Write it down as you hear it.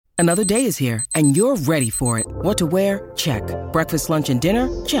Another day is here, and you're ready for it. What to wear? Check. Breakfast, lunch, and dinner?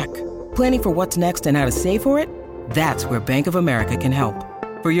 Check. Planning for what's next and how to save for it? That's where Bank of America can help.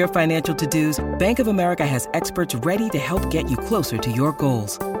 For your financial to-dos, Bank of America has experts ready to help get you closer to your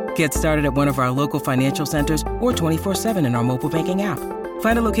goals. Get started at one of our local financial centers or 24/7 in our mobile banking app.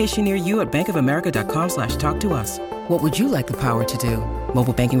 Find a location near you at bankofamerica.com/talktous. What would you like the power to do?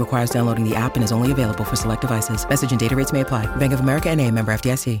 Mobile banking requires downloading the app and is only available for select devices. Message and data rates may apply. Bank of America N.A., member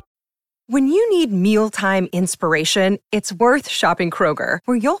FDIC. When you need mealtime inspiration, it's worth shopping Kroger,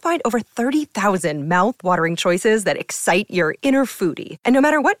 where you'll find over 30,000 mouth-watering choices that excite your inner foodie. And no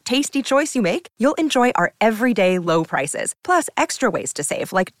matter what tasty choice you make, you'll enjoy our everyday low prices, plus extra ways to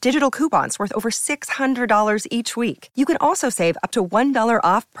save, like digital coupons worth over $600 each week. You can also save up to $1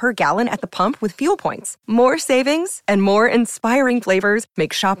 off per gallon at the pump with fuel points. More savings and more inspiring flavors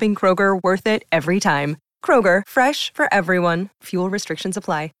make shopping Kroger worth it every time. Kroger, fresh for everyone. Fuel restrictions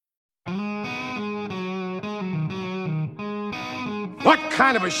apply. What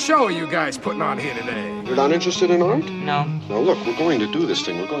kind of a show are you guys putting on here today? You're not interested in art? No. Now look, we're going to do this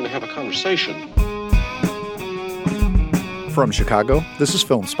thing. We're going to have a conversation. From Chicago, this is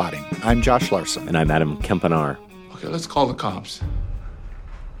Filmspotting. I'm Josh Larson. And I'm Adam Kempenaar. Okay, let's call the cops.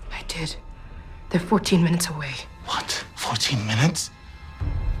 I did. They're 14 minutes away. What? 14 minutes?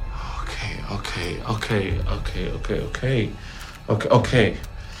 Okay.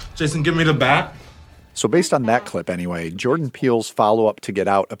 Jason, give me the bat. So based on that clip anyway, Jordan Peele's follow-up to Get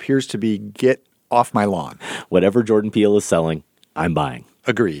Out appears to be Get Off My Lawn. Whatever Jordan Peele is selling, I'm buying.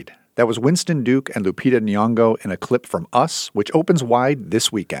 Agreed. That was Winston Duke and Lupita Nyong'o in a clip from Us, which opens wide this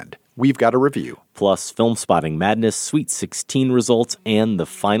weekend. We've got a review. Plus, Filmspotting Madness, Sweet 16 results, and the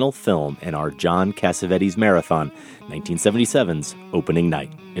final film in our John Cassavetes Marathon, 1977's opening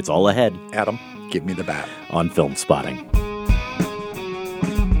night. It's all ahead. Adam, give me the bat. On Filmspotting.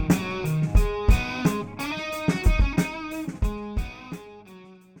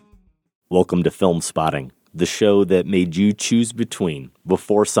 Welcome to Filmspotting, the show that made you choose between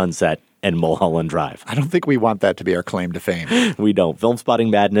Before Sunset and Mulholland Drive. I don't think we want that to be our claim to fame. We don't. Filmspotting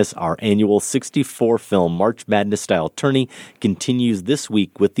Madness, our annual 64-film March Madness-style tourney, continues this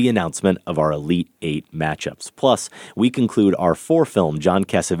week with the announcement of our Elite 8 matchups. Plus, we conclude our 4-film John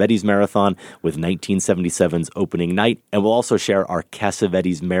Cassavetes Marathon with 1977's opening night, and we'll also share our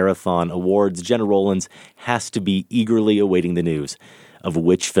Cassavetes Marathon Awards. Jenna Rollins has to be eagerly awaiting the news of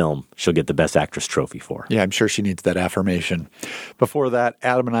which film she'll get the Best Actress trophy for. Yeah, I'm sure she needs that affirmation. Before that,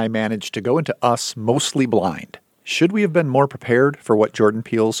 Adam and I managed to go into Us mostly blind. Should we have been more prepared for what Jordan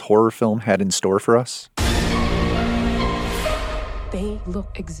Peele's horror film had in store for us? They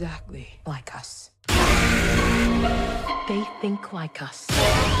look exactly like us. They think like us.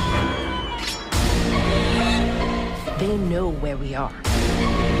 They know where we are.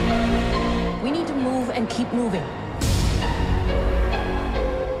 We need to move and keep moving.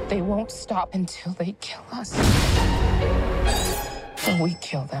 They won't stop until they kill us. Or we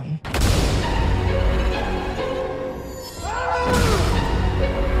kill them.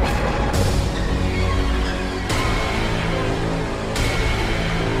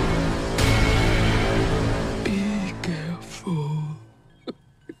 Be careful.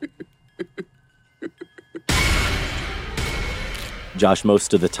 Josh,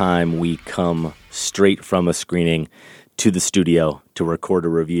 most of the time we come straight from a screening to the studio to record a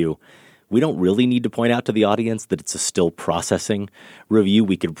review. We don't really need to point out to the audience that it's a still processing review.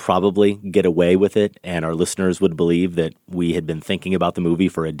 We could probably get away with it, and our listeners would believe that we had been thinking about the movie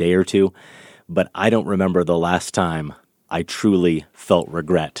for a day or two. But I don't remember the last time I truly felt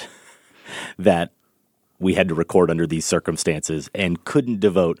regret that we had to record under these circumstances and couldn't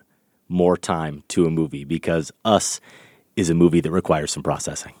devote more time to a movie, because Us is a movie that requires some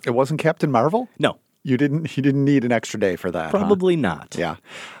processing. It wasn't Captain Marvel? No. You didn't need an extra day for that, Probably huh? not. Yeah.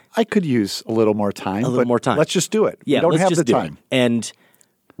 I could use a little more time. Let's just do it. Yeah, we don't let's have just the do time. It. And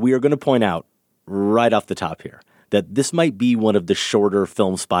we are going to point out right off the top here that this might be one of the shorter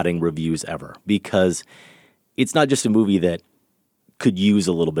Filmspotting reviews ever, because it's not just a movie that could use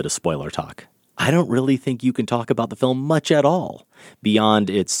a little bit of spoiler talk. I don't really think you can talk about the film much at all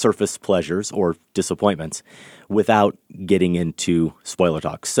beyond its surface pleasures or disappointments without getting into spoiler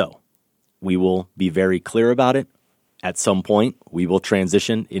talk. So we will be very clear about it. At some point, we will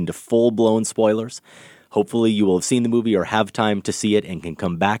transition into full-blown spoilers. Hopefully you will have seen the movie or have time to see it and can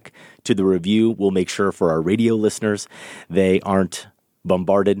come back to the review. We'll make sure for our radio listeners they aren't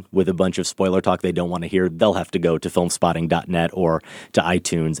bombarded with a bunch of spoiler talk they don't want to hear. They'll have to go to filmspotting.net or to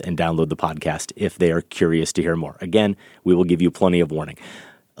iTunes and download the podcast if they are curious to hear more. Again, we will give you plenty of warning.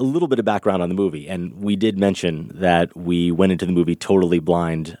 a little bit of background on the movie, and we did mention that we went into the movie totally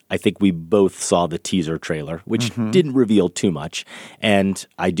blind. I think we both saw the teaser trailer, which didn't reveal too much, and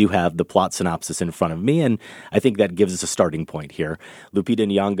I do have the plot synopsis in front of me, and I think that gives us a starting point here. Lupita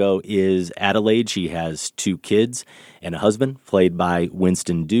Nyong'o is Adelaide. She has 2 kids and a husband, played by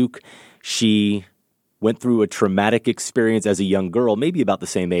Winston Duke. She went through a traumatic experience as a young girl, maybe about the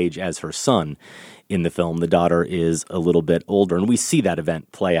same age as her son in the film. The daughter is a little bit older, and we see that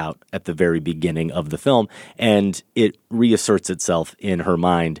event play out at the very beginning of the film, and it reasserts itself in her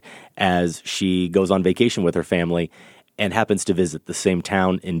mind as she goes on vacation with her family and happens to visit the same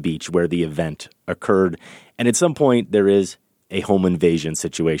town and beach where the event occurred. And at some point, there is a home invasion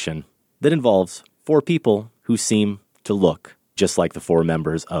situation that involves 4 people who seem to look just like the 4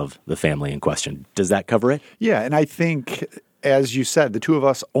 members of the family in question. Does that cover it? Yeah, and I think, as you said, the 2 of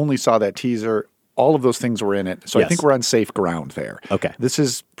us only saw that teaser. All of those things were in it. So Yes. I think we're on safe ground there. Okay. This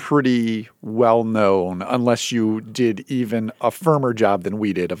is pretty well known, unless you did even a firmer job than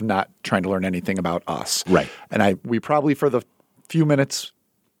we did of not trying to learn anything about us. Right. And we probably, for the few minutes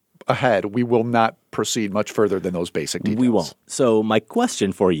ahead, we will not proceed much further than those basic details. We won't. So my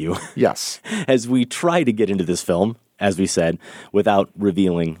question for you, Yes. as we try to get into this film, as we said, without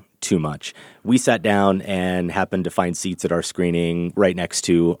revealing too much, we sat down and happened to find seats at our screening right next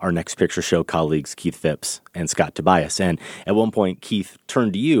to our Next Picture Show colleagues, Keith Phipps and Scott Tobias. And at one point, Keith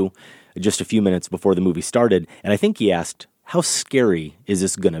turned to you just a few minutes before the movie started, and I think he asked, how scary is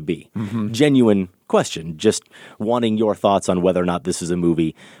this going to be? Genuine question, just wanting your thoughts on whether or not this is a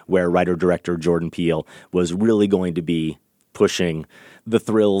movie where writer-director Jordan Peele was really going to be pushing the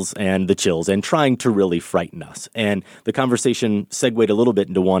thrills and the chills and trying to really frighten us. And the conversation segued a little bit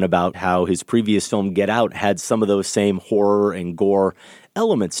into one about how his previous film, Get Out, had some of those same horror and gore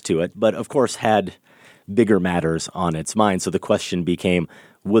elements to it, but of course had bigger matters on its mind. So the question became,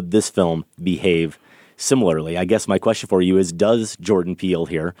 would this film behave similarly? I guess my question for you is, does Jordan Peele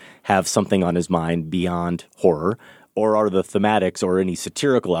here have something on his mind beyond horror? Or are the thematics or any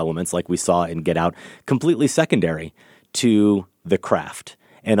satirical elements like we saw in Get Out completely secondary to the craft?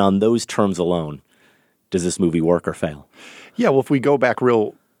 And on those terms alone, does this movie work or fail? Yeah, well, if we go back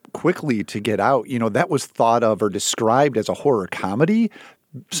real quickly to Get Out, that was thought of or described as a horror comedy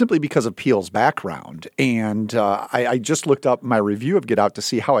simply because of Peele's background. And I just looked up my review of Get Out to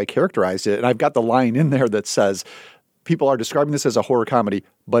see how I characterized it. And I've got the line in there that says, people are describing this as a horror comedy,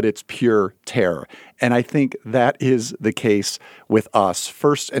 but it's pure terror. And I think that is the case with us.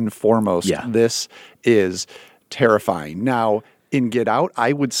 First and foremost, This is terrifying. Now, in Get Out,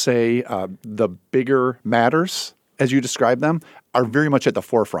 I would say the bigger matters, as you describe them, are very much at the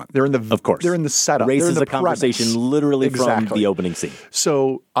forefront. They're in the Of course. They're in the setup. Raises they're in the a conversation premise. literally Exactly. from the opening scene.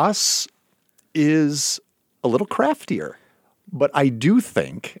 So Us is a little craftier. But I do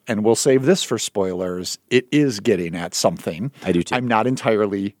think, and we'll save this for spoilers, it is getting at something. I do too. I'm not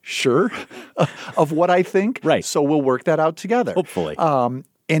entirely sure of what I think. Right. So we'll work that out together. Hopefully.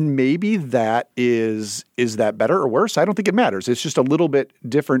 And maybe that is that better or worse? I don't think it matters. It's just a little bit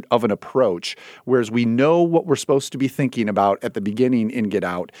different of an approach. Whereas we know what we're supposed to be thinking about at the beginning in Get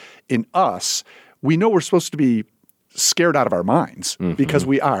Out. In Us, we know we're supposed to be scared out of our minds because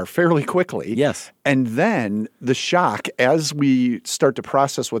we are fairly quickly. Yes. And then the shock, as we start to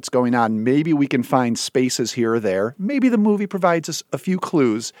process what's going on, maybe we can find spaces here or there. Maybe the movie provides us a few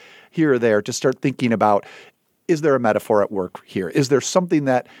clues here or there to start thinking about, is there a metaphor at work here? Is there something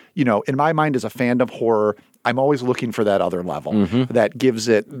that, in my mind as a fan of horror, I'm always looking for that other level that gives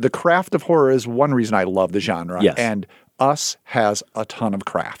it. The craft of horror is one reason I love the genre. Yes. And Us has a ton of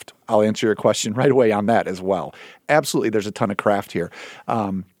craft. I'll answer your question right away on that as well. Absolutely, there's a ton of craft here.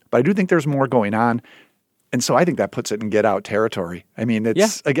 But I do think there's more going on. And so I think that puts it in Get Out territory. I mean,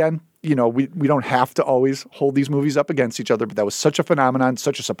 it's, again, we don't have to always hold these movies up against each other, but that was such a phenomenon,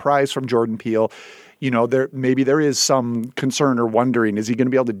 such a surprise from Jordan Peele. Maybe there is some concern or wondering, is he going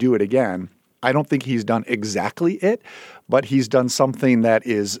to be able to do it again? I don't think he's done exactly it, but he's done something that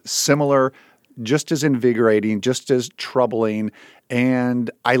is similar, just as invigorating, just as troubling.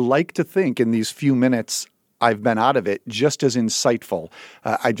 And I like to think in these few minutes I've been out of it, just as insightful.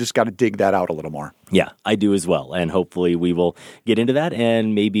 I just got to dig that out a little more. Yeah, I do as well. And hopefully we will get into that.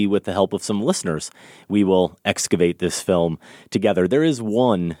 And maybe with the help of some listeners, we will excavate this film together. There is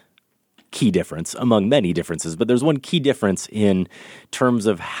one key difference among many differences, but there's one key difference in terms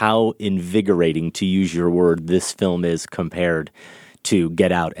of how invigorating, to use your word, this film is compared to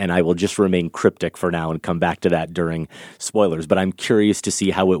Get Out. And I will just remain cryptic for now and come back to that during spoilers. But I'm curious to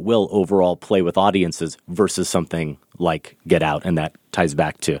see how it will overall play with audiences versus something like Get Out. And that ties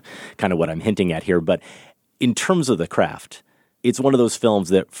back to kind of what I'm hinting at here. But in terms of the craft, it's one of those films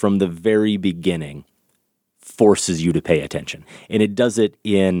that from the very beginning forces you to pay attention. And it does it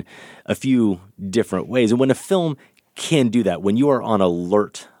in a few different ways. And when a film can do that, when you are on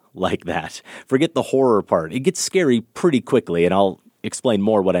alert like that, forget the horror part. It gets scary pretty quickly, and I'll explain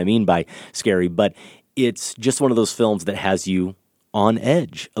more what I mean by scary, but it's just one of those films that has you on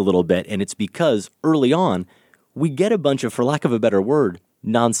edge a little bit, and it's because early on, we get a bunch of, for lack of a better word,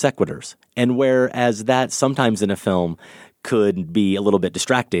 non sequiturs. And whereas that sometimes in a film could be a little bit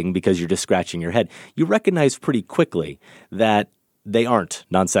distracting because you're just scratching your head, you recognize pretty quickly that they aren't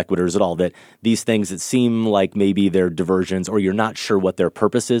non sequiturs at all, that these things that seem like maybe they're diversions or you're not sure what their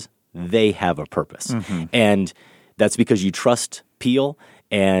purpose is, they have a purpose. Mm-hmm. And that's because you trust Peele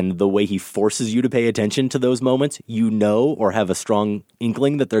and the way he forces you to pay attention to those moments, you know, or have a strong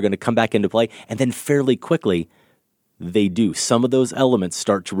inkling that they're going to come back into play. And then fairly quickly, they do. Some of those elements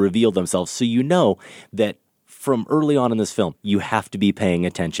start to reveal themselves. So you know that from early on in this film, you have to be paying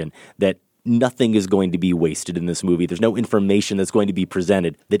attention, that nothing is going to be wasted in this movie. There's no information that's going to be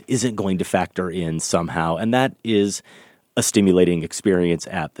presented that isn't going to factor in somehow. And that is a stimulating experience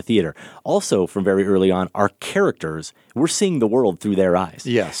at the theater. Also, from very early on, our characters, we're seeing the world through their eyes.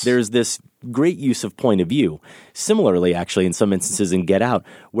 Yes. There's this great use of point of view. Similarly, actually, in some instances in Get Out,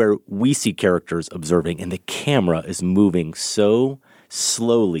 where we see characters observing and the camera is moving so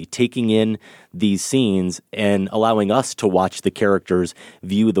slowly, taking in these scenes and allowing us to watch the characters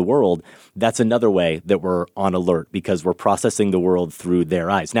view the world. That's another way that we're on alert because we're processing the world through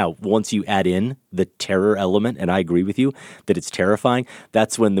their eyes. Now, once you add in the terror element, and I agree with you that it's terrifying,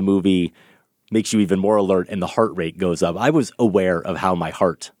 that's when the movie makes you even more alert and the heart rate goes up. I was aware of how my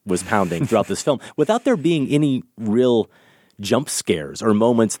heart was pounding throughout this film without there being any real jump scares or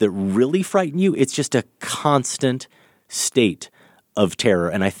moments that really frighten you. It's just a constant state of terror.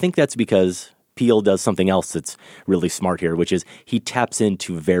 And I think that's because Peele does something else that's really smart here, which is he taps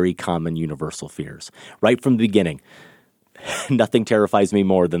into very common universal fears. Right from the beginning, nothing terrifies me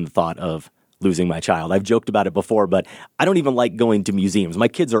more than the thought of losing my child. I've joked about it before, but I don't even like going to museums. My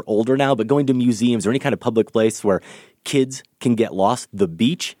kids are older now, but going to museums or any kind of public place where kids can get lost, the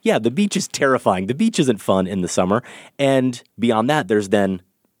beach, yeah, the beach is terrifying. The beach isn't fun in the summer. And beyond that, there's then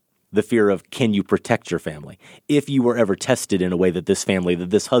the fear of, can you protect your family? If you were ever tested in a way that this family, that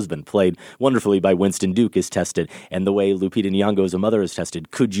this husband, played wonderfully by Winston Duke, is tested, and the way Lupita Nyong'o as a mother is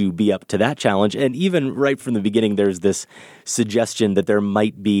tested, could you be up to that challenge? And even right from the beginning, there's this suggestion that there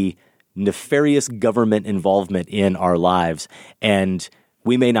might be nefarious government involvement in our lives. And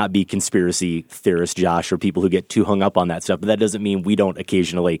we may not be conspiracy theorists, Josh, or people who get too hung up on that stuff, but that doesn't mean we don't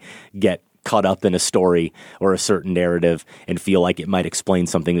occasionally get caught up in a story or a certain narrative and feel like it might explain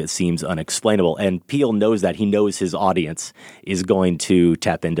something that seems unexplainable. And Peele knows that. He knows his audience is going to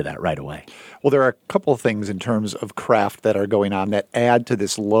tap into that right away. Well, there are a couple of things in terms of craft that are going on that add to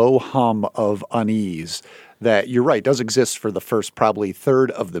this low hum of unease that, you're right, does exist for the first probably third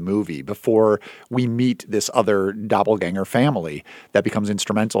of the movie before we meet this other doppelganger family that becomes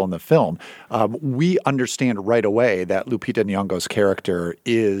instrumental in the film. We understand right away that Lupita Nyong'o's character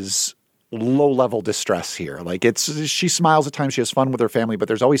is low-level distress here. Like, she smiles at times, she has fun with her family, but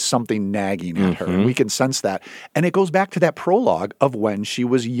there's always something nagging at her. And we can sense that. And it goes back to that prologue of when she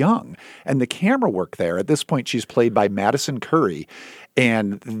was young. And the camera work there, at this point, she's played by Madison Curry.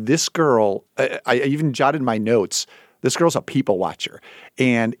 And this girl, I even jotted my notes, this girl's a people watcher.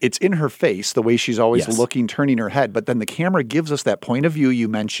 And it's in her face, the way she's always looking, turning her head. But then the camera gives us that point of view you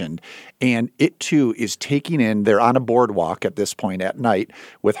mentioned. And it, too, is taking in, they're on a boardwalk at this point at night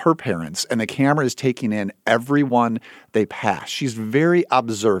with her parents. And the camera is taking in everyone they pass. She's very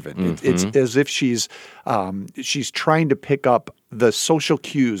observant. It's as if she's trying to pick up the social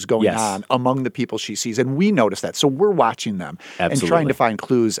cues going on among the people she sees. And we notice that. So we're watching them and trying to find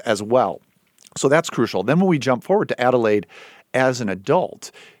clues as well. So that's crucial. Then when we jump forward to Adelaide as an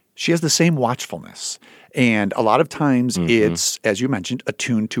adult, she has the same watchfulness. And a lot of times it's, as you mentioned,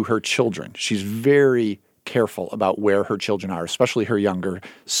 attuned to her children. She's very careful about where her children are, especially her younger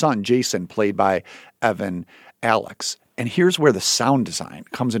son, Jason, played by Evan Alex. And here's where the sound design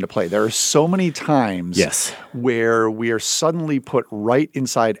comes into play. There are so many times where we are suddenly put right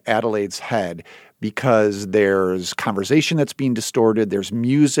inside Adelaide's head because there's conversation that's being distorted. There's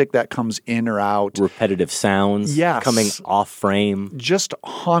music that comes in or out. Repetitive sounds coming off frame. Just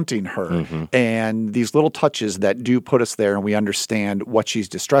haunting her. And these little touches that do put us there, and we understand what she's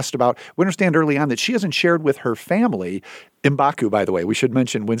distressed about. We understand early on that she hasn't shared with her family. M'Baku, by the way, we should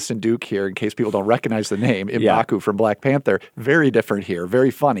mention Winston Duke here in case people don't recognize the name. M'Baku from Black Panther. Very different here. Very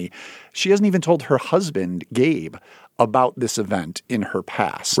funny. She hasn't even told her husband, Gabe, about this event in her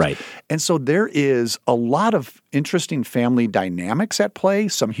past. Right. And so there is a lot of interesting family dynamics at play,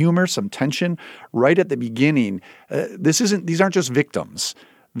 some humor, some tension right at the beginning. These aren't just victims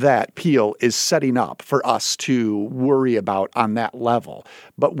that Peele is setting up for us to worry about on that level.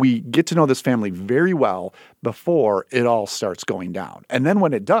 But we get to know this family very well before it all starts going down. And then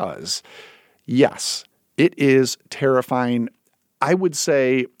when it does, yes, it is terrifying. I would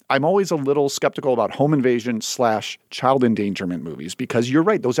say I'm always a little skeptical about home invasion / child endangerment movies because you're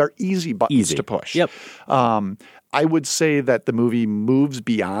right. Those are easy buttons to push. Yep. I would say that the movie moves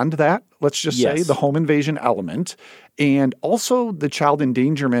beyond that, let's just say, the home invasion element. And also the child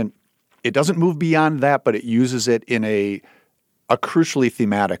endangerment, it doesn't move beyond that, but it uses it in a crucially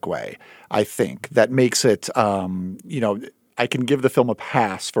thematic way, I think, that makes it, I can give the film a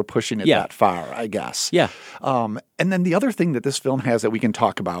pass for pushing it that far, I guess. Yeah. And then the other thing that this film has that we can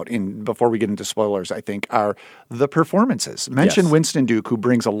talk about before we get into spoilers, I think, are the performances. Mention Winston Duke, who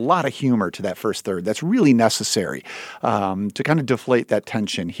brings a lot of humor to that first third. That's really necessary to kind of deflate that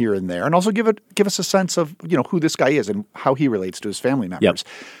tension here and there, and also give us a sense of who this guy is and how he relates to his family members.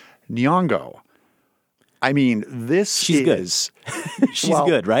 Nyong'o. I mean, She's good. She's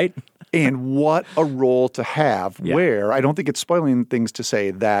good, right? And what a role to have where I don't think it's spoiling things to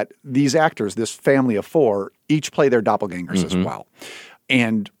say that these actors, this family of four, each play their doppelgangers as well.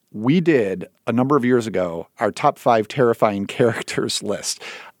 And we did a number of years ago our top 5 terrifying characters list.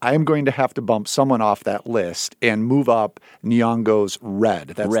 I am going to have to bump someone off that list and move up Nyong'o's Red.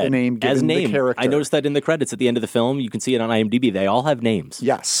 That's Red. the name given the character. I noticed that in the credits at the end of the film. You can see it on IMDb. They all have names.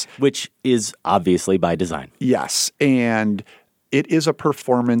 Yes. Which is obviously by design. Yes. And it is a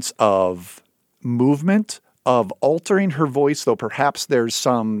performance of movement, of altering her voice, though perhaps there's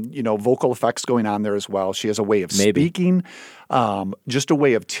some, vocal effects going on there as well. She has a way of speaking, just a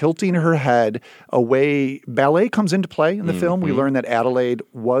way of tilting her head, ballet comes into play in the film. We learn that Adelaide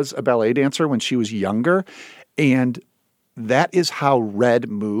was a ballet dancer when she was younger, and that is how Red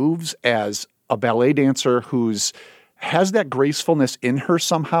moves as a ballet dancer has that gracefulness in her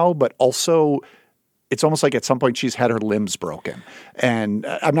somehow, but also it's almost like at some point she's had her limbs broken. And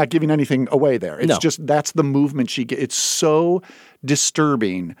I'm not giving anything away there. It's just that's the movement she gets. It's so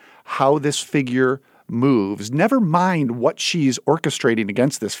disturbing how this figure moves. Never mind what she's orchestrating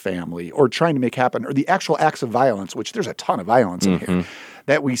against this family or trying to make happen or the actual acts of violence, which there's a ton of violence in here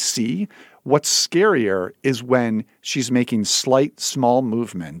that we see. What's scarier is when she's making slight, small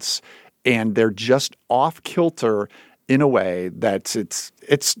movements and they're just off kilter in a way that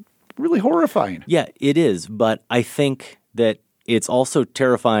it's really horrifying. Yeah, it is. But I think that it's also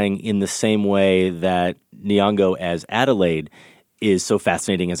terrifying in the same way that Nyong'o as Adelaide is so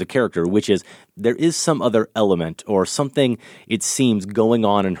fascinating as a character, which is there is some other element or something, it seems, going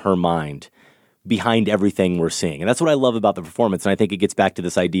on in her mind behind everything we're seeing. And that's what I love about the performance. And I think it gets back to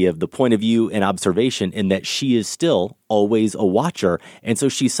this idea of the point of view and observation in that she is still always a watcher. And so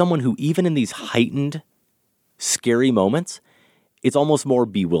she's someone who, even in these heightened, scary moments, it's almost more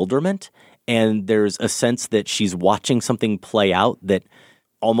bewilderment, and there's a sense that she's watching something play out that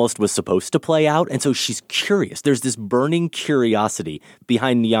almost was supposed to play out, and so she's curious. There's this burning curiosity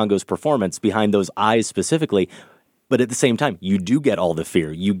behind Nyong'o's performance, behind those eyes specifically, but at the same time, you do get all the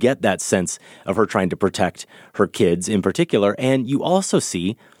fear. You get that sense of her trying to protect her kids in particular, and you also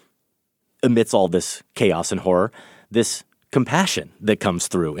see, amidst all this chaos and horror, this compassion that comes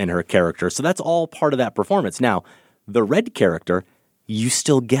through in her character. So that's all part of that performance. Now, the Red character, you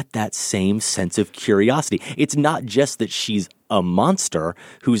still get that same sense of curiosity. It's not just that she's a monster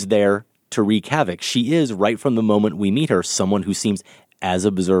who's there to wreak havoc. She is, right from the moment we meet her, someone who seems as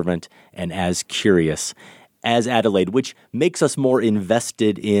observant and as curious as Adelaide, which makes us more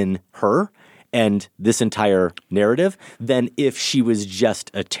invested in her and this entire narrative than if she was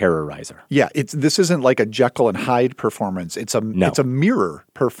just a terrorizer. Yeah, this isn't like a Jekyll and Hyde performance. It's a mirror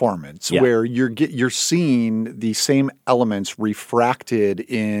performance where you're seeing the same elements refracted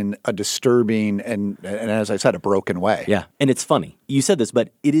in a disturbing and as I said, a broken way. Yeah, and it's funny. You said this,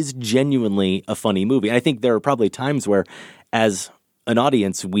 but it is genuinely a funny movie. And I think there are probably times where, as an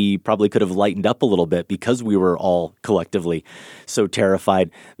audience, we probably could have lightened up a little bit because we were all collectively so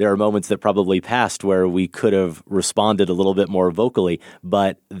terrified. There are moments that probably passed where we could have responded a little bit more vocally,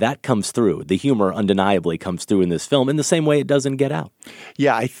 but that comes through. The humor undeniably comes through in this film in the same way it does in Get Out.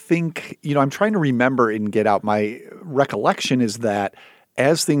 Yeah, I think, I'm trying to remember in Get Out, my recollection is that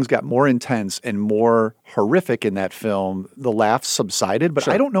as things got more intense and more horrific in that film, the laughs subsided. But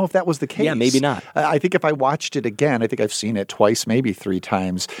I don't know if that was the case. Yeah, maybe not. I think if I watched it again, I think I've seen it twice, maybe 3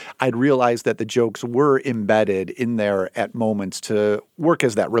 times, I'd realize that the jokes were embedded in there at moments to work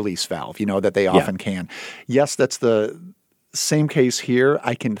as that release valve, that they often can. Yes, that's the same case here.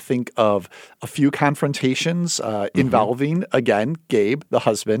 I can think of a few confrontations involving, again, Gabe, the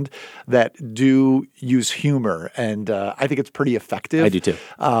husband, that do use humor. And I think it's pretty effective. I do too.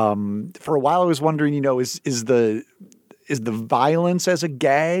 For a while I was wondering, is the violence as a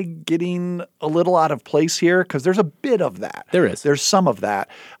gag getting a little out of place here? Because there's a bit of that. There is. There's some of that.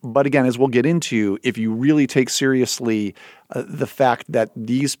 But again, as we'll get into, if you really take seriously the fact that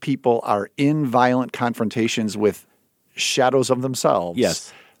these people are in violent confrontations with shadows of themselves.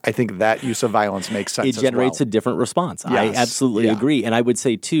 Yes. I think that use of violence makes sense. It generates a different response. Yes. I absolutely agree. And I would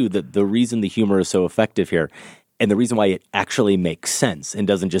say, too, that the reason the humor is so effective here and the reason why it actually makes sense and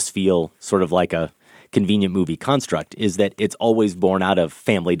doesn't just feel sort of like a convenient movie construct is that it's always born out of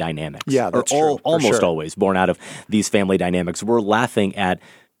family dynamics. Yeah, that's true. Almost always born out of these family dynamics. We're laughing at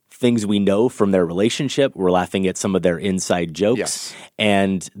things we know from their relationship. We're laughing at some of their inside jokes. Yes.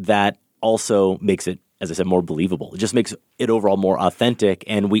 And that also makes it, as I said, more believable. It just makes it overall more authentic,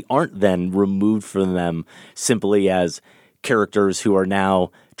 and we aren't then removed from them simply as characters who are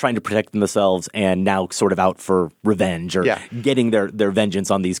now trying to protect themselves and now sort of out for revenge or getting their vengeance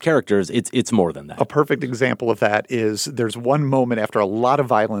on these characters. It's more than that. A perfect example of that is there's one moment after a lot of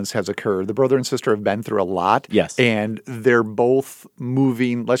violence has occurred. The brother and sister have been through a lot. Yes. And they're both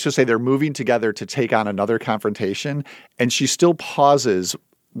moving, let's just say they're moving together to take on another confrontation, and she still pauses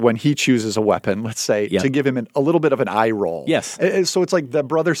when he chooses a weapon, let's say, to give him a little bit of an eye roll. Yes. So it's like the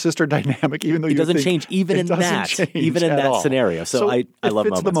brother-sister dynamic, even though it doesn't change even in that scenario. So I love moments like that. It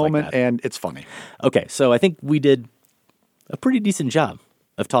fits the moment, and it's funny. Okay, so I think we did a pretty decent job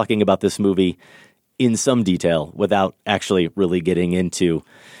of talking about this movie in some detail without actually really getting into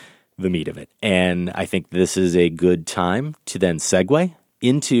the meat of it. And I think this is a good time to then segue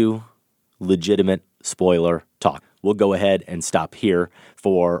into legitimate spoiler talk. We'll go ahead and stop here.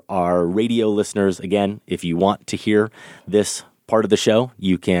 For our radio listeners, again, if you want to hear this part of the show,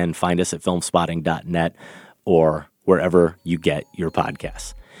 you can find us at filmspotting.net or wherever you get your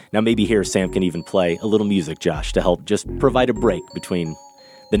podcasts. Now, maybe here Sam can even play a little music, Josh, to help just provide a break between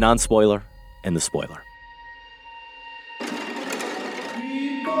the non-spoiler and the spoiler.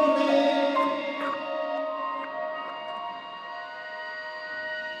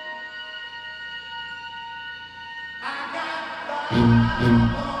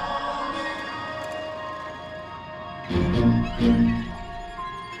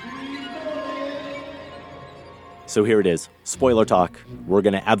 So here it is, spoiler talk. We're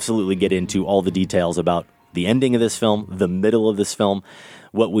going to absolutely get into all the details about the ending of this film, the middle of this film,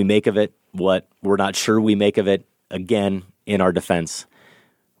 what we make of it, what we're not sure we make of it. Again, in our defense,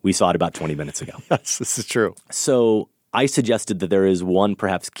 we saw it about 20 minutes ago. Yes, this is true. So I suggested that there is one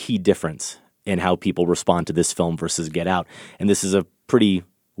perhaps key difference in how people respond to this film versus Get Out. And this is a pretty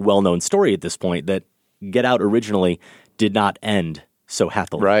well-known story at this point, that Get Out originally did not end so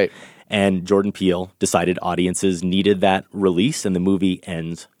happily. Right. And Jordan Peele decided audiences needed that release, and the movie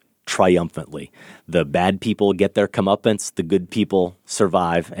ends triumphantly. The bad people get their comeuppance, the good people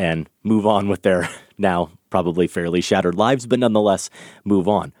survive and move on with their now probably fairly shattered lives, but nonetheless move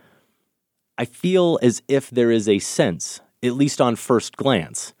on. I feel as if there is a sense, at least on first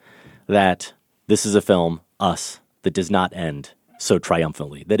glance, that this is a film, Us, that does not end so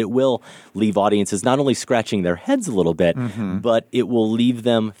triumphantly, that it will leave audiences not only scratching their heads a little bit, but it will leave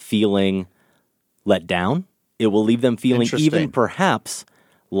them feeling let down. It will leave them feeling even perhaps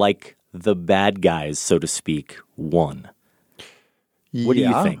like the bad guys, so to speak, won. What do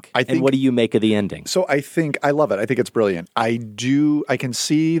you think? And what do you make of the ending? So I love it. I think it's brilliant. I can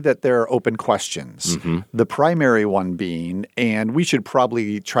see that there are open questions. The primary one being, and we should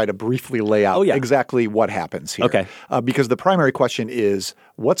probably try to briefly lay out exactly what happens here. Okay. Because the primary question is,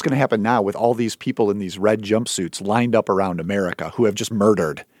 what's going to happen now with all these people in these red jumpsuits lined up around America who have just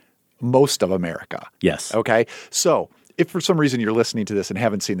murdered most of America? Yes. Okay. So if for some reason you're listening to this and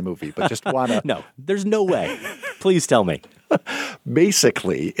haven't seen the movie, but just want to... No, there's no way. Please tell me.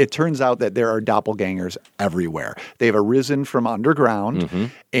 Basically, it turns out that there are doppelgangers everywhere. They've arisen from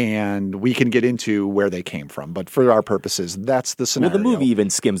underground, and we can get into where they came from. But for our purposes, that's the scenario. Well, the movie even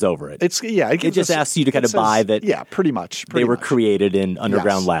skims over it. It just asks you to kind of buy that. Yeah, pretty much. They were created in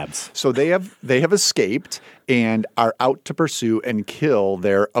underground labs. So they have escaped and are out to pursue and kill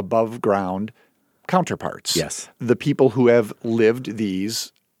their above ground counterparts. Yes. The people who have lived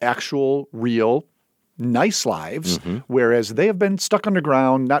these actual, real nice lives, whereas they have been stuck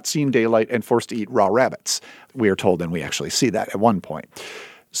underground, not seeing daylight, and forced to eat raw rabbits. We are told, and we actually see that at one point.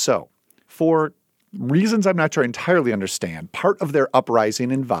 So, for reasons I'm not sure I entirely understand, part of their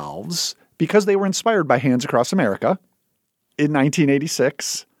uprising involves, because they were inspired by Hands Across America in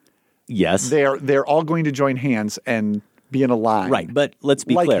 1986. Yes. They're all going to join hands and be in a line. Right, but let's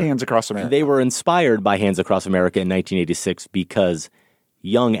be like clear. Hands Across America. They were inspired by Hands Across America in 1986 because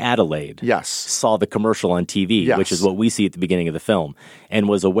young Adelaide saw the commercial on TV, which is what we see at the beginning of the film, and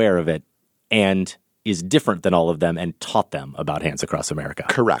was aware of it and is different than all of them and taught them about Hands Across America.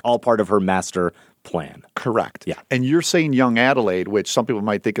 Correct. All part of her master plan. Correct. Yeah. And you're saying young Adelaide, which some people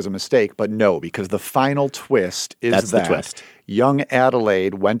might think is a mistake, but no, because the final twist is the twist. Young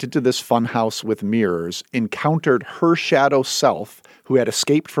Adelaide went into this funhouse with mirrors, encountered her shadow self who had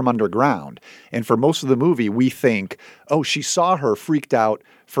escaped from underground. And for most of the movie, we think, oh, she saw her, freaked out,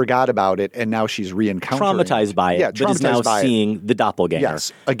 forgot about it, and now she's re-encountering Traumatized by it, yeah, but is now seeing the doppelganger.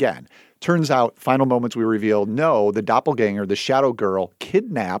 Yes, again. Turns out, final moments we reveal, no, the doppelganger, the shadow girl,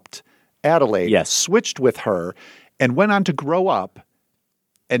 kidnapped Adelaide, switched with her, and went on to grow up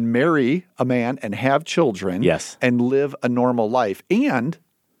and marry a man and have children and live a normal life and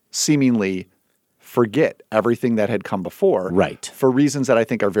seemingly forget everything that had come before for reasons that I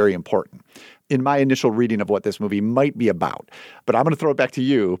think are very important in my initial reading of what this movie might be about. But I'm going to throw it back to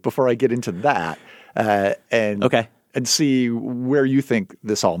you before I get into that and see where you think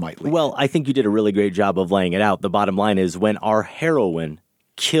this all might lead. Well, I think you did a really great job of laying it out. The bottom line is when our heroine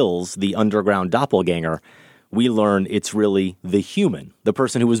kills the underground doppelganger, we learn it's really the human, the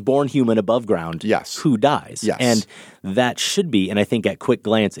person who was born human above ground, who dies. Yes. And that should be, and I think at quick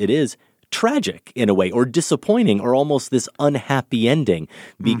glance it is, tragic in a way, or disappointing, or almost this unhappy ending,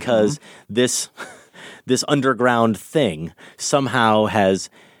 because this underground thing somehow has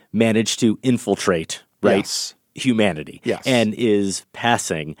managed to infiltrate, humanity, and is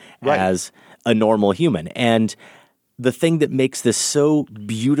passing as a normal human. And the thing that makes this so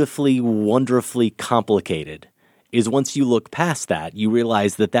beautifully, wonderfully complicated is once you look past that, you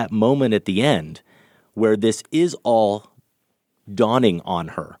realize that that moment at the end where this is all dawning on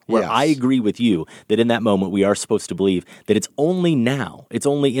her, where I agree with you that in that moment we are supposed to believe that it's only now, it's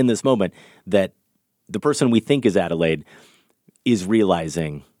only in this moment that the person we think is Adelaide is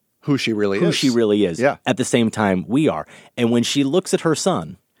realizing who she really is. Yeah. At the same time we are. And when she looks at her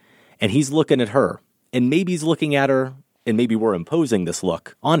son and he's looking at her, and maybe he's looking at her, and maybe we're imposing this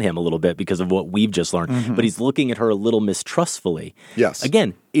look on him a little bit because of what we've just learned, but he's looking at her a little mistrustfully. Yes.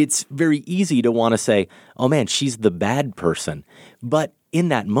 Again, it's very easy to want to say, oh man, she's the bad person. But in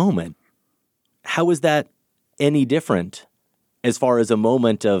that moment, how is that any different as far as a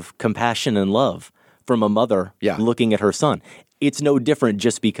moment of compassion and love from a mother looking at her son? It's no different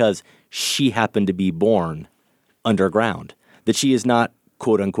just because she happened to be born underground, that she is not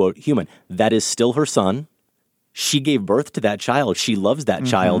quote-unquote human. That is still her son. She gave birth to that child. She loves that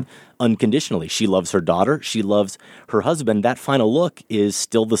child unconditionally. She loves her daughter. She loves her husband. That final look is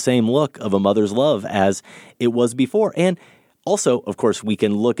still the same look of a mother's love as it was before. And also, of course, we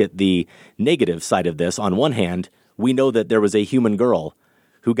can look at the negative side of this. On one hand, we know that there was a human girl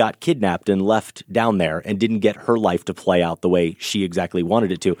who got kidnapped and left down there and didn't get her life to play out the way she exactly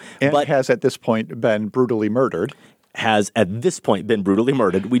wanted it to. And has at this point been brutally murdered.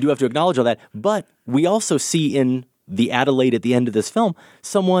 We do have to acknowledge all that. But we also see in the Adelaide at the end of this film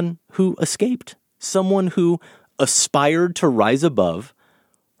someone who escaped, someone who aspired to rise above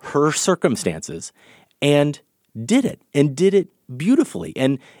her circumstances and did it beautifully,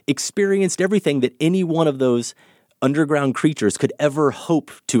 and experienced everything that any one of those underground creatures could ever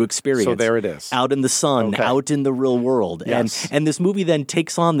hope to experience. So there it is. Out in the sun, out in the real world. Yes. And this movie then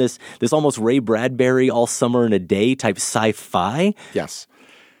takes on this almost Ray Bradbury All Summer in a Day type sci-fi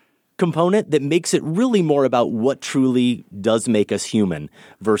component that makes it really more about what truly does make us human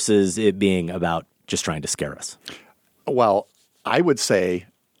versus it being about just trying to scare us. Well, I would say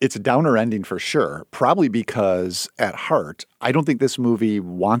it's a downer ending for sure, probably because at heart, I don't think this movie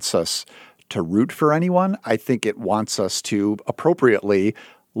wants us to root for anyone. I think it wants us to appropriately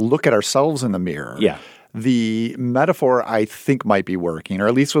look at ourselves in the mirror. Yeah. The metaphor I think might be working, or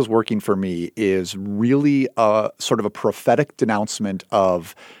at least was working for me, is really a sort of a prophetic denouncement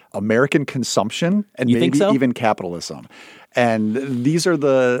of American consumption and maybe even capitalism. And these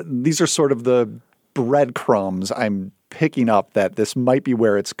are sort of the breadcrumbs I'm picking up that this might be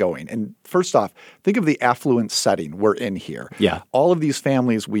where it's going. And first off, think of the affluent setting we're in here. Yeah. All of these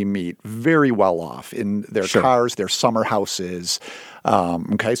families we meet very well off in their cars, their summer houses.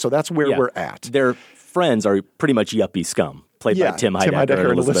 So that's where we're at. Their friends are pretty much yuppie scum. played by Tim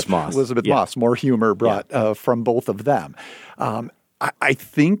Heidecker and Elizabeth Moss. Elizabeth Moss, more humor brought from both of them. I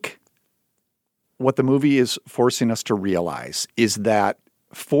think what the movie is forcing us to realize is that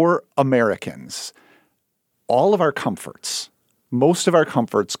for Americans, all of our comforts, most of our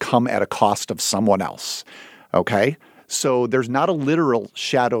comforts come at a cost of someone else, okay? So there's not a literal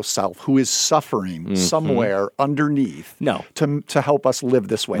shadow self who is suffering somewhere underneath to help us live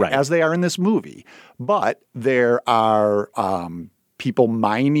this way, as they are in this movie. But there are people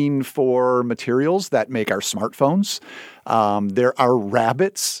mining for materials that make our smartphones. There are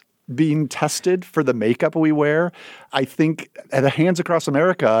rabbits being tested for the makeup we wear. I think The Hands Across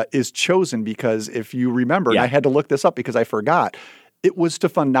America is chosen because if you remember, and I had to look this up because I forgot, it was to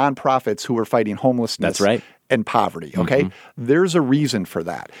fund nonprofits who were fighting homelessness and poverty, okay? There's a reason for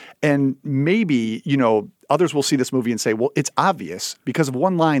that. And maybe, others will see this movie and say, well, it's obvious because of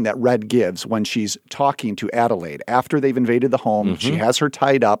one line that Red gives when she's talking to Adelaide. After they've invaded the home, she has her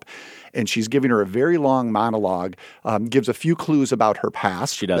tied up, and she's giving her a very long monologue, gives a few clues about her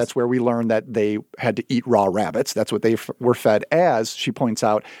past. She does. That's where we learn that they had to eat raw rabbits. That's what they were fed as, she points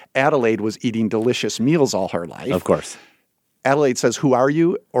out, Adelaide was eating delicious meals all her life. Of course. Adelaide says, who are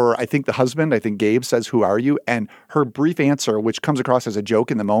you? Or I think the husband, Gabe says, who are you? And her brief answer, which comes across as a joke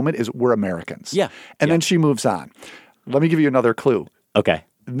in the moment, is we're Americans. Yeah. And then she moves on. Let me give you another clue. Okay.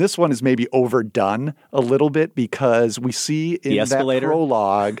 This one is maybe overdone a little bit because we see in that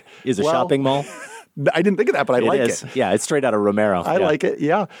prologue is a shopping mall. I didn't think of that, but I like it. Yeah, it's straight out of Romero. I like it,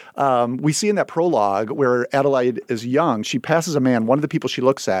 yeah. We see in that prologue where Adelaide is young, she passes a man. One of the people she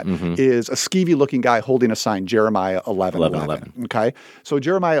looks at is a skeevy-looking guy holding a sign, Jeremiah 11:11. Okay? So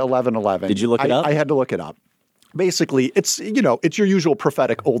Jeremiah 11:11. Did you look it up? I had to look it up. Basically, it's your usual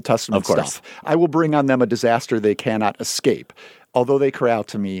prophetic Old Testament stuff. I will bring on them a disaster they cannot escape. Although they cry out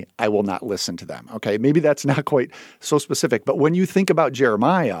to me, I will not listen to them. Okay, maybe that's not quite so specific. But when you think about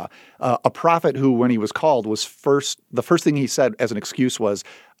Jeremiah, a prophet who, when he was called, the first thing he said as an excuse was,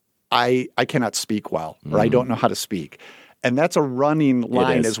 I cannot speak well, or I don't know how to speak. And that's a running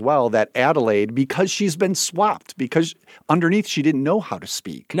line as well, that Adelaide, because she's been swapped, because underneath she didn't know how to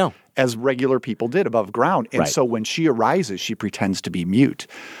speak. No. As regular people did above ground. And so when she arises, she pretends to be mute.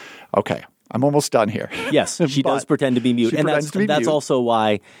 Okay. I'm almost done here. Yes, she does pretend to be mute. And that's also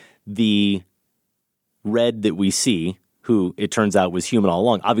why the Red that we see, who it turns out was human all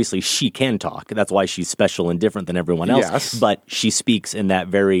along, obviously she can talk. That's why she's special and different than everyone else. Yes. But she speaks in that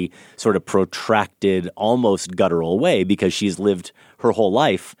very sort of protracted, almost guttural way because she's lived her whole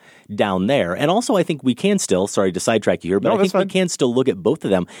life down there. And also I think we can still, sorry to sidetrack you here, but I think we can still look at both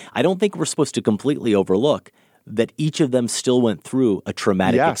of them. I don't think we're supposed to completely overlook that each of them still went through a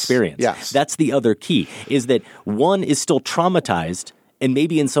traumatic experience. Yes. That's the other key, is that one is still traumatized and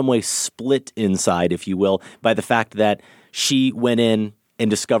maybe in some way split inside, if you will, by the fact that she went in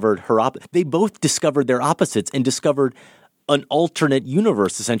and discovered they both discovered their opposites and discovered an alternate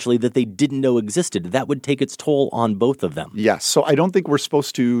universe, essentially, that they didn't know existed. That would take its toll on both of them. Yes. So I don't think we're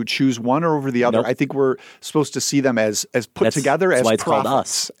supposed to choose one over the other. Nope. I think we're supposed to see them as put together as prophets. Called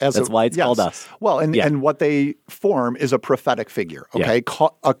us. That's why it's called us. Well, and what they form is a prophetic figure, okay?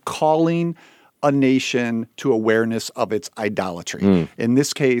 A calling a nation to awareness of its idolatry. In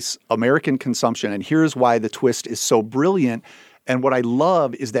this case, American consumption. And here's why the twist is so brilliant. And what I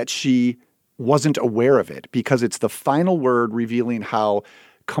love is that she wasn't aware of it, because it's the final word revealing how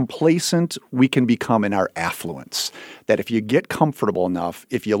complacent we can become in our affluence. That if you get comfortable enough,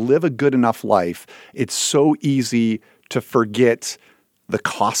 if you live a good enough life, it's so easy to forget the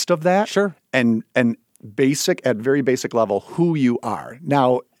cost of that. Sure. And at very basic level, who you are.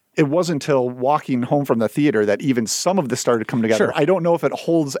 Now, it wasn't until walking home from the theater that even some of this started to come together. Sure. I don't know if it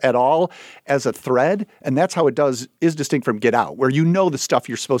holds at all as a thread, and that's how it is distinct from Get Out, where you know the stuff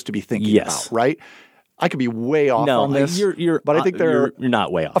you're supposed to be thinking about, right? I could be way off on this, but I think you're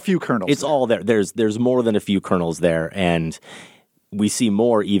not way off. A few kernels. It's all there. There's more than a few kernels there, and we see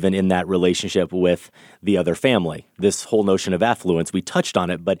more even in that relationship with the other family. This whole notion of affluence, we touched on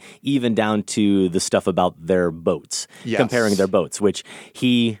it, but even down to the stuff about their boats, comparing their boats, which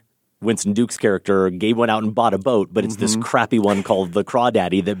Winston Duke's character, Gabe went out and bought a boat, but it's this crappy one called the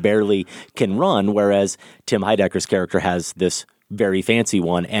Crawdaddy that barely can run, whereas Tim Heidecker's character has this very fancy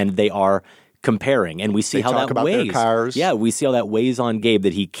one, and they are comparing, and we see how that weighs. Their cars. Yeah, we see how that weighs on Gabe,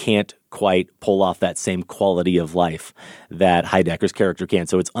 that he can't quite pull off that same quality of life that Heidecker's character can.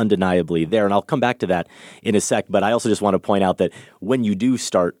 So it's undeniably there, and I'll come back to that in a sec, but I also just want to point out that when you do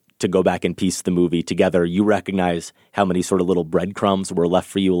start to go back and piece the movie together, you recognize how many sort of little breadcrumbs were left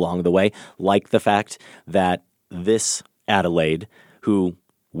for you along the way, like the fact that this Adelaide, who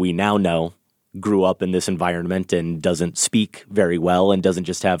we now know grew up in this environment and doesn't speak very well and doesn't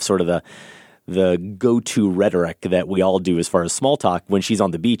just have sort of the go-to rhetoric that we all do as far as small talk. When she's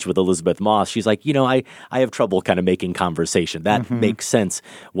on the beach with Elizabeth Moss, she's like, I have trouble kind of making conversation. That makes sense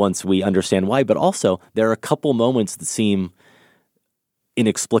once we understand why. But also, there are a couple moments that seem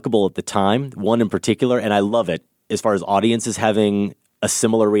inexplicable at the time. One in particular, and I love it, as far as audiences having a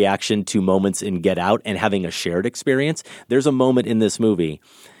similar reaction to moments in Get Out and having a shared experience. There's a moment in this movie,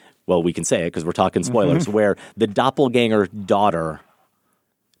 well, we can say it because we're talking spoilers, where the doppelganger daughter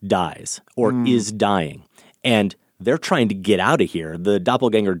dies or is dying. And they're trying to get out of here. The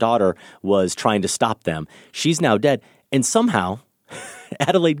doppelganger daughter was trying to stop them. She's now dead. And somehow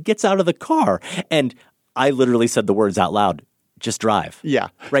Adelaide gets out of the car. And I literally said the words out loud, just drive. Yeah.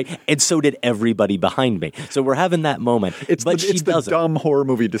 Right? And so did everybody behind me. So we're having that moment. It's the dumb horror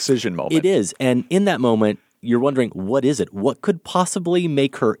movie decision moment. It is. And in that moment, you're wondering, what is it? What could possibly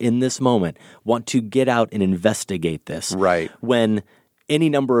make her in this moment want to get out and investigate this? Right. When any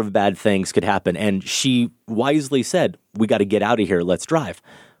number of bad things could happen. And she wisely said, we got to get out of here. Let's drive.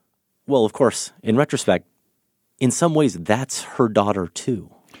 Well, of course, in retrospect, in some ways, that's her daughter too.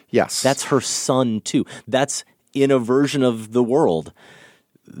 Yes. That's her son too. That's in a version of the world.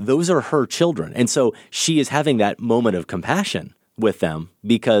 Those are her children. And so she is having that moment of compassion with them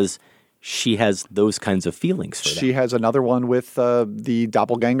because she has those kinds of feelings for them. She has another one with the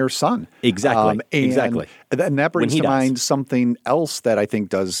doppelganger son. Exactly. Exactly. And that brings to mind something else that I think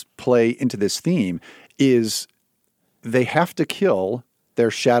does play into this theme is they have to kill their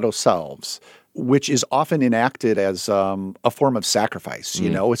shadow selves, which is often enacted as a form of sacrifice, you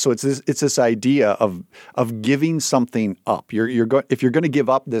know? So it's this idea of giving something up. If you're going to give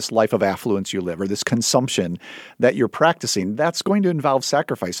up this life of affluence you live or this consumption that you're practicing, that's going to involve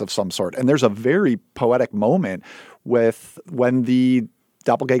sacrifice of some sort. And there's a very poetic moment when the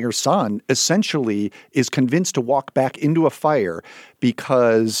doppelganger son essentially is convinced to walk back into a fire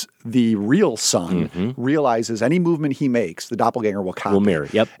because the real son realizes any movement he makes, the doppelganger will copy. Will mirror,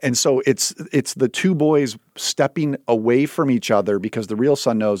 yep. And so it's the two boys stepping away from each other because the real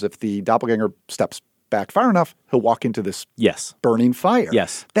son knows if the doppelganger steps back far enough, he'll walk into this burning fire.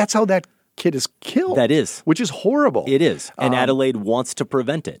 Yes. That's how that kid is killed. That is. Which is horrible. It is. And Adelaide wants to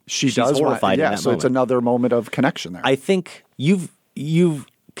prevent it. She's horrified in that so moment. It's another moment of connection there. I think You've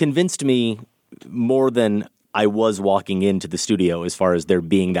convinced me more than I was walking into the studio as far as there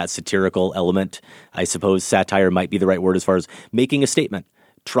being that satirical element. I suppose satire might be the right word as far as making a statement,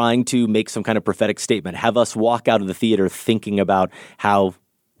 trying to make some kind of prophetic statement, have us walk out of the theater thinking about how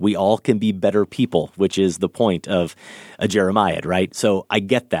we all can be better people, which is the point of a Jeremiah, right? So I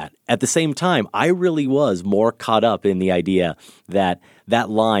get that. At the same time, I really was more caught up in the idea that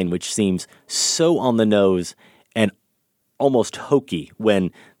line, which seems so on the nose and almost hokey when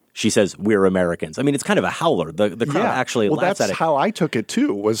she says, we're Americans. I mean, it's kind of a howler. The crowd actually laughs at it. That's how I took it,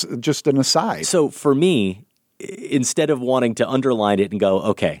 too, was just an aside. So for me, instead of wanting to underline it and go,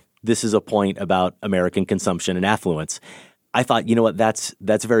 okay, this is a point about American consumption and affluence, I thought, you know what, that's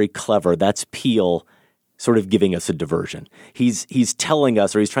very clever. That's Peele sort of giving us a diversion. He's telling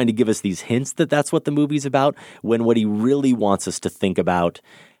us, or he's trying to give us these hints that that's what the movie's about, when what he really wants us to think about,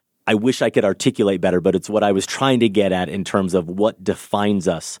 I wish I could articulate better, but it's what I was trying to get at in terms of what defines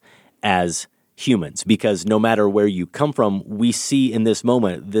us as humans. Because no matter where you come from, we see in this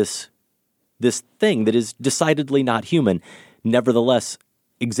moment this thing that is decidedly not human, nevertheless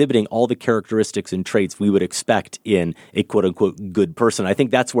exhibiting all the characteristics and traits we would expect in a quote-unquote good person. I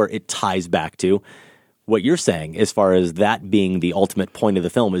think that's where it ties back to what you're saying as far as that being the ultimate point of the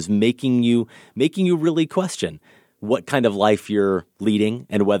film, is making you really question what kind of life you're leading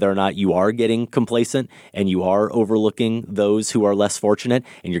and whether or not you are getting complacent and you are overlooking those who are less fortunate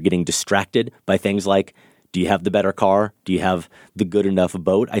and you're getting distracted by things like, do you have the better car? Do you have the good enough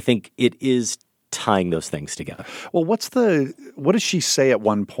boat? I think it is tying those things together. Well, what does she say at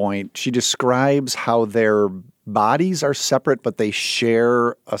one point? She describes how their bodies are separate, but they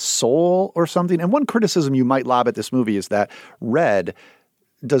share a soul or something. And one criticism you might lob at this movie is that Red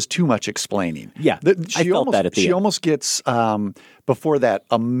does too much explaining. Yeah, I felt that at the end. She almost gets, before that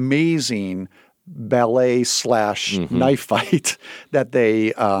amazing ballet / knife fight that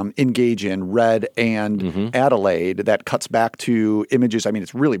they engage in, Red and Adelaide, that cuts back to images. I mean,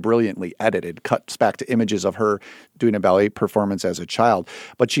 it's really brilliantly edited, cuts back to images of her doing a ballet performance as a child.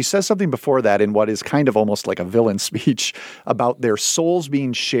 But she says something before that in what is kind of almost like a villain speech about their souls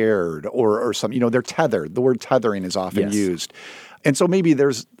being shared or some, they're tethered. The word tethering is often used. And so maybe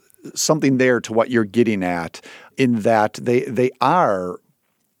there's something there to what you're getting at in that they are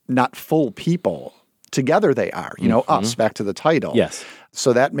not full people. Together they are, us, back to the title. Yes.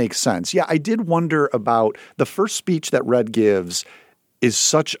 So that makes sense. Yeah, I did wonder about the first speech that Red gives is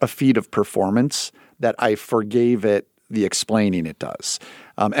such a feat of performance that I forgave it the explaining it does.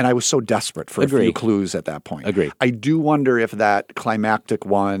 And I was so desperate for a few clues at that point. Agreed. I do wonder if that climactic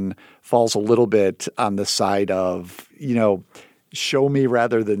one falls a little bit on the side of, show me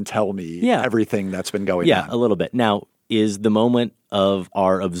rather than tell me everything that's been going on. Yeah, a little bit. Now, is the moment of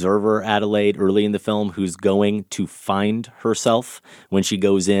our observer, Adelaide, early in the film, who's going to find herself when she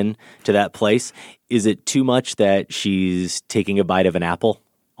goes in to that place, is it too much that she's taking a bite of an apple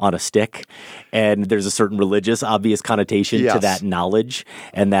on a stick, and there's a certain religious, obvious connotation to that knowledge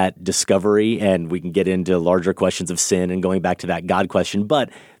and that discovery, and we can get into larger questions of sin and going back to that God question. But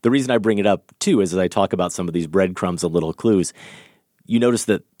the reason I bring it up, too, is as I talk about some of these breadcrumbs and little clues, you notice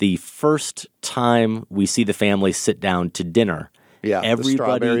that the first time we see the family sit down to dinner,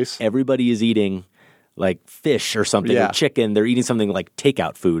 everybody is eating like fish or something or chicken. They're eating something like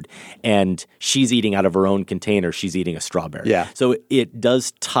takeout food, and she's eating out of her own container. She's eating a strawberry. Yeah. So it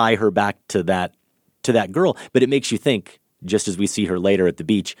does tie her back to that girl, but it makes you think, just as we see her later at the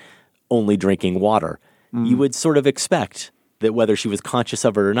beach, only drinking water. You would sort of expect that whether she was conscious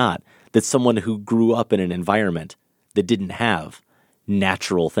of it or not, that someone who grew up in an environment that didn't have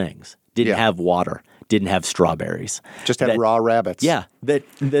natural things, didn't have water, didn't have strawberries. Just had raw rabbits. Yeah, that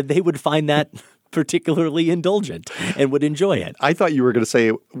they would find that particularly indulgent and would enjoy it. I thought you were going to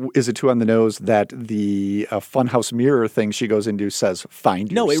say, is it too on the nose that the funhouse mirror thing she goes into says,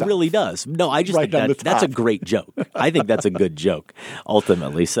 find yourself? No, it really does. No, I just think that's a great joke. I think that's a good joke,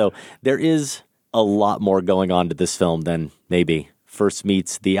 ultimately. So there is a lot more going on to this film than maybe first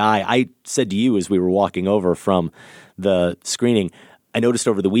meets the eye. I said to you as we were walking over from the screening, I noticed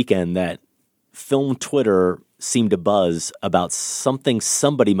over the weekend that film Twitter seemed to buzz about something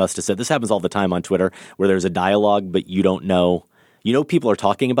somebody must have said. This happens all the time on Twitter where there's a dialogue, but you don't know. You know people are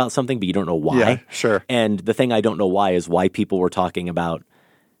talking about something, but you don't know why. Yeah, sure. And the thing I don't know why is why people were talking about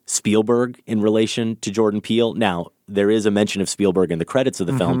Spielberg in relation to Jordan Peele. Now, there is a mention of Spielberg in the credits of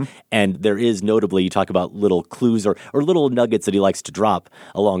the film, and there is notably, you talk about little clues or little nuggets that he likes to drop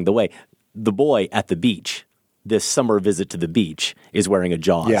along the way. The boy at the beach, this summer visit to the beach, is wearing a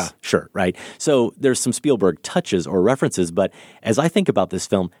Jaws shirt, right? So there's some Spielberg touches or references, but as I think about this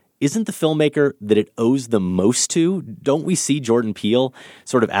film, isn't the filmmaker that it owes the most to? Don't we see Jordan Peele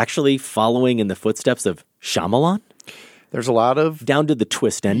sort of actually following in the footsteps of Shyamalan? There's a lot of... Down to the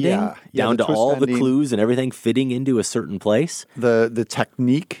twist ending, down to all the clues and everything fitting into a certain place. The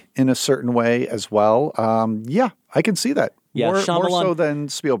technique in a certain way as well. I can see that. Yeah, more Shyamalan, so than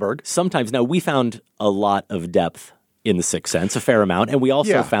Spielberg. Sometimes. Now, we found a lot of depth in The Sixth Sense, a fair amount, and we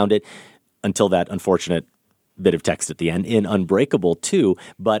also found it, until that unfortunate bit of text at the end, in Unbreakable too,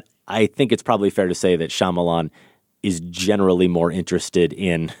 but I think it's probably fair to say that Shyamalan is generally more interested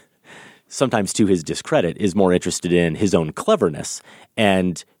in, sometimes to his discredit, is more interested in his own cleverness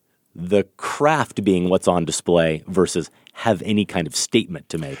and the craft being what's on display versus have any kind of statement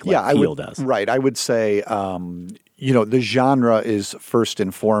to make like Peele does. Right. I would say, the genre is first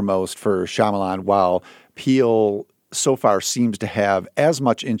and foremost for Shyamalan, while Peele so far seems to have as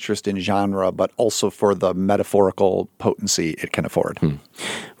much interest in genre, but also for the metaphorical potency it can afford.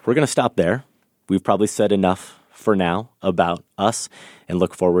 We're going to stop there. We've probably said enough for now about us and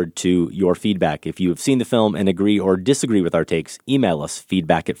look forward to your feedback. If you have seen the film and agree or disagree with our takes, email us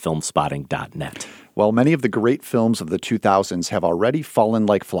feedback@filmspotting.net. Well, many of the great films of the 2000s have already fallen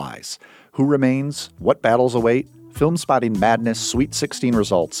like flies. Who remains? What battles await? Filmspotting Madness, Sweet 16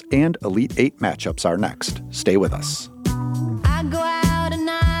 results, and Elite 8 matchups are next. Stay with us. I go out at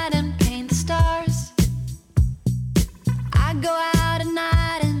night and paint the stars. I go out at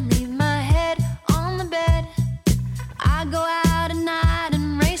night and leave my head on the bed. I go out at night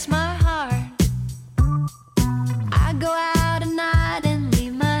and race my heart. I go out at night and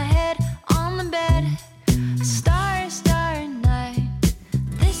leave my head on the bed. Starry, starry night.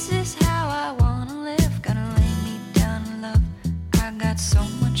 This is how I wanna live. Gonna lay me down in love. I got so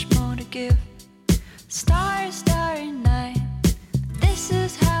much more to give. Starry, starry night. This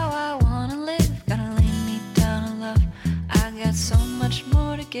is how I wanna live. Gonna lay me down in love. I got so much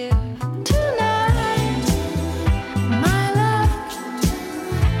more to give. Tonight, my love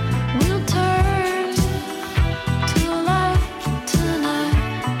will turn to love. Tonight,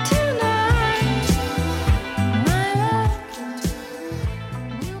 tonight, my love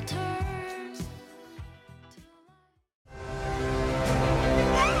will turn to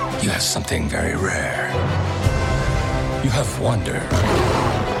love. You have something very rare. You have wonder.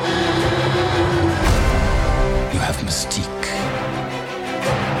 You have mystique.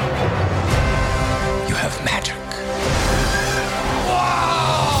 You have magic. Wow!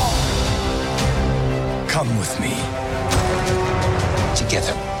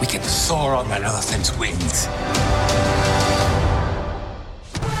 on that elephant's wings.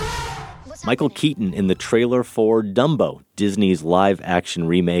 Michael Keaton in the trailer for Dumbo, Disney's live-action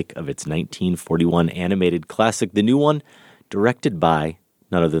remake of its 1941 animated classic. The new one, directed by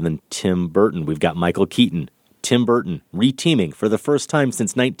none other than Tim Burton. We've got Michael Keaton, Tim Burton, re-teaming for the first time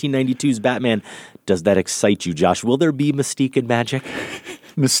since 1992's Batman. Does that excite you, Josh? Will there be mystique and magic?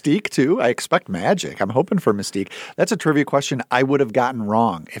 Mystique, too? I expect magic. I'm hoping for mystique. That's a trivia question I would have gotten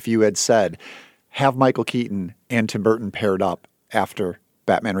wrong if you had said, have Michael Keaton and Tim Burton paired up after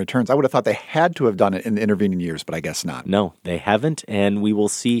Batman Returns. I would have thought they had to have done it in the intervening years, but I guess not. No, they haven't, and we will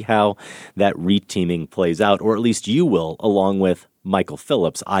see how that re-teaming plays out, or at least you will, along with Michael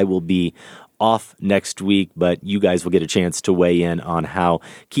Phillips. I will be off next week, but you guys will get a chance to weigh in on how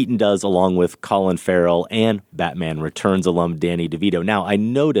Keaton does, along with Colin Farrell and Batman Returns alum Danny DeVito. Now, I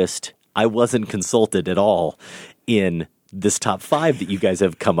noticed I wasn't consulted at all in this top 5 that you guys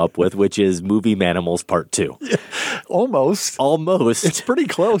have come up with, which is Movie Manimals Part 2. Yeah, almost. It's pretty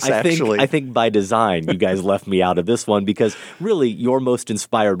close, actually. I think by design, you guys left me out of this one because really your most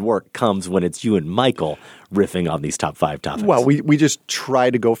inspired work comes when it's you and Michael riffing on these top 5 topics. Well, we just try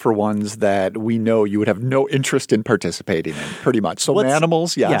to go for ones that we know you would have no interest in participating in, pretty much. So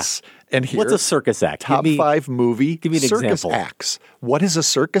Manimals, yes. Yeah. And here, what's a circus act? Top 5 movie give me an circus example. acts. What is a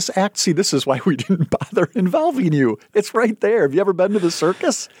circus act? See, this is why we didn't bother involving you. It's right there. Have you ever been to the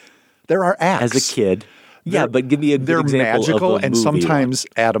circus? There are acts. As a kid. Yeah, but give me a good example. They're magical, of a and movie sometimes,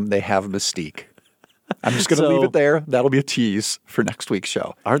 Adam, they have mystique. I'm just going to leave it there. That'll be a tease for next week's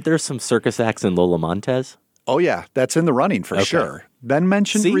show. Aren't there some circus acts in Lola Montez? Oh, yeah. That's in the running for sure. Been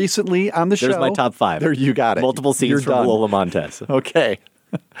mentioned recently on the show. There's my top 5. There, you got it. Multiple scenes You're from done. Lola Montez. Okay.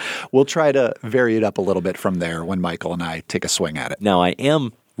 We'll try to vary it up a little bit from there when Michael and I take a swing at it. Now, I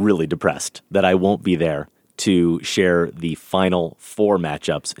am really depressed that I won't be there to share the final 4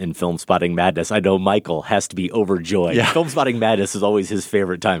 matchups in Filmspotting Madness. I know Michael has to be overjoyed. Yeah. Filmspotting Madness is always his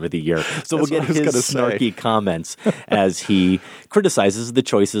favorite time of the year. So we'll get his snarky comments as he criticizes the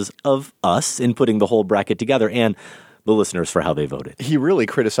choices of us in putting the whole bracket together and the listeners for how they voted. He really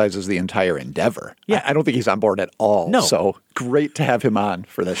criticizes the entire endeavor. Yeah. I don't think he's on board at all. No. So great to have him on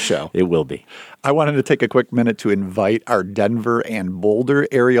for this show. It will be. I wanted to take a quick minute to invite our Denver and Boulder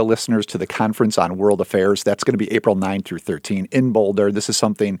area listeners to the Conference on World Affairs. That's going to be April 9 through 13 in Boulder. This is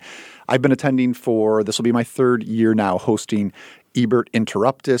something I've been attending this will be my 3rd year now hosting Ebert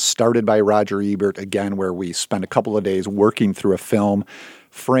Interruptus, started by Roger Ebert, again, where we spend a couple of days working through a film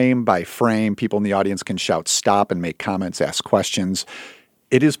frame by frame. People in the audience can shout stop and make comments, ask questions.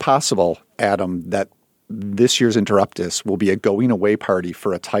 It is possible, Adam, that this year's Interruptus will be a going away party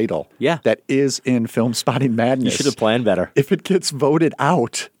for a title that is in Filmspotting Madness. You should have planned better. If it gets voted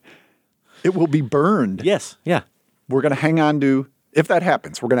out, it will be burned. Yes, yeah. We're going to hang on to, if that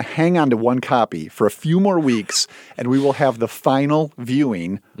happens, we're going to hang on to one copy for a few more weeks, and we will have the final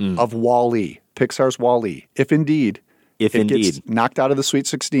viewing of Wall-E, Pixar's Wall-E. If indeed gets knocked out of the Sweet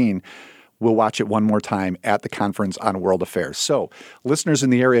 16, we'll watch it one more time at the Conference on World Affairs. So, listeners in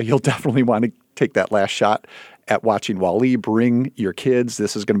the area, you'll definitely want to take that last shot at watching Wall-E. Bring your kids.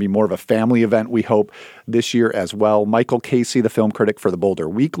 This is going to be more of a family event, we hope, this year as well. Michael Casey, the film critic for the Boulder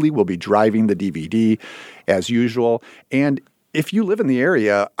Weekly, will be driving the DVD as usual. And if you live in the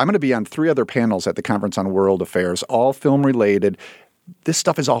area, I'm going to be on 3 other panels at the Conference on World Affairs, all film-related. This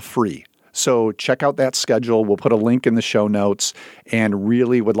stuff is all free. So check out that schedule. We'll put a link in the show notes and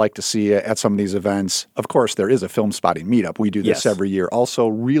really would like to see you at some of these events. Of course, there is a Filmspotting meetup. We do this every year. Also,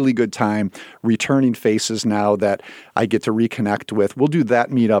 really good time. Returning faces now that I get to reconnect with. We'll do that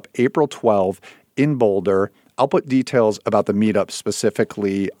meetup April 12 in Boulder. I'll put details about the meetup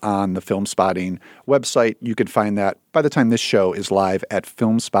specifically on the Filmspotting website. You can find that by the time this show is live at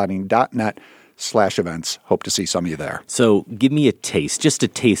filmspotting.net/events. Hope to see some of you there. So give me just a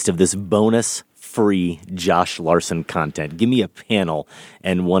taste of this bonus free Josh Larson content. Give me a panel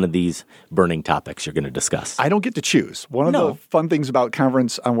and one of these burning topics you're going to discuss. I don't get to choose. One of the fun things about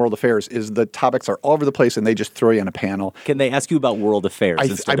Conference on World Affairs is the topics are all over the place and they just throw you in a panel. Can they ask you about world affairs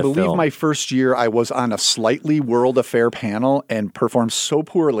instead of film? I believe my first year I was on a slightly world affair panel and performed so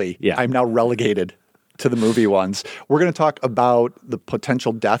poorly, I'm now relegated to the movie ones. We're going to talk about the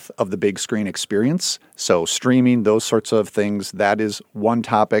potential death of the big screen experience. So streaming, those sorts of things. That is one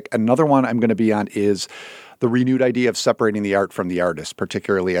topic. Another one I'm going to be on is the renewed idea of separating the art from the artist,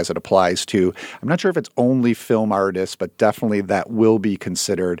 particularly as it applies to, I'm not sure if it's only film artists, but definitely that will be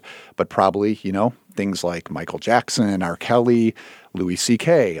considered. But probably, things like Michael Jackson, R. Kelly, Louis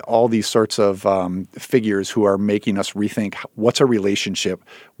C.K., all these sorts of figures who are making us rethink what's our relationship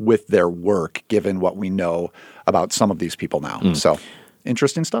with their work, given what we know about some of these people now. So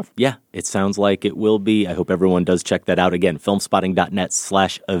interesting stuff. Yeah, it sounds like it will be. I hope everyone does check that out. Again,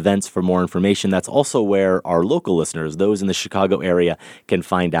 filmspotting.net/events for more information. That's also where our local listeners, those in the Chicago area, can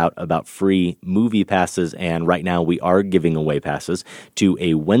find out about free movie passes. And right now we are giving away passes to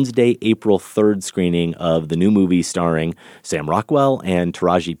a Wednesday, April 3rd screening of the new movie starring Sam Rockwell and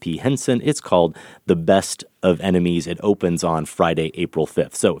Taraji P. Henson. It's called The Best of Enemies. It opens on Friday, April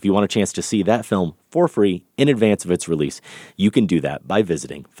 5th. So if you want a chance to see that film for free in advance of its release, you can do that by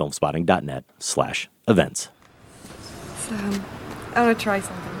visiting filmspotting.net/events. Sam, I want to try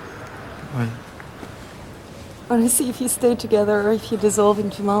something. What? I want to see if you stay together or if you dissolve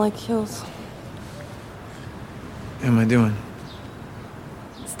into molecules. What am I doing?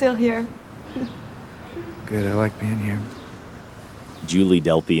 Still here. Good, I like being here. Julie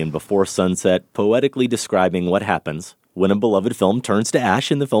Delpy in Before Sunset, poetically describing what happens when a beloved film turns to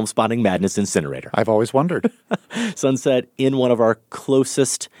ash in the Filmspotting Madness incinerator. I've always wondered. Sunset in one of our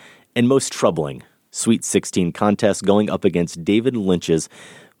closest and most troubling Sweet 16 contests, going up against David Lynch's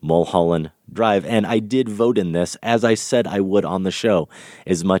Mulholland Drive. And I did vote in this, as I said I would on the show,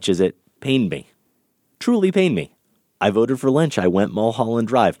 as much as it pained me. Truly pained me. I voted for Lynch. I went Mulholland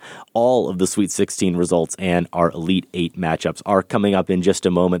Drive. All of the Sweet 16 results and our Elite 8 matchups are coming up in just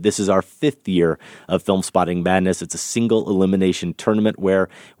a moment. This is our 5th year of Filmspotting Madness. It's a single elimination tournament where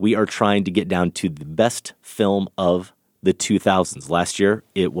we are trying to get down to the best film of the 2000s. Last year,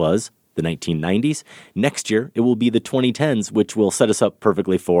 it was the 1990s. Next year, it will be the 2010s, which will set us up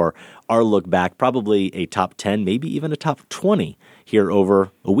perfectly for our look back, probably a top 10, maybe even a top 20 here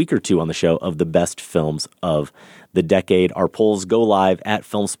over a week or two on the show of the best films of the decade. Our polls go live at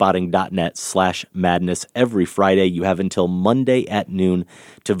filmspotting.net/madness every Friday. You have until Monday at noon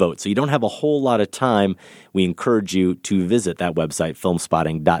to vote. So you don't have a whole lot of time. We encourage you to visit that website,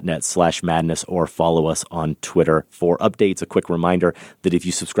 filmspotting.net/madness, or follow us on Twitter for updates. A quick reminder that if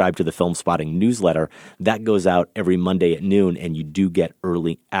you subscribe to the Filmspotting newsletter, that goes out every Monday at noon, and you do get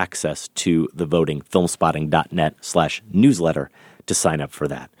early access to the voting. Filmspotting.net/newsletter to sign up for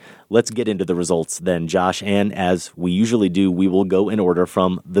that. Let's get into the results then, Josh. And as we usually do, we will go in order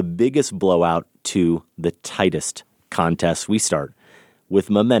from the biggest blowout to the tightest contest. We start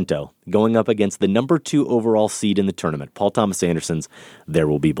with Memento going up against the number 2 overall seed in the tournament, Paul Thomas Anderson's There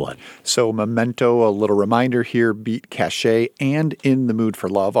Will Be Blood. So Memento, a little reminder here, beat Cachet and In the Mood for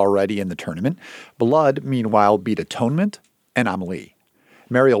Love already in the tournament. Blood, meanwhile, beat Atonement and Amelie.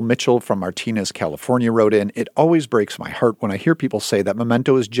 Mariel Mitchell from Martinez, California wrote in, "It always breaks my heart when I hear people say that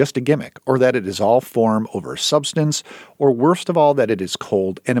Memento is just a gimmick, or that it is all form over substance, or worst of all, that it is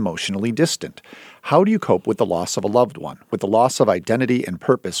cold and emotionally distant. How do you cope with the loss of a loved one, with the loss of identity and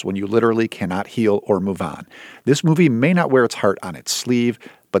purpose when you literally cannot heal or move on? This movie may not wear its heart on its sleeve,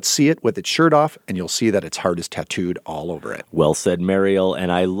 but see it with its shirt off, and you'll see that its heart is tattooed all over it." Well said, Mariel, and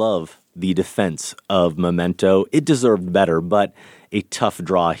I love the defense of Memento. It deserved better, but a tough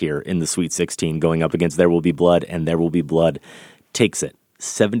draw here in the Sweet 16 going up against There Will Be Blood, and There Will Be Blood takes it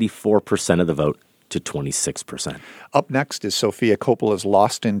 74% of the vote to 26%. Up next is Sofia Coppola's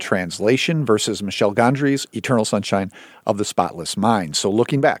Lost in Translation versus Michel Gondry's Eternal Sunshine of the Spotless Mind. So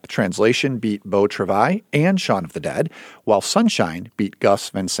looking back, Translation beat Beau Travail and Shaun of the Dead, while Sunshine beat Gus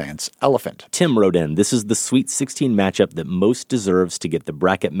Van Sant's Elephant. Tim wrote in, "This is the Sweet 16 matchup that most deserves to get the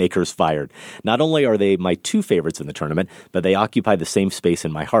bracket makers fired. Not only are they my 2 favorites in the tournament, but they occupy the same space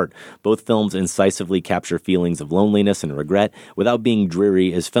in my heart. Both films incisively capture feelings of loneliness and regret without being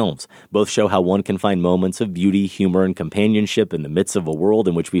dreary as films. Both show how one can find moments of beauty, humor, and companionship in the midst of a world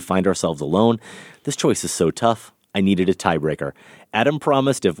in which we find ourselves alone. This choice is so tough. I needed a tiebreaker. Adam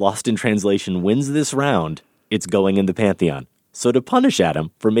promised if Lost in Translation wins this round, it's going in the Pantheon. So to punish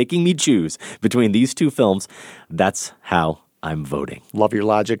Adam for making me choose between these 2 films, that's how I'm voting." Love your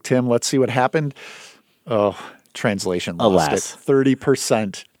logic, Tim. Let's see what happened. Oh, Translation lost Alas. it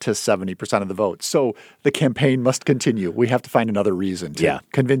 30% to 70% of the vote. So the campaign must continue. We have to find another reason to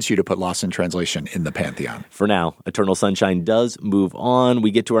convince you to put Lost in Translation in the Pantheon. For now, Eternal Sunshine does move on. We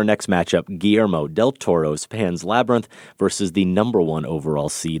get to our next matchup, Guillermo del Toro's Pan's Labyrinth versus the number 1 overall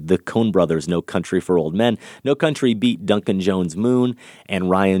seed, the Coen brothers' No Country for Old Men. No Country beat Duncan Jones' Moon and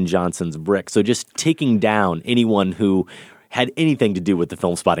Rian Johnson's Brick. So just taking down anyone who had anything to do with the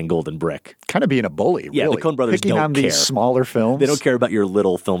Filmspotting Golden Brick. Kind of being a bully, yeah, really. The Coen brothers Picking don't on care. These smaller films. They don't care about your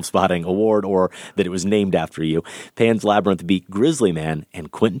little Filmspotting award or that it was named after you. Pan's Labyrinth beat Grizzly Man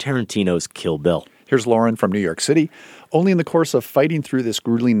and Quentin Tarantino's Kill Bill. Here's Lauren from New York City. "Only in the course of fighting through this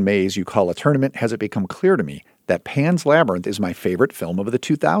grueling maze you call a tournament has it become clear to me that Pan's Labyrinth is my favorite film of the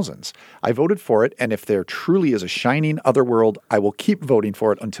 2000s. I voted for it, and if there truly is a shining other world, I will keep voting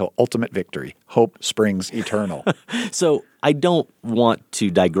for it until ultimate victory. Hope springs eternal. So I don't want to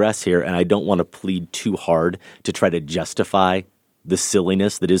digress here, and I don't want to plead too hard to try to justify the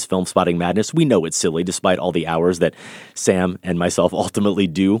silliness that is Filmspotting Madness. We know it's silly, despite all the hours that Sam and myself ultimately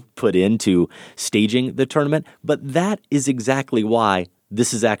do put into staging the tournament. But that is exactly why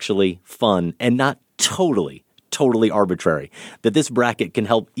this is actually fun and not totally arbitrary, that this bracket can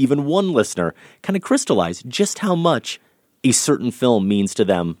help even one listener kind of crystallize just how much a certain film means to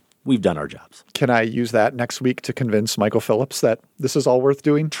them. We've done our jobs. Can I use that next week to convince Michael Phillips that this is all worth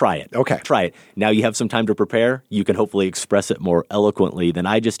doing? Try it. Okay. Try it. Now you have some time to prepare. You can hopefully express it more eloquently than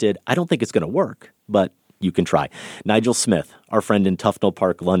I just did. I don't think it's going to work, but you can try. Nigel Smith, our friend in Tufnell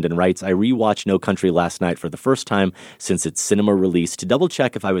Park, London, writes, I rewatched No Country last night for the first time since its cinema release to double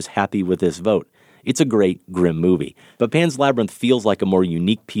check if I was happy with this vote. It's a great, grim movie. But Pan's Labyrinth feels like a more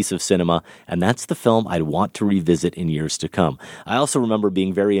unique piece of cinema, and that's the film I'd want to revisit in years to come. I also remember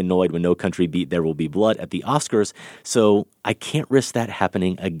being very annoyed when No Country beat There Will Be Blood at the Oscars, so I can't risk that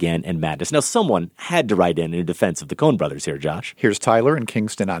happening again in Madness. Now, someone had to write in defense of the Coen brothers here, Josh. Here's Tyler in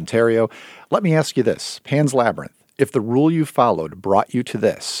Kingston, Ontario. Let me ask you this. Pan's Labyrinth, if the rule you followed brought you to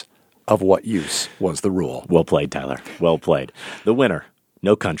this, of what use was the rule? Well played, Tyler. Well played. The winner,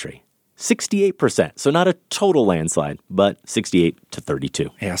 No Country. 68%. So not a total landslide, but 68-32.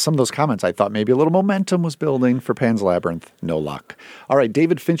 Yeah, some of those comments, I thought maybe a little momentum was building for Pan's Labyrinth. No luck. All right,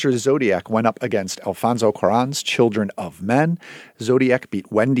 David Fincher's Zodiac went up against Alfonso Cuarón's Children of Men. Zodiac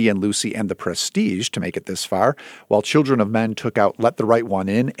beat Wendy and Lucy and The Prestige to make it this far, while Children of Men took out Let the Right One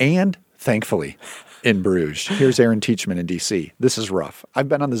In and, thankfully, In Bruges. Here's Aaron Teachman in D.C. This is rough. I've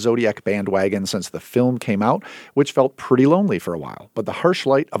been on the Zodiac bandwagon since the film came out, which felt pretty lonely for a while. But the harsh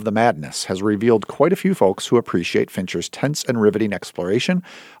light of the madness has revealed quite a few folks who appreciate Fincher's tense and riveting exploration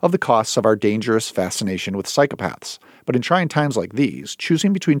of the costs of our dangerous fascination with psychopaths. But in trying times like these,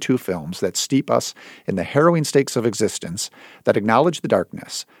 choosing between two films that steep us in the harrowing stakes of existence, that acknowledge the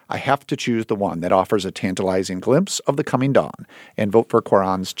darkness, I have to choose the one that offers a tantalizing glimpse of the coming dawn and vote for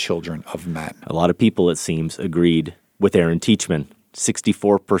Cuarón's Children of Men. A lot of people, it seems, agreed with Aaron Teachman.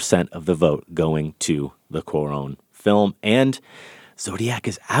 64% of the vote going to the Cuarón film. And Zodiac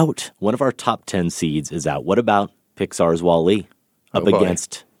is out. One of our top 10 seeds is out. What about Pixar's Wall-E up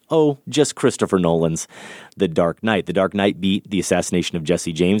against just Christopher Nolan's The Dark Knight. The Dark Knight beat The Assassination of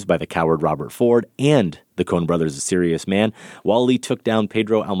Jesse James by the coward Robert Ford and the Coen brothers' A Serious Man. Wall-E took down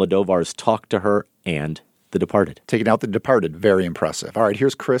Pedro Almodovar's Talk to Her and The Departed. Taking out The Departed, very impressive. All right,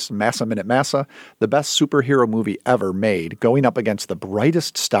 here's Chris Massa Minute Massa, the best superhero movie ever made, going up against the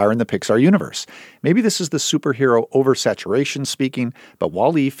brightest star in the Pixar universe. Maybe this is the superhero oversaturation speaking, but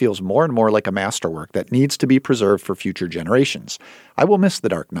Wall-E feels more and more like a masterwork that needs to be preserved for future generations. I will miss The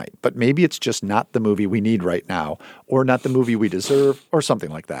Dark Knight, but maybe it's just not the movie we need right now, or not the movie we deserve, or something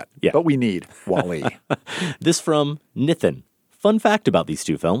like that. Yeah. But we need Wall-E. This from Nithin. Fun fact about these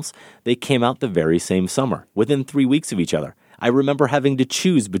two films, they came out the very same summer, within 3 weeks of each other. I remember having to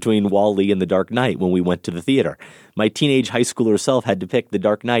choose between Wall-E and The Dark Knight when we went to the theater. My teenage high schooler self had to pick The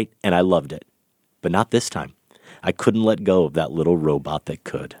Dark Knight, and I loved it. But not this time. I couldn't let go of that little robot that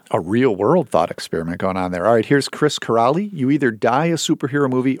could. A real-world thought experiment going on there. All right, here's Chris Corrali. You either die a superhero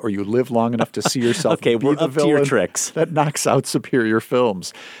movie or you live long enough to see yourself okay, be we're the up to your villain tricks. that knocks out superior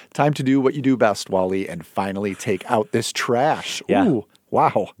films. Time to do what you do best, Wall-E, and finally take out this trash. Yeah. Ooh,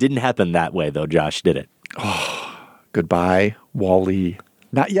 wow. Didn't happen that way, though, Josh, did it? Goodbye, Wall-E.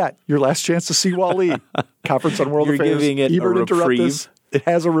 Not yet. Your last chance to see Wall-E. Conference on World You're Affairs. giving it Ebert a interrupt reprieve? this. It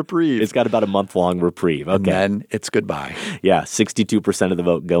has a reprieve. It's got about a month-long reprieve. Okay. And then it's goodbye. Yeah, 62% of the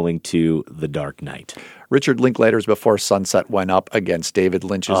vote going to The Dark Knight. Richard Linklater's Before Sunset went up against David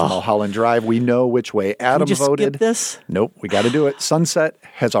Lynch's Mulholland Drive. We know which way Adam voted. Skip this? Nope, we got to do it. Sunset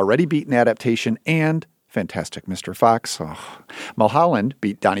has already beaten Adaptation and Fantastic Mr. Fox. Mulholland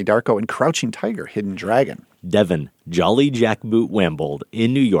beat Donnie Darko and Crouching Tiger, Hidden Dragon. Devin, Jolly Jackboot Wambold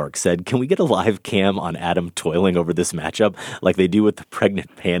in New York said, can we get a live cam on Adam toiling over this matchup like they do with the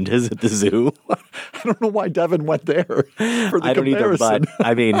pregnant pandas at the zoo? I don't know why Devin went there for the I don't either, comparison. but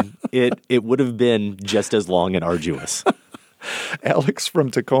I mean, it would have been just as long and arduous. Alex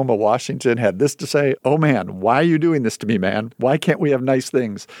from Tacoma, Washington had this to say, oh man, why are you doing this to me, man? Why can't we have nice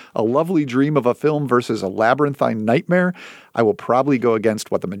things? A lovely dream of a film versus a labyrinthine nightmare? I will probably go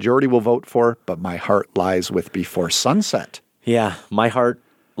against what the majority will vote for, but my heart lies with Before Sunset. Yeah, my heart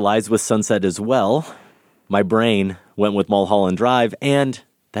lies with Sunset as well. My brain went with Mulholland Drive, and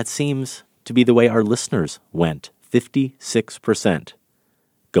that seems to be the way our listeners went. 56%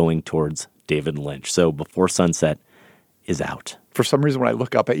 going towards David Lynch. So Before Sunset is out. For some reason, when I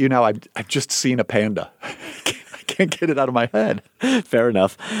look up at you now, I've just seen a panda. I can't get it out of my head. Fair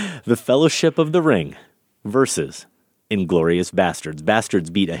enough. The Fellowship of the Ring versus Inglourious Bastards. Bastards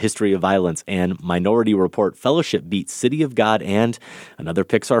beat A History of Violence and Minority Report. Fellowship beat City of God and another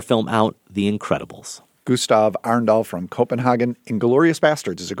Pixar film out, The Incredibles. Gustav Arndal from Copenhagen. Inglourious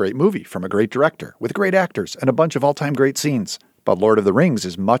Bastards is a great movie from a great director with great actors and a bunch of all-time great scenes. But Lord of the Rings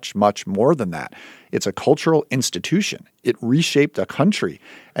is much, much more than that. It's a cultural institution. It reshaped a country.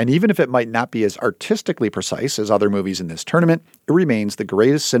 And even if it might not be as artistically precise as other movies in this tournament, it remains the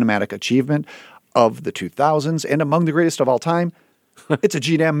greatest cinematic achievement of the 2000s and among the greatest of all time. It's a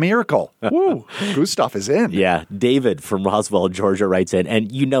G-damn miracle. Woo! Gustav is in. Yeah, David from Roswell, Georgia writes in,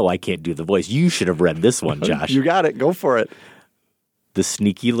 and you know I can't do the voice. You should have read this one, Josh. You got it. Go for it. The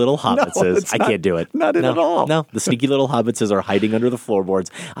sneaky little hobbitses. I can't do it. Not it at all. No, the sneaky little hobbitses are hiding under the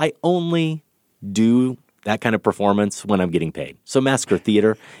floorboards. I only do that kind of performance when I'm getting paid. So Massacre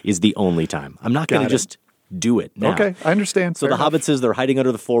Theater is the only time. I'm not going to just do it now. Okay, I understand. So the hobbitses, they're hiding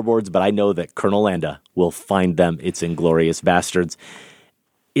under the floorboards, but I know that Colonel Landa will find them. It's Inglourious Bastards.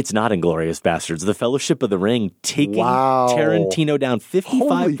 It's not Inglourious Bastards. The Fellowship of the Ring taking Tarantino down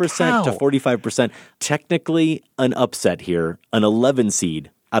 55% to 45%. Technically an upset here. An 11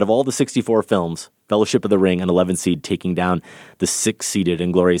 seed out of all the 64 films. Fellowship of the Ring, an 11 seed, taking down the 6-seeded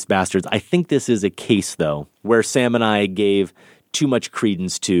Inglourious Bastards. I think this is a case, though, where Sam and I gave too much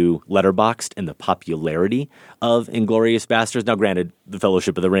credence to Letterboxd and the popularity of Inglourious Bastards. Now, granted, the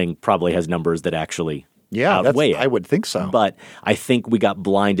Fellowship of the Ring probably has numbers that actually outweigh it. I would think so. But I think we got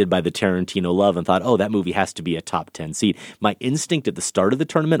blinded by the Tarantino love and thought, oh, that movie has to be a top 10 seed. My instinct at the start of the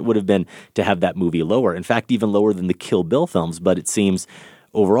tournament would have been to have that movie lower. In fact, even lower than the Kill Bill films. But it seems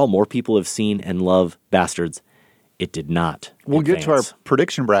overall more people have seen and love Bastards. It did not. We'll get to our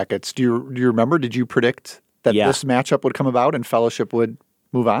prediction brackets. Do you remember? Did you predict that this matchup would come about and Fellowship would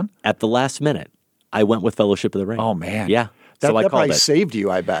move on? At the last minute, I went with Fellowship of the Ring. Oh, man. Yeah. That I called probably it. saved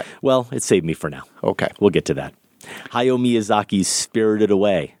you, I bet. Well, it saved me for now. Okay. We'll get to that. Hayao Miyazaki's Spirited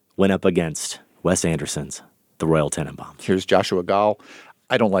Away went up against Wes Anderson's The Royal Tenenbaums. Here's Joshua Gall.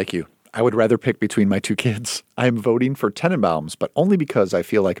 I don't like you. I would rather pick between my two kids. I am voting for Tenenbaums, but only because I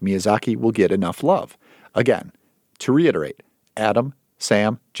feel like Miyazaki will get enough love. Again, to reiterate, Adam,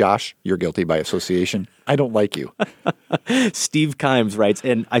 Sam, Josh, you're guilty by association. I don't like you. Steve Kimes writes,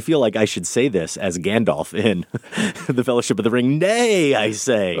 and I feel like I should say this as Gandalf in The Fellowship of the Ring. Nay, I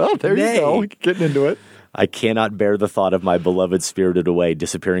say. Well, there you go. Getting into it. I cannot bear the thought of my beloved Spirited Away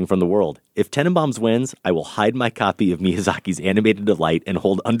disappearing from the world. If Tenenbaums wins, I will hide my copy of Miyazaki's Animated Delight and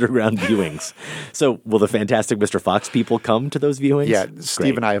hold underground viewings. So will the Fantastic Mr. Fox people come to those viewings? Yeah,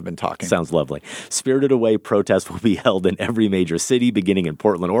 Steve and I have been talking. Sounds lovely. Spirited Away protests will be held in every major city, beginning in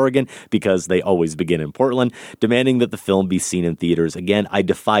Portland, Oregon, because they always begin in Portland, demanding that the film be seen in theaters. Again, I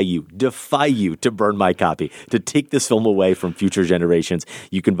defy you to burn my copy, to take this film away from future generations.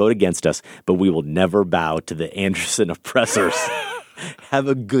 You can vote against us, but we will never bow to the Anderson oppressors. Have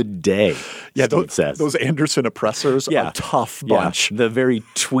a good day, Steve says. Those Anderson oppressors are a tough bunch. Yeah, the very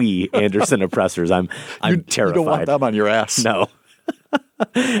twee Anderson oppressors. I'm terrified. You don't want them on your ass. No.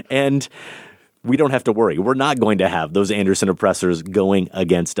 And we don't have to worry. We're not going to have those Anderson oppressors going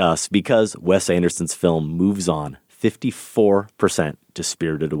against us because Wes Anderson's film moves on 54% to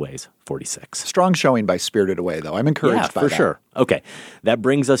Spirited Away's 46%. Strong showing by Spirited Away, though. I'm encouraged by that. Yeah, for sure. Okay, that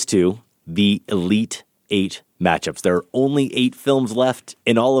brings us to the Elite 8 matchups. There are only 8 films left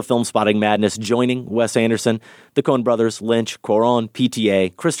in all of Filmspotting Madness, joining Wes Anderson, the Coen brothers, Lynch, Cuarón,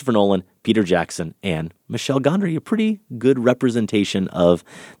 PTA, Christopher Nolan, Peter Jackson, and Michel Gondry. A pretty good representation of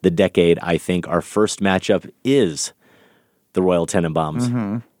the decade, I think. Our first matchup is The Royal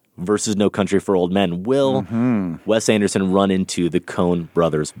Tenenbaums versus No Country for Old Men. Will Wes Anderson run into the Coen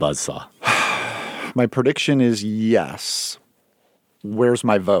brothers' buzzsaw? My prediction is yes. Where's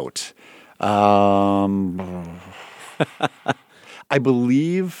my vote? I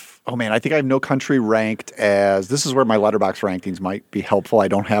believe, I think I have No Country ranked as, this is where my Letterboxd rankings might be helpful. I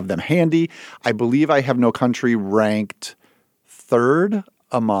don't have them handy. I believe I have No Country ranked 3rd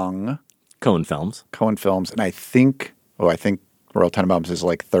among Coen films. And I think Royal Tenenbaums is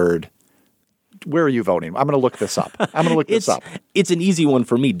like 3rd. Where are you voting? I'm going to look this up. It's an easy one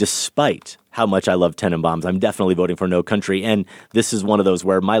for me, despite how much I love Tenenbaums. I'm definitely voting for No Country, and this is one of those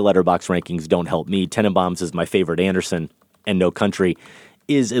where my Letterboxd rankings don't help me. Tenenbaums is my favorite Anderson, and No Country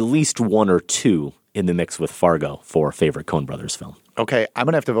is at least 1 or 2 in the mix with Fargo for favorite Coen brothers film. Okay, I'm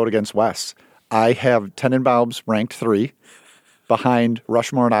going to have to vote against Wes. I have Tenenbaums ranked 3, behind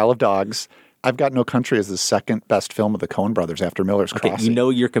Rushmore and Isle of Dogs, I've got No Country as the second best film of the Coen brothers after Miller's Okay, Crossing. you know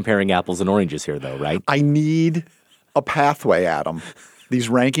you're comparing apples and oranges here, though, right? I need a pathway, Adam. These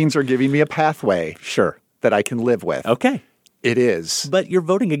rankings are giving me a pathway. Sure. That I can live with. Okay. It is. But you're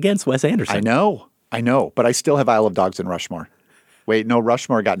voting against Wes Anderson. I know. But I still have Isle of Dogs and Rushmore. Wait, no,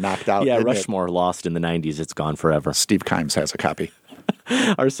 Rushmore got knocked out. Yeah, Rushmore lost in the 90s. It's gone forever. Steve Kimes has a copy.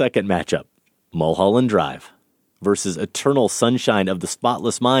 Our second matchup, Mulholland Drive versus Eternal Sunshine of the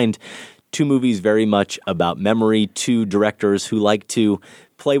Spotless Mind. Two movies very much about memory, two directors who like to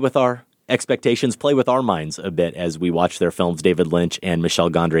play with our expectations, play with our minds a bit as we watch their films, David Lynch and Michel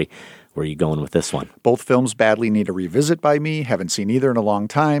Gondry. Where are you going with this one? Both films badly need a revisit by me. Haven't seen either in a long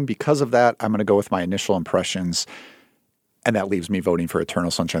time. Because of that, I'm going to go with my initial impressions. And that leaves me voting for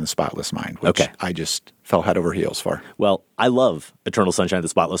Eternal Sunshine of the Spotless Mind, which I just fell head over heels for. Well, I love Eternal Sunshine of the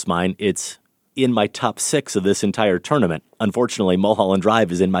Spotless Mind. It's in my top 6 of this entire tournament. Unfortunately, Mulholland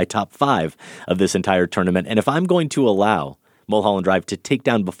Drive is in my top 5 of this entire tournament. And if I'm going to allow Mulholland Drive to take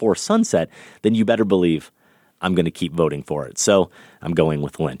down Before Sunset, then you better believe I'm going to keep voting for it. So I'm going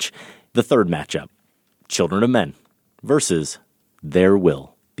with Lynch. The third matchup, Children of Men versus There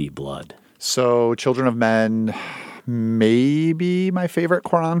Will Be Blood. So Children of Men, maybe my favorite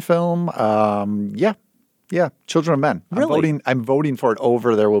Cuarón film. Yeah, Children of Men. Really? I'm voting for it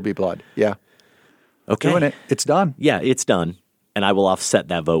over There Will Be Blood. Yeah. Okay. Doing it. It's done. Yeah, it's done. And I will offset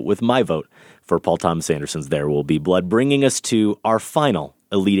that vote with my vote for Paul Thomas Anderson's There Will Be Blood, bringing us to our final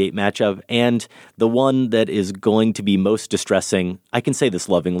Elite Eight matchup, and the one that is going to be most distressing, I can say this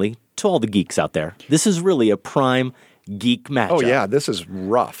lovingly, to all the geeks out there. This is really a prime geek matchup. Oh, yeah, this is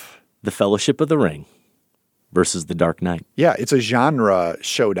rough. The Fellowship of the Ring versus The Dark Knight. Yeah, it's a genre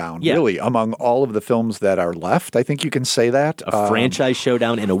showdown, really, among all of the films that are left. I think you can say that. A franchise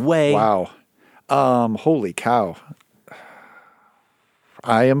showdown in a way. Wow. Holy cow.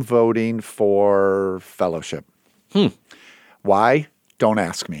 I am voting for Fellowship. Why? Don't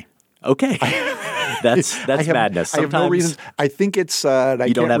ask me. Okay. That's madness. Sometimes I have no reason. I think it's I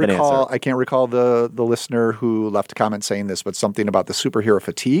can't recall the listener who left a comment saying this, but something about the superhero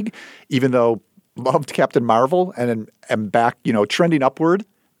fatigue. Even though loved Captain Marvel and am back, trending upward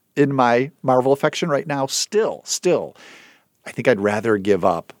in my Marvel affection right now, still, I think I'd rather give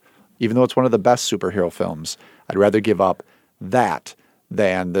up, even though it's one of the best superhero films, I'd rather give up that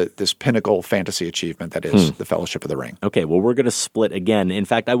than this pinnacle fantasy achievement that is The Fellowship of the Ring. Okay, well, we're going to split again. In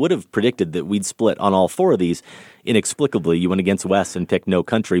fact, I would have predicted that we'd split on all 4 of these. Inexplicably, you went against Wes and picked No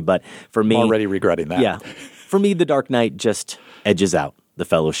Country, but for me... I'm already regretting that. Yeah. For me, The Dark Knight just edges out The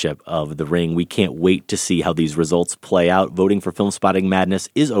Fellowship of the Ring. We can't wait to see how these results play out. Voting for Filmspotting Madness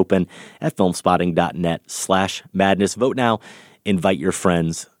is open at filmspotting.net/madness. Vote now. Invite your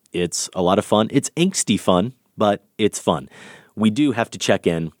friends. It's a lot of fun. It's angsty fun, but it's fun. We do have to check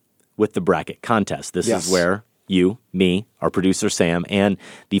in with the bracket contest. This is where you, me, our producer Sam, and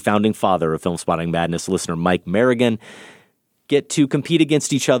the founding father of Filmspotting Madness, listener Mike Merrigan, get to compete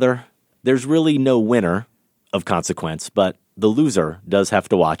against each other. There's really no winner of consequence, but the loser does have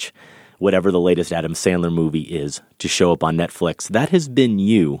to watch whatever the latest Adam Sandler movie is to show up on Netflix. That has been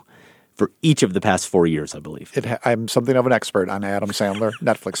you for each of the past 4 years, I believe. I'm something of an expert on Adam Sandler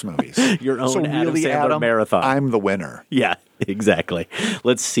Netflix movies. Your own so Adam really, Sandler marathon. I'm the winner. Yeah, exactly.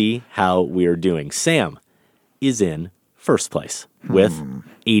 Let's see how we're doing. Sam is in first place with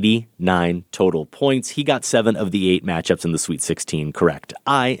 89 total points. He got 7 of the 8 matchups in the Sweet 16 correct.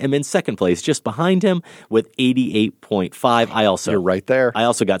 I am in second place just behind him with 88.5. You're right there. I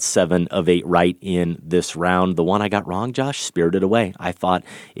also got 7 of 8 right in this round. The one I got wrong, Josh, Spirited Away. I thought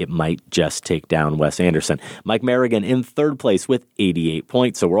it might just take down Wes Anderson. Mike Merrigan in third place with 88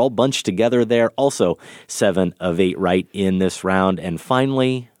 points. So we're all bunched together there. Also 7 of 8 right in this round. And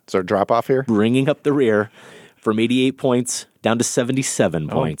finally, is there a drop off here? Bringing up the rear from 88 points down to 77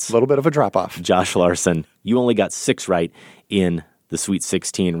 points. A little bit of a drop-off. Josh Larson, you only got 6 right in the Sweet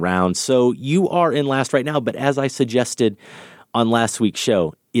 16 round. So you are in last right now, but as I suggested on last week's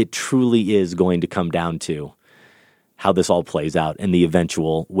show, it truly is going to come down to how this all plays out and the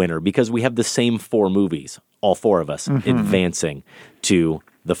eventual winner, because we have the same 4 movies, all 4 of us, advancing to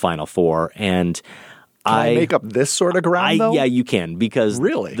the Final Four. And Can I make up this sort of ground, though? Yeah, you can, because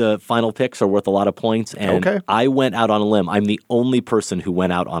the final picks are worth a lot of points. And I went out on a limb. I'm the only person who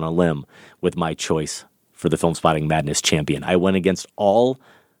went out on a limb with my choice for the Filmspotting Madness champion. I went against all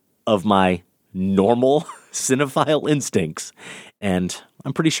of my normal cinephile instincts, and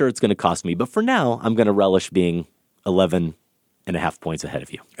I'm pretty sure it's going to cost me. But for now, I'm going to relish being 11.5 points ahead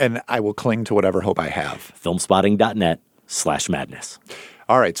of you. And I will cling to whatever hope I have. Filmspotting.net/madness.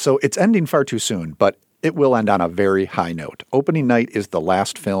 All right, so it's ending far too soon, but it will end on a very high note. Opening night is the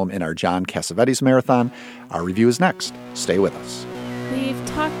last film in our John Cassavetes Marathon. Our review is next. Stay with us. We've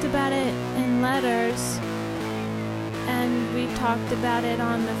talked about it in letters, and we've talked about it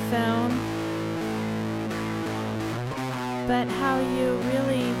on the phone. But how you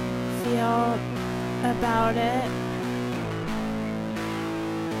really feel about it,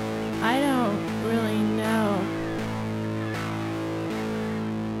 I don't really know.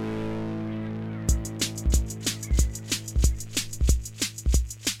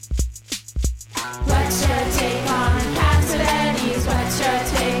 What's your take on Cassavetes? What's your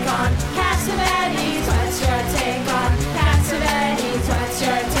take on Cassavetes? What's your take on Cassavetes? What's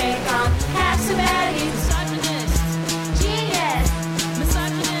your take on Cassavetes? Misogynist. Genius.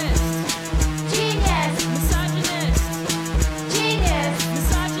 Misogynist. Genius. Misogynist. Genius.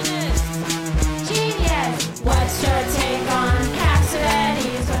 Misogynist. Genius. What's your take on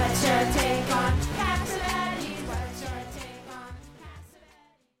Cassavetes? What's your take on Cassavetes? What's your take on Cassavetes?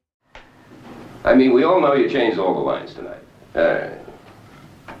 I mean, we all know you changed all the lines tonight.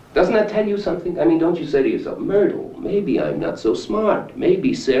 Doesn't that tell you something? I mean, don't you say to yourself, Myrtle, maybe I'm not so smart.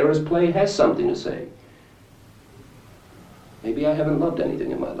 Maybe Sarah's play has something to say. Maybe I haven't loved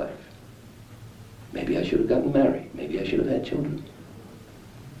anything in my life. Maybe I should have gotten married. Maybe I should have had children.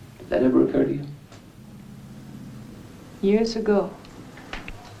 Did that ever occur to you? Years ago.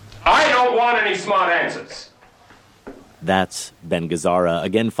 I don't want any smart answers. That's Ben Gazzara,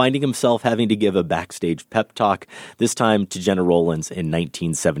 again finding himself having to give a backstage pep talk, this time to Gena Rowlands in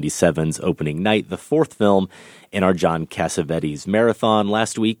 1977's opening night, the fourth film in our John Cassavetes Marathon.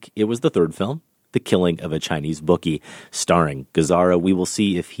 Last week, it was the third film, The Killing of a Chinese Bookie, starring Gazzara. We will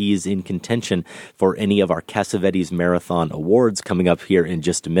see if he's in contention for any of our Cassavetes Marathon Awards coming up here in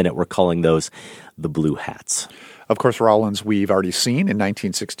just a minute. We're calling those the Blue Hats. Of course, Rowlands we've already seen in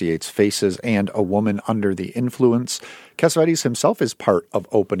 1968's Faces and A Woman Under the Influence. Cassavetes himself is part of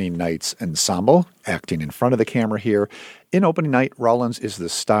opening night's ensemble, acting in front of the camera here. In opening night, Rowlands is the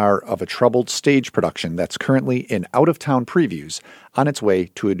star of a troubled stage production that's currently in out-of-town previews on its way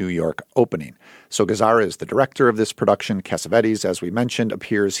to a New York opening. So Gazzara is the director of this production. Cassavetes, as we mentioned,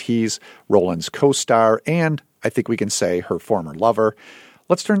 appears he's Rowlands' co-star and, I think we can say, her former lover.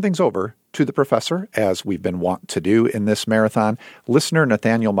 Let's turn things over to the professor, as we've been wont to do in this marathon. Listener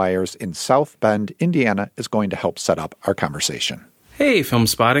Nathaniel Myers in South Bend, Indiana, is going to help set up our conversation. Hey,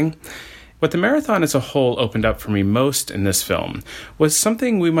 Filmspotting. What the marathon as a whole opened up for me most in this film was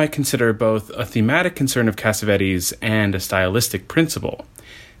something we might consider both a thematic concern of Cassavetes and a stylistic principle.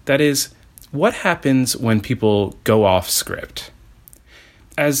 That is, what happens when people go off script?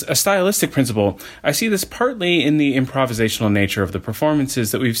 As a stylistic principle, I see this partly in the improvisational nature of the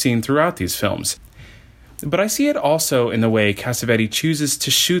performances that we've seen throughout these films. But I see it also in the way Cassavetes chooses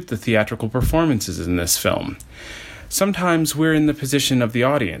to shoot the theatrical performances in this film. Sometimes we're in the position of the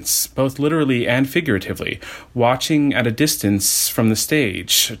audience, both literally and figuratively, watching at a distance from the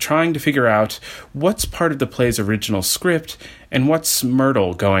stage, trying to figure out what's part of the play's original script and what's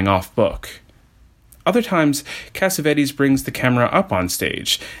Myrtle going off book. Other times, Cassavetes brings the camera up on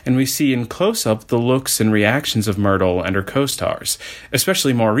stage, and we see in close-up the looks and reactions of Myrtle and her co-stars,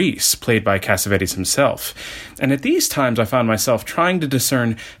 especially Maurice, played by Cassavetes himself. And at these times, I found myself trying to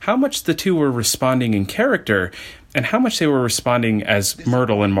discern how much the two were responding in character and how much they were responding as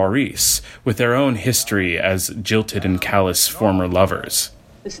Myrtle and Maurice, with their own history as jilted and callous former lovers.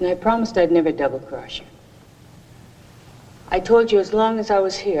 Listen, I promised I'd never double-cross you. I told you as long as I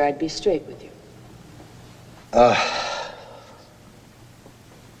was here, I'd be straight with you. I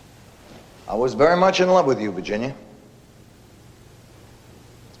was very much in love with you, Virginia.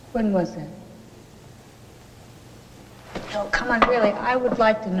 When was that? No, come on, really, I would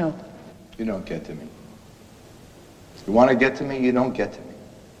like to know. You don't get to me. You want to get to me, you don't get to me.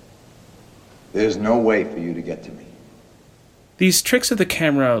 There's no way for you to get to me. These tricks of the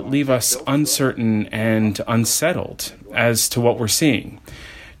camera leave us uncertain and unsettled as to what we're seeing.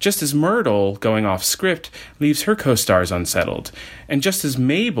 Just as Myrtle, going off script, leaves her co-stars unsettled, and just as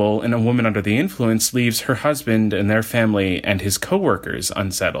Mabel in A Woman Under the Influence leaves her husband and their family and his co-workers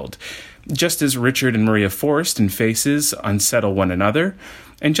unsettled, just as Richard and Maria Forrest in Faces unsettle one another,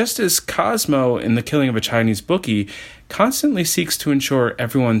 and just as Cosmo in The Killing of a Chinese Bookie constantly seeks to ensure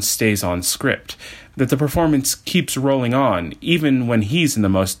everyone stays on script, that the performance keeps rolling on even when he's in the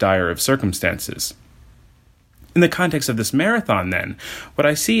most dire of circumstances. In the context of this marathon, then, what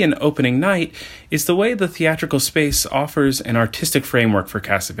I see in opening night is the way the theatrical space offers an artistic framework for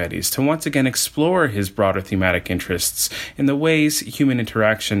Cassavetes to once again explore his broader thematic interests in the ways human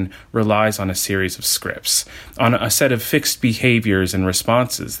interaction relies on a series of scripts, on a set of fixed behaviors and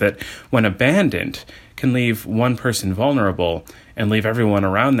responses that, when abandoned, can leave one person vulnerable and leave everyone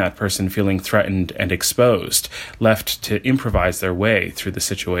around that person feeling threatened and exposed, left to improvise their way through the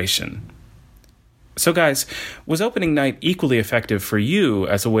situation. So guys, was opening night equally effective for you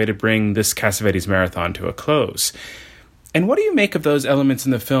as a way to bring this Cassavetes Marathon to a close? And what do you make of those elements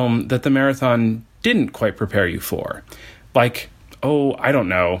in the film that the marathon didn't quite prepare you for? Like, I don't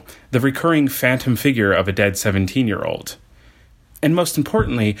know, the recurring phantom figure of a dead 17-year-old. And most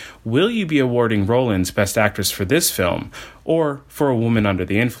importantly, will you be awarding Rowlands Best Actress for this film, or for A Woman Under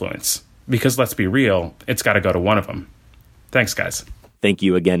the Influence? Because let's be real, it's got to go to one of them. Thanks, guys. Thank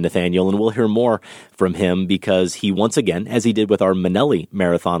you again, Nathaniel, and we'll hear more from him because he once again, as he did with our Manelli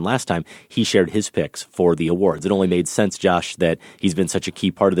Marathon last time, he shared his picks for the awards. It only made sense, Josh, that he's been such a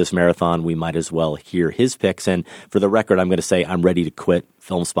key part of this marathon. We might as well hear his picks. And for the record, I'm going to say I'm ready to quit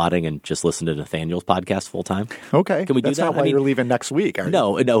film spotting and just listen to Nathaniel's podcast full time. Okay. Can we do that? That's not why you're leaving next week, are you?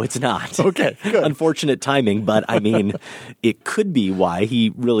 No, it's not. Okay, good. Unfortunate timing, but I mean, it could be why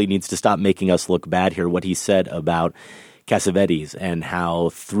he really needs to stop making us look bad here. What he said about Cassavetes and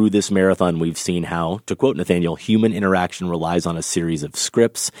how through this marathon we've seen how, to quote Nathaniel, human interaction relies on a series of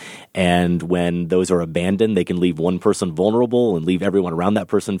scripts, and when those are abandoned, they can leave one person vulnerable and leave everyone around that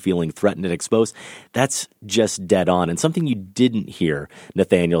person feeling threatened and exposed. That's just dead on. And something you didn't hear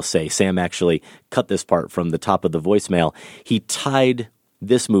Nathaniel say, Sam actually cut this part from the top of the voicemail. He tied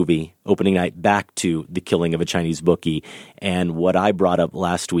this movie, opening night, back to the killing of a Chinese bookie and what I brought up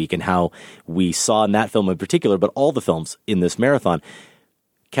last week and how we saw in that film in particular, but all the films in this marathon,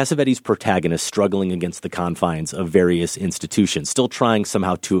 Cassavetes' protagonists struggling against the confines of various institutions, still trying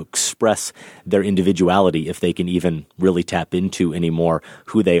somehow to express their individuality if they can even really tap into anymore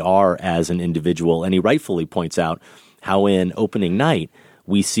who they are as an individual. And he rightfully points out how in opening night,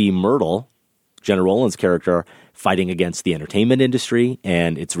 we see Myrtle, Jenna Rowlands' character, fighting against the entertainment industry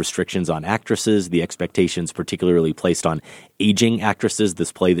and its restrictions on actresses, the expectations particularly placed on aging actresses.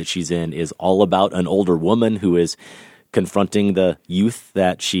 This play that she's in is all about an older woman who is confronting the youth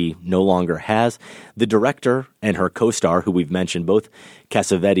that she no longer has. The director and her co-star, who we've mentioned, both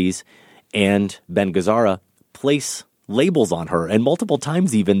Cassavetes and Ben Gazzara, place labels on her, and multiple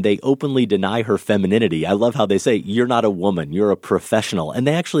times even they openly deny her femininity. I love how they say, you're not a woman, you're a professional. And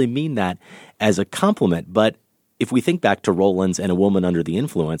they actually mean that as a compliment. But if we think back to Rowlands and A Woman Under the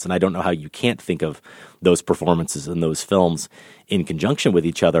Influence, and I don't know how you can't think of those performances in those films in conjunction with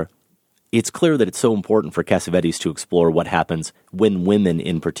each other, it's clear that it's so important for Cassavetes to explore what happens when women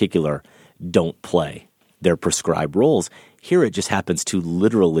in particular don't play their prescribed roles. Here it just happens to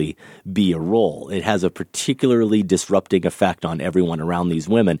literally be a role. It has a particularly disrupting effect on everyone around these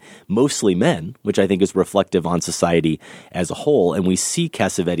women, mostly men, which I think is reflective on society as a whole. And we see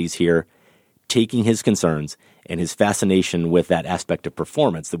Cassavetes here taking his concerns and his fascination with that aspect of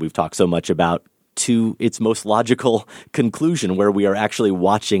performance that we've talked so much about to its most logical conclusion, where we are actually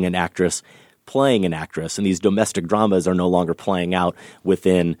watching an actress playing an actress. And these domestic dramas are no longer playing out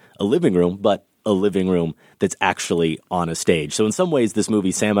within a living room, but a living room that's actually on a stage. So in some ways, this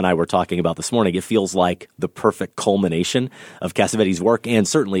movie Sam and I were talking about this morning, it feels like the perfect culmination of Cassavetes' work and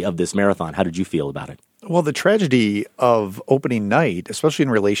certainly of this marathon. How did you feel about it? Well, the tragedy of opening night, especially in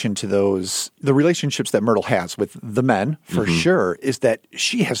relation to the relationships that Myrtle has with the men, for sure, is that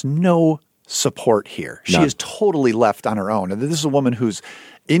she has no support here. She is totally left on her own. And this is a woman who's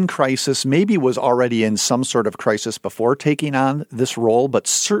in crisis, maybe was already in some sort of crisis before taking on this role, but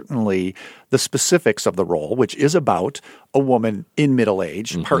certainly the specifics of the role, which is about a woman in middle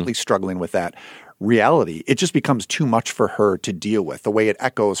age, partly struggling with that reality, it just becomes too much for her to deal with, the way it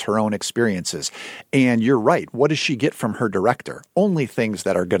echoes her own experiences. And you're right. What does she get from her director? Only things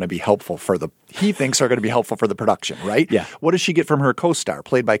that are going to be helpful he thinks are going to be helpful for the production, right? Yeah. What does she get from her co-star,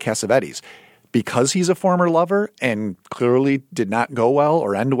 played by Cassavetes? Because he's a former lover and clearly did not go well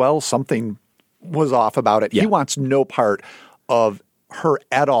or end well, something was off about it. Yeah. He wants no part of her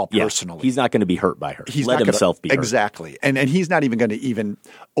at all personally. He's not going to be hurt by her. Let himself be hurt. Exactly. And he's not even going to even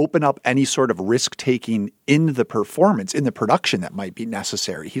open up any sort of risk-taking in the performance, in the production that might be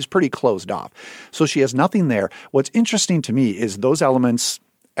necessary. He's pretty closed off. So she has nothing there. What's interesting to me is those elements,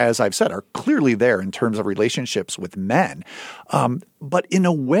 as I've said, are clearly there in terms of relationships with men. But in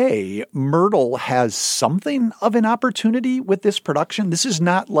a way, Myrtle has something of an opportunity with this production. This is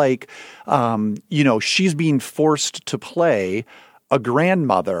not like, she's being forced to play a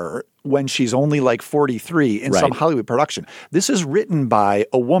grandmother when she's only like 43 in some Hollywood production. This is written by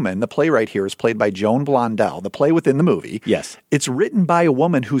a woman. The playwright here is played by Joan Blondell, the play within the movie. Yes. It's written by a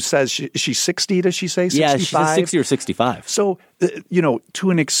woman who says she's 60, does she say? 65? Yeah, she says 60 or 65. So,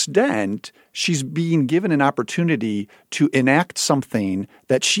 to an extent, she's being given an opportunity to enact something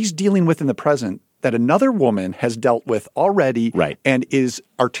that she's dealing with in the present that another woman has dealt with already and is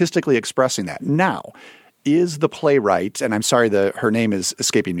artistically expressing that. Now, is the playwright, and I'm sorry her name is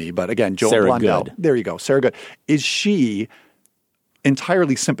escaping me, but again, Joan Sarah Blondell. Good. There you go, Sarah Good. Is she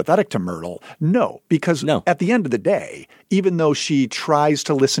entirely sympathetic to Myrtle? No, because at the end of the day, even though she tries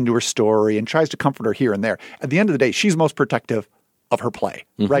to listen to her story and tries to comfort her here and there, at the end of the day, she's most protective of her play,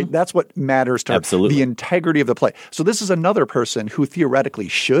 right? That's what matters to her. Absolutely. The integrity of the play. So this is another person who theoretically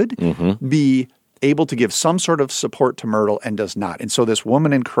should be able to give some sort of support to Myrtle and does not. And so this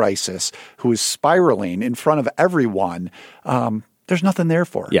woman in crisis who is spiraling in front of everyone, there's nothing there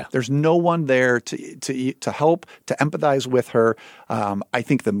for her. Yeah. There's no one there to help, to empathize with her. I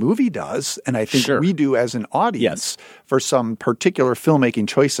think the movie does, and I think we do as an audience for some particular filmmaking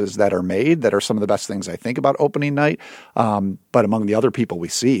choices that are made that are some of the best things I think about opening night. But among the other people we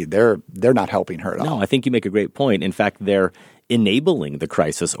see, they're not helping her at all. No, I think you make a great point. In fact, they're enabling the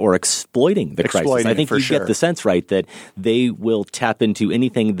crisis or exploiting the crisis. I think you get the sense, right, that they will tap into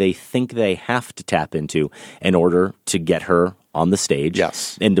anything they think they have to tap into in order to get her on the stage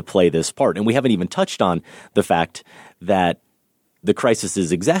and to play this part. And we haven't even touched on the fact that the crisis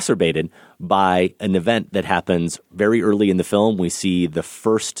is exacerbated by an event that happens very early in the film. We see the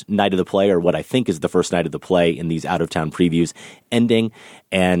first night of the play, or what I think is the first night of the play in these out-of-town previews, ending,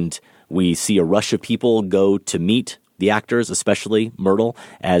 and we see a rush of people go to meet the actors, especially Myrtle,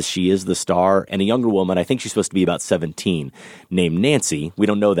 as she is the star, and a younger woman, I think she's supposed to be about 17, named Nancy. We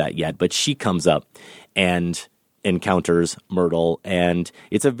don't know that yet, but she comes up and encounters Myrtle, and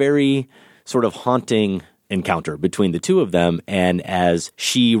it's a very sort of haunting encounter between the two of them, and as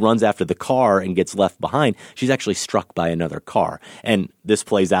she runs after the car and gets left behind, she's actually struck by another car. And this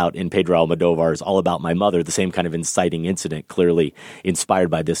plays out in Pedro Almodovar's All About My Mother, the same kind of inciting incident, clearly inspired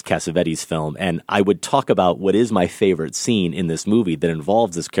by this Cassavetes film. And I would talk about what is my favorite scene in this movie that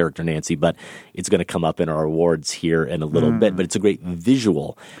involves this character, Nancy, but it's going to come up in our awards here in a little bit. But it's a great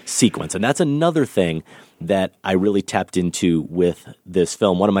visual sequence. And that's another thing that I really tapped into with this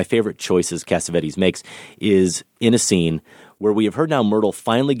film. One of my favorite choices Cassavetes makes is in a scene where we have heard now Myrtle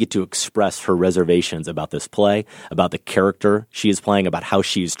finally get to express her reservations about this play, about the character she is playing, about how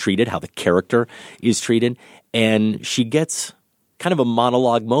she is treated, how the character is treated. And she gets kind of a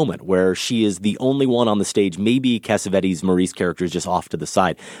monologue moment where she is the only one on the stage. Maybe Cassavetes Marie's character is just off to the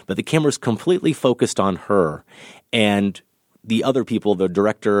side, but the camera's completely focused on her. And the other people, the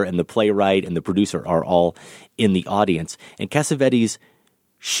director and the playwright and the producer, are all in the audience. And Cassavetes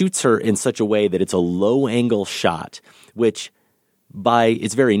shoots her in such a way that it's a low-angle shot, which by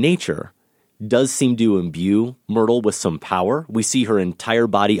its very nature does seem to imbue Myrtle with some power. We see her entire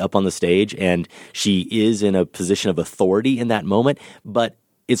body up on the stage, and she is in a position of authority in that moment, but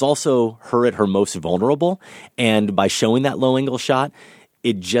it's also her at her most vulnerable. And by showing that low-angle shot,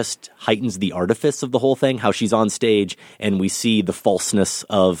 it just heightens the artifice of the whole thing, how she's on stage, and we see the falseness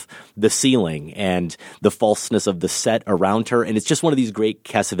of the ceiling and the falseness of the set around her. And it's just one of these great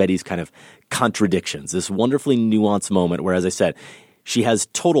Cassavetes kind of contradictions, this wonderfully nuanced moment where, as I said, she has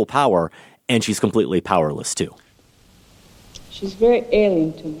total power and she's completely powerless too. She's very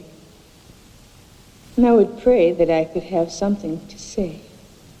alien to me. And I would pray that I could have something to say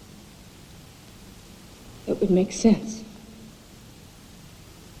that would make sense,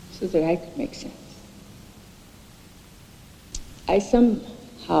 so that I could make sense. I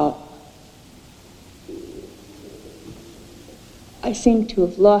somehow, I seem to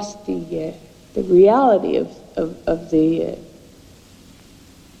have lost the reality of the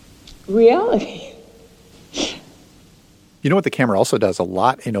reality. You know what the camera also does a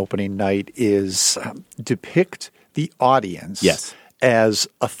lot in opening night is depict the audience as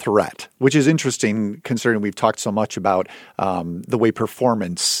a threat, which is interesting considering we've talked so much about the way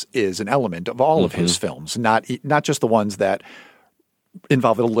performance is an element of all of his films, not just the ones that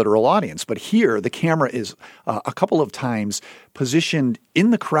involve a literal audience. But here, the camera is a couple of times positioned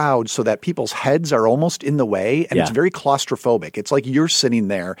in the crowd so that people's heads are almost in the way, and it's very claustrophobic. It's like you're sitting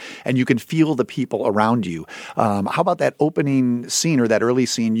there and you can feel the people around you. How about that opening scene or that early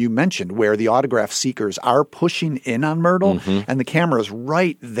scene you mentioned where the autograph seekers are pushing in on Myrtle and the camera is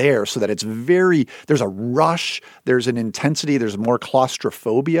right there so that it's there's a rush, there's an intensity, there's more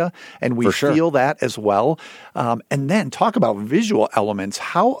claustrophobia, and we feel that as well. And then talk about visual elements.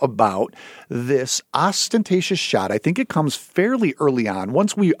 How about this ostentatious shot? I think it comes fairly early on.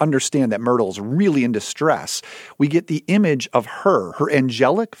 Once we understand that Myrtle's really in distress, we get the image of her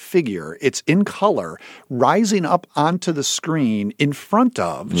angelic figure. It's in color, rising up onto the screen in front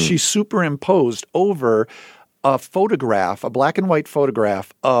of, she's superimposed over a photograph, a black and white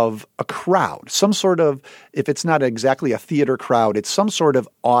photograph of a crowd, some sort of, if it's not exactly a theater crowd, it's some sort of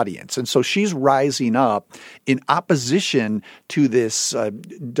audience. And so she's rising up in opposition to this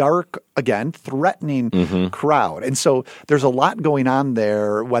dark, again, threatening crowd. And so there's a lot going on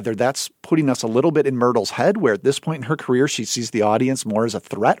there, whether that's putting us a little bit in Myrtle's head, where at this point in her career, she sees the audience more as a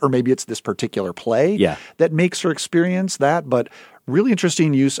threat, or maybe it's this particular play that makes her experience that. But really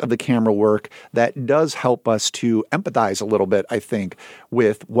interesting use of the camera work that does help us to empathize a little bit, I think,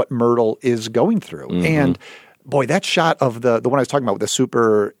 with what Myrtle is going through. And boy, that shot of the one I was talking about with the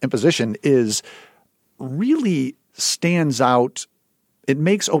superimposition is really stands out. It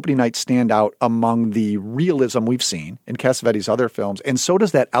makes opening night stand out among the realism we've seen in Cassavetes' other films. And so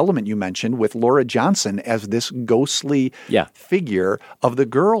does that element you mentioned with Laura Johnson as this ghostly figure of the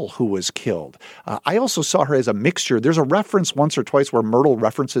girl who was killed. I also saw her as a mixture. There's a reference once or twice where Myrtle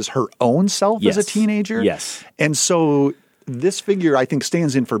references her own self as a teenager. And so this figure, I think,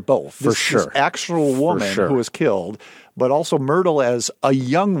 stands in for both. This actual woman who was killed, but also Myrtle as a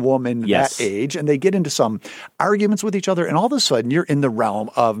young woman that age. And they get into some arguments with each other. And all of a sudden, you're in the realm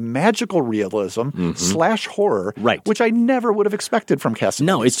of magical realism slash horror, which I never would have expected from Cassavetes.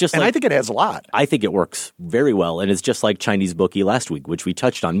 No, it's just and I think it has a lot. I think it works very well. And it's just like Chinese Bookie last week, which we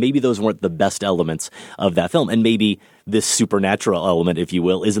touched on. Maybe those weren't the best elements of that film. And maybe this supernatural element, if you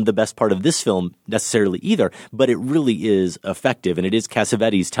will, isn't the best part of this film necessarily either, but it really is effective. And it is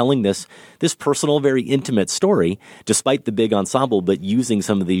Cassavetes telling this personal, very intimate story, despite the big ensemble, but using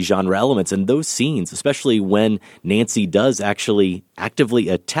some of these genre elements. And those scenes, especially when Nancy does actually actively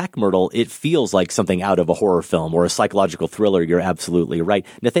attack Myrtle, it feels like something out of a horror film or a psychological thriller. You're absolutely right.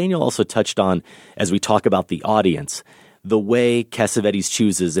 Nathaniel also touched on, as we talk about the audience, the way Cassavetes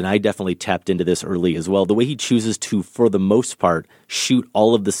chooses, and I definitely tapped into this early as well, the way he chooses to, for the most part, shoot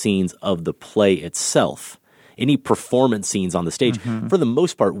all of the scenes of the play itself. Any performance scenes on the stage, for the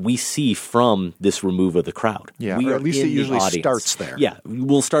most part, we see from this remove of the crowd. Yeah, or at least it usually starts there. Yeah,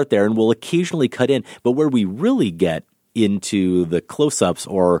 we'll start there, and we'll occasionally cut in. But where we really get into the close-ups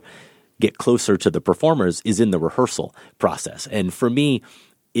or get closer to the performers is in the rehearsal process. And for me,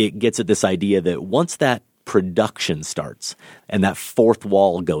 it gets at this idea that once that production starts and that fourth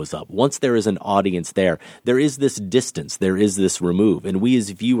wall goes up, once there is an audience there is this distance, there is this remove, and we as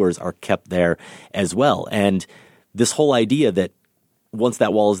viewers are kept there as well. And this whole idea that once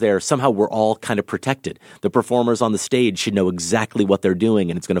that wall is there, somehow we're all kind of protected. The performers on the stage should know exactly what they're doing,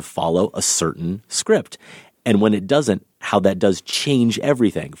 and it's going to follow a certain script. And when it doesn't, how that does change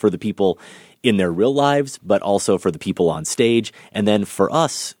everything for the people in their real lives, but also for the people on stage. And then for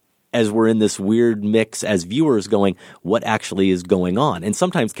us, as we're in this weird mix as viewers going, what actually is going on? And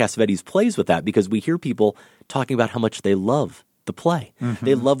sometimes Cassavetes plays with that because we hear people talking about how much they love the play.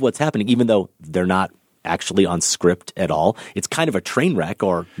 They love what's happening, even though they're not actually on script at all. It's kind of a train wreck,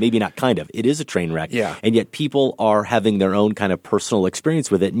 or maybe not kind of. It is a train wreck. Yeah. And yet people are having their own kind of personal experience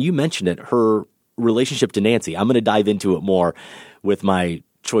with it. And you mentioned it, her relationship to Nancy. I'm going to dive into it more with my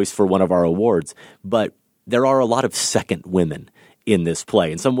choice for one of our awards. But there are a lot of second women in this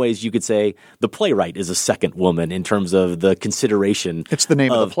play. In some ways, you could say the playwright is a second woman in terms of the consideration. It's the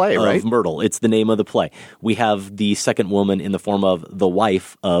name of the play, right? Of Myrtle. It's the name of the play. We have the second woman in the form of the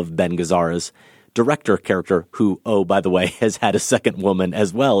wife of Ben Gazzara's director character, who, oh, by the way, has had a second woman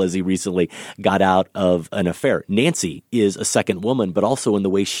as well, as he recently got out of an affair. Nancy is a second woman, but also in the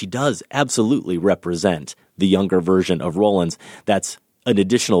way she does absolutely represent the younger version of Rollins. That's an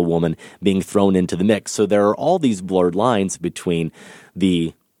additional woman being thrown into the mix. So there are all these blurred lines between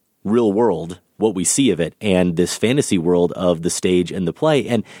the real world, what we see of it, and this fantasy world of the stage and the play.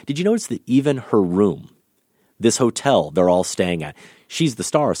 And did you notice that even her room, this hotel they're all staying at, she's the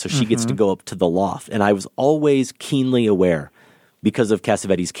star, so she gets to go up to the loft. And I was always keenly aware, because of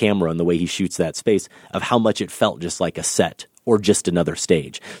Cassavetes' camera and the way he shoots that space, of how much it felt just like a set or just another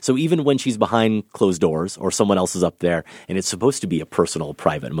stage. So even when she's behind closed doors or someone else is up there and it's supposed to be a personal,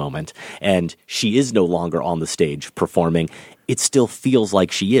 private moment and she is no longer on the stage performing, it still feels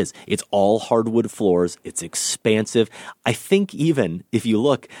like she is. It's all hardwood floors. It's expansive. I think even if you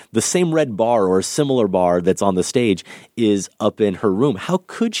look, the same red bar or a similar bar that's on the stage is up in her room. How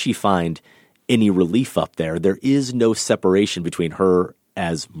could she find any relief up there? There is no separation between her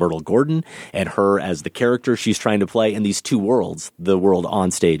as Myrtle Gordon and her as the character she's trying to play in these two worlds, the world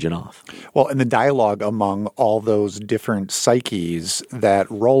on stage and off. Well, and the dialogue among all those different psyches that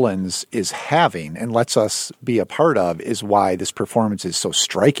Rollins is having and lets us be a part of is why this performance is so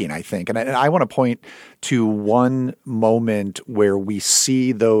striking, I think. And I want to point to one moment where we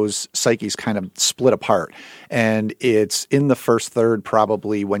see those psyches kind of split apart. And it's in the first third,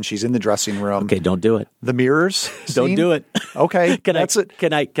 probably, when she's in the dressing room. Okay, don't do it. The mirrors Don't scene? do it. Okay. Can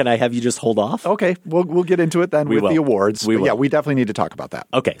I have you just hold off? Okay, we'll get into it then with the awards. We will. Yeah, we definitely need to talk about that.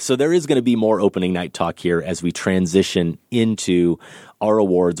 Okay, so there is going to be more opening night talk here as we transition into our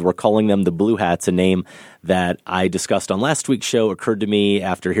awards. We're calling them the Blue Hats, a name that I discussed on last week's show occurred to me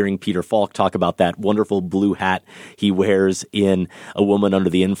after hearing Peter Falk talk about that wonderful blue hat he wears in A Woman Under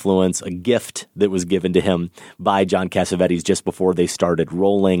the Influence, a gift that was given to him by John Cassavetes just before they started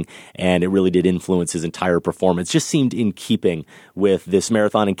rolling, and it really did influence his entire performance. Just seemed in keeping with this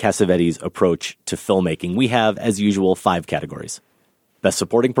Marathon and Cassavetes approach to filmmaking. We have, as usual, 5 categories. Best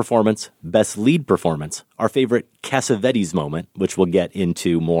Supporting Performance, Best Lead Performance, our favorite Cassavetes moment, which we'll get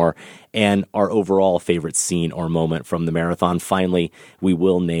into more, and our overall favorite scene or moment from the marathon. Finally, we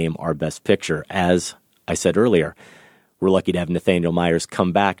will name our Best Picture. As I said earlier, we're lucky to have Nathaniel Myers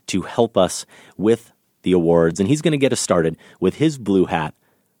come back to help us with the awards, and he's going to get us started with his blue hat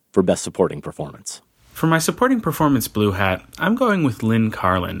for Best Supporting Performance. For my supporting performance blue hat, I'm going with Lynn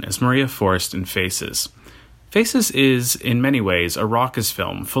Carlin as Maria Forrest in Faces. Faces is, in many ways, a raucous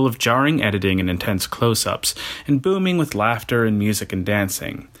film full of jarring editing and intense close-ups, and booming with laughter and music and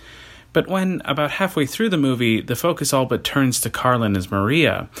dancing. But when, about halfway through the movie, the focus all but turns to Carlin as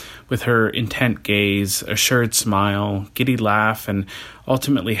Maria, with her intent gaze, assured smile, giddy laugh, and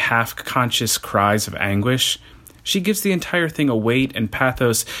ultimately half-conscious cries of anguish, she gives the entire thing a weight and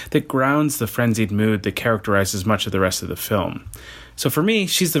pathos that grounds the frenzied mood that characterizes much of the rest of the film. So for me,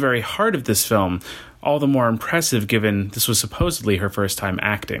 she's the very heart of this film, all the more impressive given this was supposedly her first time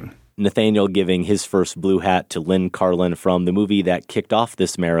acting. Nathaniel giving his first blue hat to Lynn Carlin from the movie that kicked off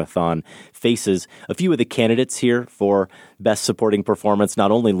this marathon, Faces. A few of the candidates here for Best Supporting Performance,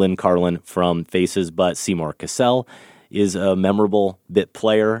 not only Lynn Carlin from Faces, but Seymour Cassel is a memorable bit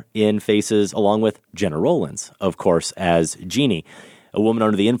player in Faces, along with Jenna Rollins, of course, as Jeannie. A Woman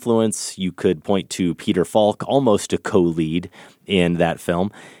Under the Influence, you could point to Peter Falk, almost a co-lead in that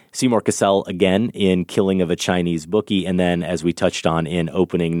film. Seymour Cassel again in Killing of a Chinese Bookie. And then, as we touched on in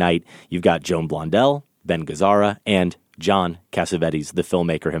opening night, you've got Joan Blondell, Ben Gazzara, and John Cassavetes, the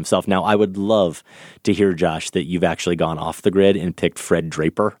filmmaker himself. Now, I would love to hear, Josh, that you've actually gone off the grid and picked Fred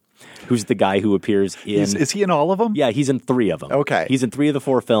Draper, who's the guy who appears in... Is he in all of them? Yeah, he's in 3 of them. Okay. He's in 3 of the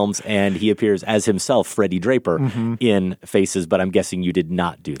 4 films, and he appears as himself, Freddie Draper, in Faces, but I'm guessing you did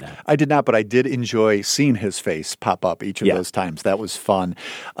not do that. I did not, but I did enjoy seeing his face pop up each of those times. That was fun.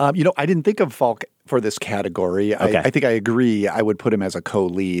 I didn't think of Falk for this category. Okay. I think I agree. I would put him as a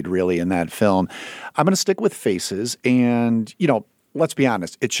co-lead, really, in that film. I'm going to stick with Faces, and, let's be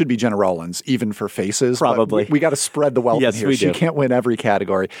honest, it should be Jenna Rollins, even for Faces. Probably. We got to spread the wealth Yes, in here. we She do. can't win every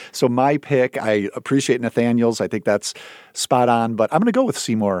category. So my pick, I appreciate Nathaniel's. I think that's spot on, but I'm going to go with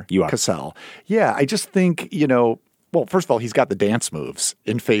Seymour Cassel. Yeah, I just think, well, first of all, he's got the dance moves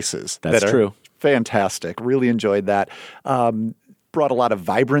in Faces. That's true. Fantastic. Really enjoyed that. Brought a lot of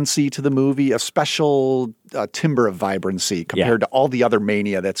vibrancy to the movie, a special timbre of vibrancy compared to all the other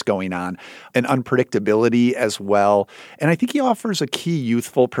mania that's going on, and unpredictability as well. And I think he offers a key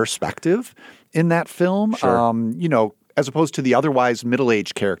youthful perspective in that film, Sure. As opposed to the otherwise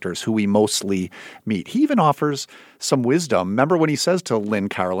middle-aged characters who we mostly meet. He even offers some wisdom. Remember when he says to Lynn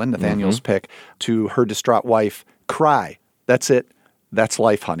Carlin, Nathaniel's pick, to her distraught wife, "Cry. That's it. That's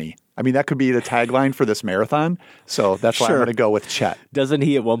life, honey." I mean, that could be the tagline for this marathon. So that's why I'm going to go with Chet. Doesn't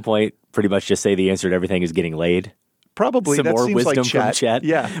he at one point pretty much just say the answer to everything is getting laid? Probably. Some that more seems wisdom like from Chet.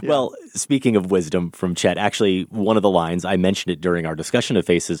 Yeah. Well, speaking of wisdom from Chet, actually, one of the lines, I mentioned it during our discussion of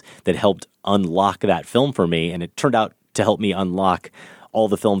Faces, that helped unlock that film for me, and it turned out to help me unlock all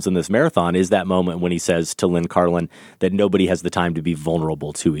the films in this marathon, is that moment when he says to Lynn Carlin that nobody has the time to be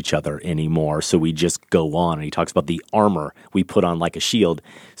vulnerable to each other anymore, so we just go on. And he talks about the armor we put on like a shield,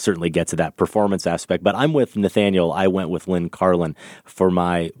 certainly gets to that performance aspect. But I'm with Nathaniel. I went with Lynn Carlin for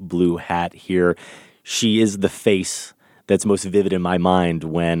my blue hat here. She is the face that's most vivid in my mind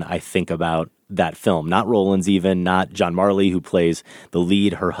when I think about that film. Not Rollins even, not John Marley, who plays the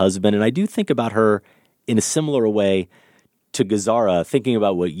lead, her husband. And I do think about her in a similar way to Gazzara, thinking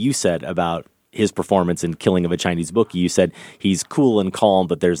about what you said about his performance in Killing of a Chinese Bookie. You said he's cool and calm,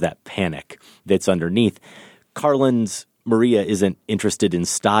 but there's that panic that's underneath. Carlin's Maria isn't interested in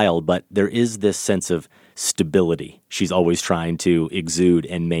style, but there is this sense of stability she's always trying to exude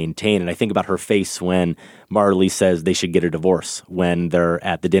and maintain. And I think about her face when Marley says they should get a divorce when they're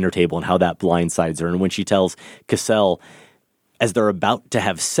at the dinner table and how that blindsides her. And when she tells Cassel, as they're about to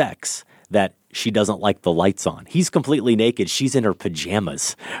have sex, that she doesn't like the lights on. He's completely naked. She's in her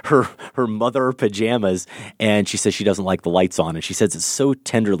pajamas, her mother pajamas, and she says she doesn't like the lights on. And she says it so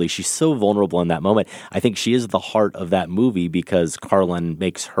tenderly. She's so vulnerable in that moment. I think she is the heart of that movie because Carlin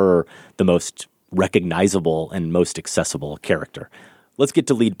makes her the most recognizable and most accessible character. Let's get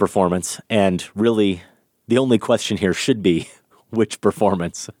to lead performance. And really, the only question here should be, which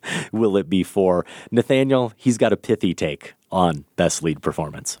performance will it be for? Nathaniel, he's got a pithy take on Best Lead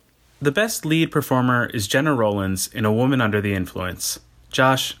Performance. The best lead performer is Jenna Rollins in A Woman Under the Influence.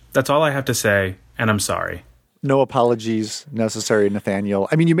 Josh, that's all I have to say, and I'm sorry. No apologies necessary, Nathaniel.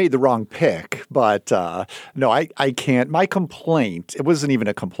 I mean, you made the wrong pick, but no, I can't. My complaint, it wasn't even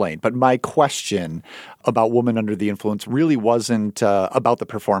a complaint, but my question about Woman Under the Influence really wasn't about the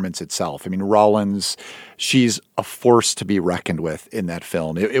performance itself. I mean, Rollins, she's a force to be reckoned with in that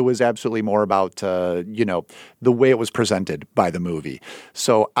film. It was absolutely more about, the way it was presented by the movie.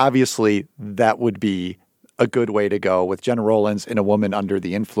 So obviously that would be a good way to go with Jenna Rollins in A Woman Under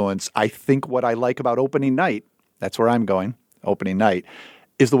the Influence. I think what I like about opening night, that's where I'm going, opening night,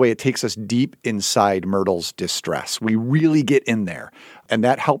 is the way it takes us deep inside Myrtle's distress. We really get in there, and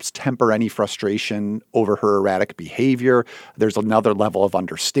that helps temper any frustration over her erratic behavior. There's another level of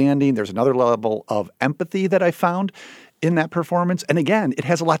understanding. There's another level of empathy that I found in that performance. And again, it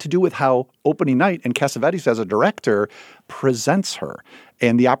has a lot to do with how opening night and Cassavetes as a director presents her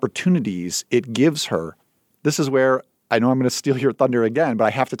and the opportunities it gives her. This is where I know I'm going to steal your thunder again, but I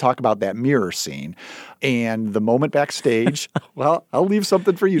have to talk about that mirror scene and the moment backstage. Well, I'll leave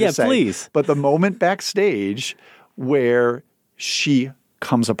something for you to say. Yeah, please. But the moment backstage where she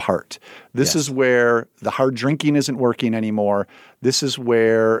comes apart. This is where the hard drinking isn't working anymore. This is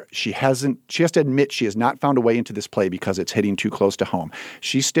where she has to admit she has not found a way into this play because it's hitting too close to home.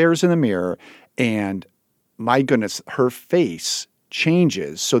 She stares in the mirror and, my goodness, her face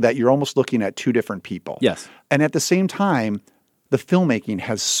changes so that you're almost looking at two different people. Yes. And at the same time, the filmmaking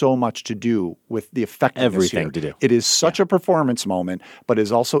has so much to do with the effectiveness Everything here. to do. It is such a performance moment, but is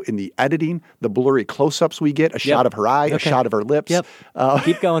also in the editing, the blurry close-ups we get, a shot of her eye, a shot of her lips. Yep.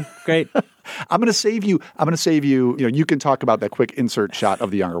 Keep going. Great. I'm going to save you. You can talk about that quick insert shot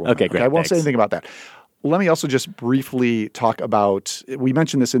of the younger woman. Okay, great. I won't say Thanks. anything about that. Let me also just briefly talk about, we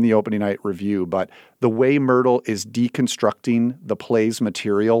mentioned this in the opening night review, but the way Myrtle is deconstructing the play's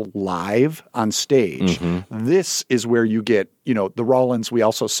material live on stage. Mm-hmm. This is where you get, the Rollins we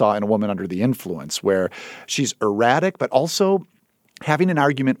also saw in A Woman Under the Influence, where she's erratic, but also having an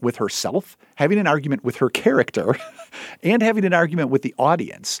argument with herself, having an argument with her character, and having an argument with the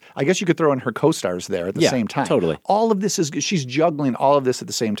audience. I guess you could throw in her co-stars there at the same time. Totally. All of this she's juggling all of this at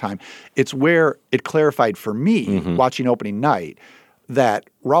the same time. It's where it clarified for me, watching opening night,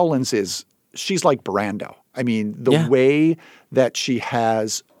 that Rollins she's like Brando. I mean, the way that she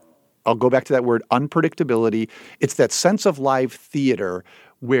has, I'll go back to that word, unpredictability. It's that sense of live theater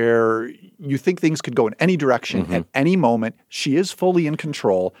where you think things could go in any direction at any moment. She is fully in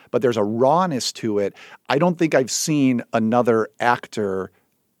control, but there's a rawness to it. I don't think I've seen another actor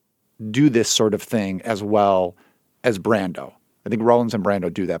do this sort of thing as well as Brando. I think Rollins and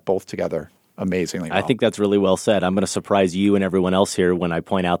Brando do that both together amazingly well. I think that's really well said. I'm going to surprise you and everyone else here when I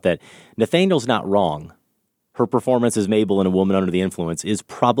point out that Nathaniel's not wrong. Her performance as Mabel in A Woman Under the Influence is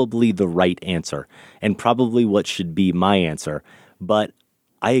probably the right answer and probably what should be my answer. But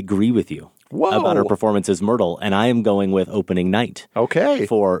I agree with you about her performance as Myrtle, and I am going with opening night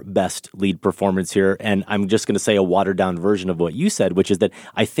for best lead performance here. And I'm just going to say a watered-down version of what you said, which is that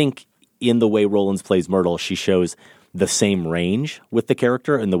I think in the way Rollins plays Myrtle, she shows the same range with the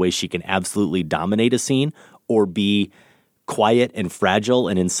character and the way she can absolutely dominate a scene or be quiet and fragile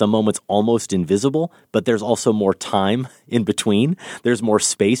and in some moments almost invisible, but there's also more time in between. There's more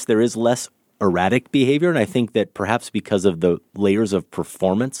space. There is less erratic behavior, and I think that perhaps because of the layers of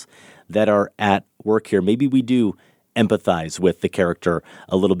performance that are at work here, maybe we do empathize with the character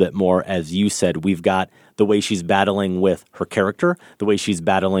a little bit more. As you said, we've got the way she's battling with her character, the way she's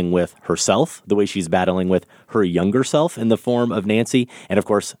battling with herself, the way she's battling with her younger self in the form of Nancy, and of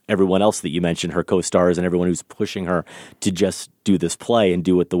course, everyone else that you mentioned, her co-stars and everyone who's pushing her to just do this play and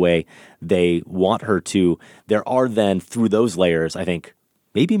do it the way they want her to. There are then, through those layers, I think,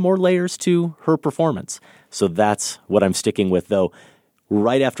 maybe more layers to her performance. So that's what I'm sticking with, though.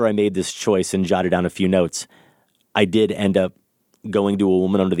 Right after I made this choice and jotted down a few notes, I did end up going to A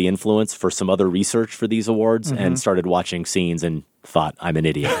Woman Under the Influence for some other research for these awards and started watching scenes and thought, I'm an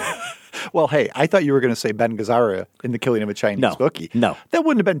idiot. Well, hey, I thought you were going to say Ben Gazzara in The Killing of a Chinese Bookie. No. That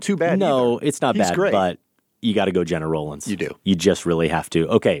wouldn't have been too bad No, either. It's not He's bad, great. but you got to go Jenna Rollins. You do. You just really have to.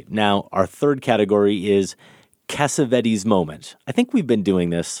 Okay, now our third category is Cassavetes moment. I think we've been doing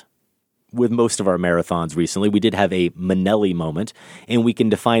this with most of our marathons recently. We did have a Minnelli moment, and we can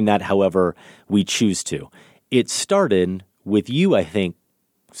define that however we choose to. It started with you, I think,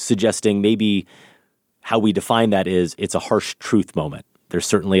 suggesting maybe how we define that is it's a harsh truth moment. There's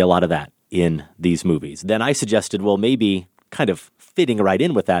certainly a lot of that in these movies. Then I suggested, well, maybe kind of fitting right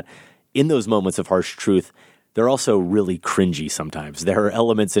in with that, in those moments of harsh truth, they're also really cringy sometimes. There are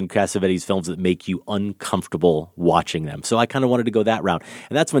elements in Cassavetes films that make you uncomfortable watching them. So I kind of wanted to go that route.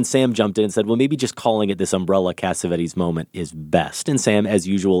 And that's when Sam jumped in and said, well, maybe just calling it this umbrella Cassavetes moment is best. And Sam, as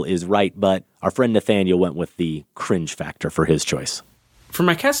usual, is right. But our friend Nathaniel went with the cringe factor for his choice. For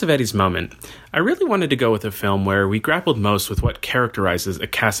my Cassavetes moment, I really wanted to go with a film where we grappled most with what characterizes a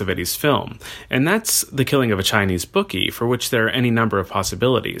Cassavetes film, and that's the killing of a Chinese bookie, for which there are any number of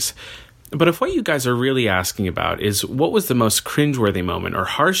possibilities. But if what you guys are really asking about is what was the most cringeworthy moment or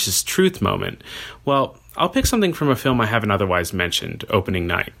harshest truth moment, well, I'll pick something from a film I haven't otherwise mentioned, Opening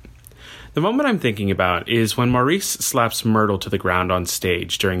Night. The moment I'm thinking about is when Maurice slaps Myrtle to the ground on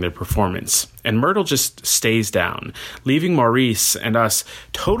stage during their performance, and Myrtle just stays down, leaving Maurice and us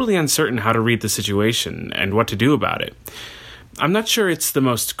totally uncertain how to read the situation and what to do about it. I'm not sure it's the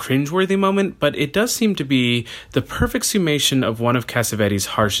most cringeworthy moment, but it does seem to be the perfect summation of one of Cassavetes'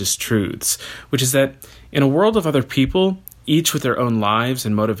 harshest truths, which is that in a world of other people, each with their own lives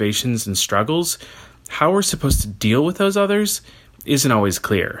and motivations and struggles, how we're supposed to deal with those others isn't always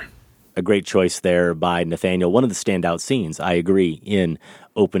clear. A great choice there by Nathaniel. One of the standout scenes, I agree, in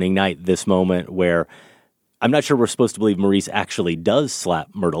Opening Night, this moment where I'm not sure we're supposed to believe Maurice actually does slap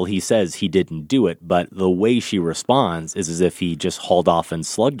Myrtle. He says he didn't do it, but the way she responds is as if he just hauled off and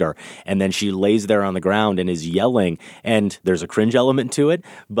slugged her. And then she lays there on the ground and is yelling, and there's a cringe element to it,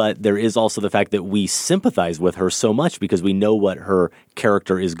 but there is also the fact that we sympathize with her so much because we know what her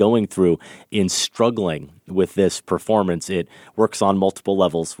character is going through in struggling with this performance. It works on multiple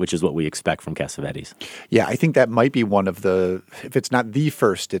levels, which is what we expect from Cassavetes. Yeah, I think that might be one of the, if it's not the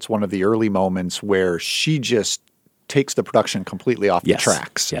first, it's one of the early moments where she just takes the production completely off the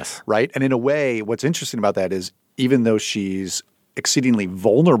tracks. Yes. Right? And in a way, what's interesting about that is even though she's exceedingly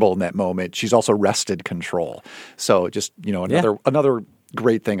vulnerable in that moment, she's also wrested control. So just, another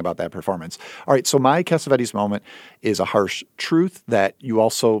great thing about that performance. All right, so my Cassavetes moment is a harsh truth that you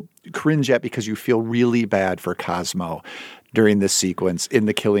also cringe at because you feel really bad for Cosmo during this sequence in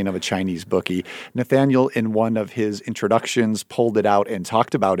the killing of a Chinese bookie. Nathaniel, in one of his introductions, pulled it out and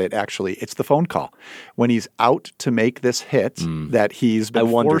talked about it, actually. It's the phone call. When he's out to make this hit that he's been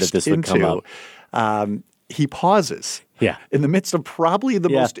forced into, he pauses in the midst of probably the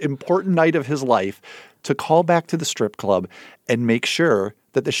most important night of his life to call back to the strip club and make sure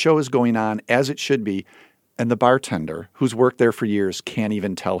that the show is going on as it should be. And the bartender, who's worked there for years, can't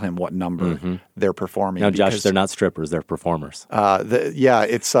even tell him what number they're performing. Now, Josh, they're not strippers; they're performers.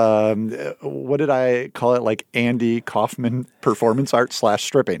 It's what did I call it? Like Andy Kaufman performance art /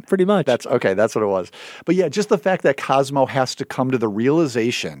 stripping. Pretty much. That's what it was. But yeah, just the fact that Cosmo has to come to the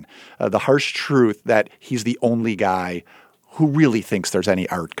realization, the harsh truth that he's the only guy who really thinks there's any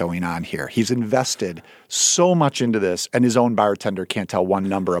art going on here. He's invested so much into this, and his own bartender can't tell one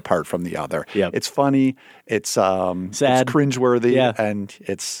number apart from the other. Yep. It's funny, it's sad, it's cringeworthy, and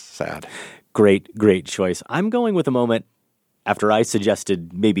it's sad. Great choice. I'm going with a moment after I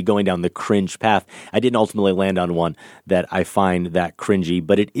suggested maybe going down the cringe path. I didn't ultimately land on one that I find that cringy,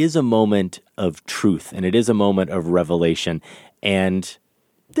 but it is a moment of truth, and it is a moment of revelation, and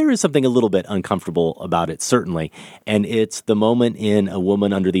there is something a little bit uncomfortable about it, certainly. And it's the moment in A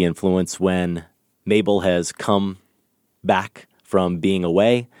Woman Under the Influence when Mabel has come back from being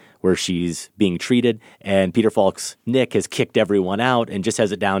away, where she's being treated, and Peter Falk's Nick has kicked everyone out and just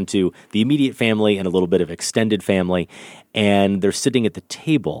has it down to the immediate family and a little bit of extended family. And they're sitting at the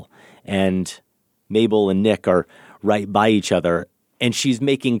table, and Mabel and Nick are right by each other. And she's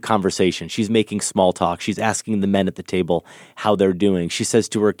making conversation. She's making small talk. She's asking the men at the table how they're doing. She says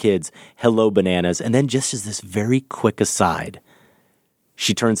to her kids, "Hello, bananas." And then just as this very quick aside,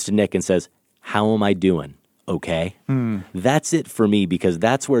 she turns to Nick and says, "How am I doing? Okay?" That's it for me, because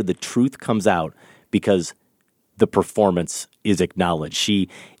that's where the truth comes out, because the performance is acknowledged. She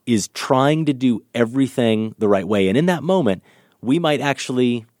is trying to do everything the right way. And in that moment, we might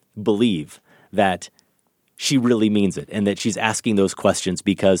actually believe that she really means it and that she's asking those questions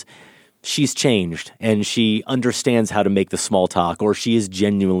because she's changed and she understands how to make the small talk, or she is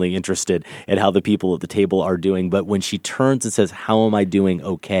genuinely interested in how the people at the table are doing. But when she turns and says, "How am I doing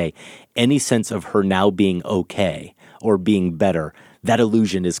okay?" any sense of her now being okay or being better, that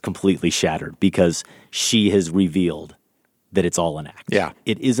illusion is completely shattered because she has revealed that it's all an act. Yeah.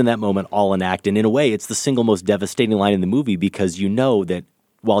 It is in that moment all an act. And in a way, it's the single most devastating line in the movie because you know that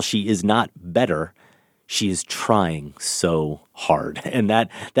while she is not better, she is trying so hard. And that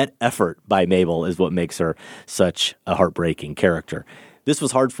effort by Mabel is what makes her such a heartbreaking character. This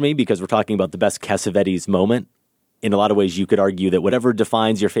was hard for me because we're talking about the best Cassavetes moment. In a lot of ways, you could argue that whatever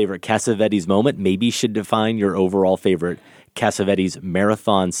defines your favorite Cassavetes moment maybe should define your overall favorite Cassavetes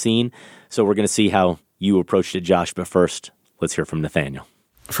Marathon scene. So we're going to see how you approached it, Josh. But first, let's hear from Nathaniel.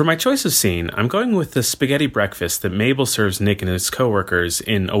 For my choice of scene, I'm going with the spaghetti breakfast that Mabel serves Nick and his coworkers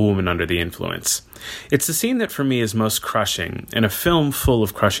in A Woman Under the Influence. It's the scene that for me is most crushing, in a film full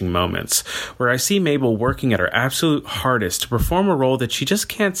of crushing moments, where I see Mabel working at her absolute hardest to perform a role that she just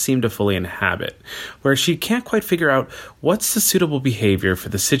can't seem to fully inhabit, where she can't quite figure out what's the suitable behavior for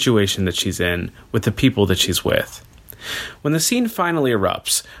the situation that she's in with the people that she's with. When the scene finally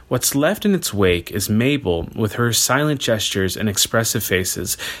erupts, what's left in its wake is Mabel with her silent gestures and expressive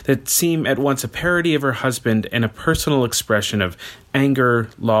faces that seem at once a parody of her husband and a personal expression of anger,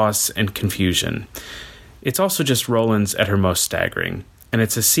 loss, and confusion. It's also just Rollins at her most staggering, and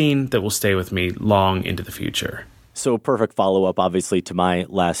it's a scene that will stay with me long into the future. So perfect follow-up, obviously, to my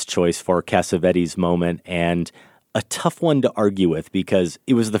last choice for Cassavetes moment, and a tough one to argue with because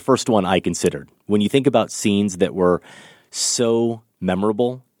it was the first one I considered. When you think about scenes that were so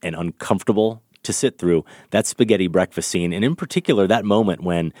memorable and uncomfortable to sit through, that spaghetti breakfast scene, and in particular that moment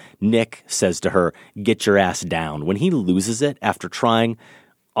when Nick says to her, "Get your ass down," when he loses it after trying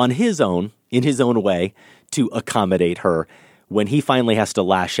on his own, in his own way, to accommodate her, when he finally has to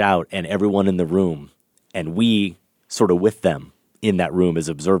lash out and everyone in the room, and we sort of with them in that room as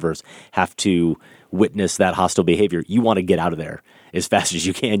observers, have to witness that hostile behavior. You want to get out of there as fast as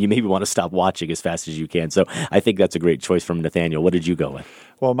you can. You maybe want to stop watching as fast as you can. So I think that's a great choice from Nathaniel. What did you go with?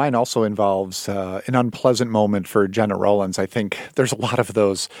 Well, mine also involves an unpleasant moment for Jenna Rollins. I think there's a lot of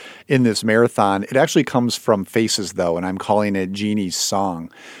those in this marathon. It actually comes from Faces, though, and I'm calling it Jeannie's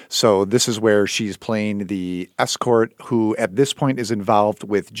song. So this is where she's playing the escort who at this point is involved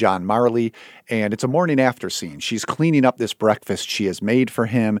with John Marley, and it's a morning after scene. She's cleaning up this breakfast she has made for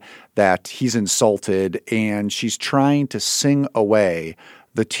him that he's insulted, and she's trying to sing away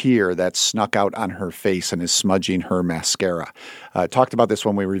the tear that snuck out on her face and is smudging her mascara. Talked about this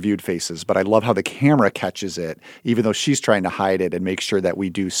when we reviewed Faces, but I love how the camera catches it, even though she's trying to hide it and make sure that we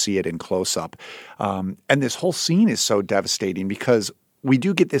do see it in close-up. And this whole scene is so devastating because we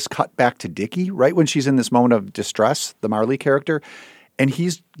do get this cut back to Dickie right when she's in this moment of distress, the Marley character, and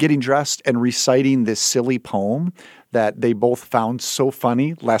he's getting dressed and reciting this silly poem that they both found so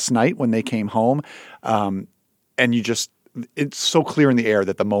funny last night when they came home. And it's so clear in the air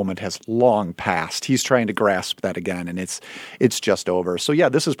that the moment has long passed. He's trying to grasp that again, and it's just over. So yeah,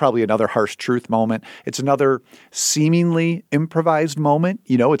 this is probably another harsh truth moment. It's another seemingly improvised moment.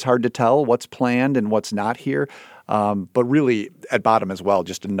 You know, it's hard to tell what's planned and what's not here. But really, at bottom as well,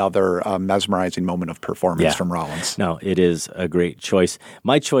 just another mesmerizing moment of performance from Rollins. No, it is a great choice.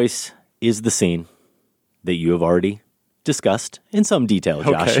 My choice is the scene that you have already discussed in some detail,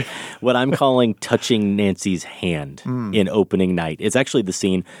 Josh. Okay. What I'm calling touching Nancy's hand in opening night. It's actually the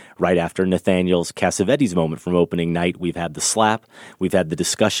scene right after Nathaniel's Cassavetes moment from opening night. We've had the slap. We've had the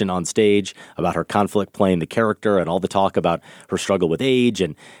discussion on stage about her conflict playing the character and all the talk about her struggle with age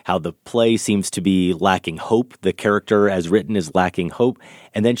and how the play seems to be lacking hope. The character as written is lacking hope.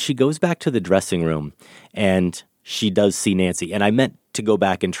 And then she goes back to the dressing room and she does see Nancy. And I meant to go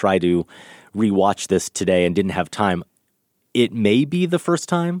back and try to rewatch this today and didn't have time. It may be the first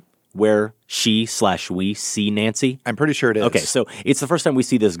time where she/we see Nancy. I'm pretty sure it is. Okay, so it's the first time we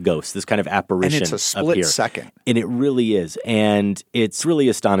see this ghost, this kind of apparition. And it's a split second. And it really is. And it's really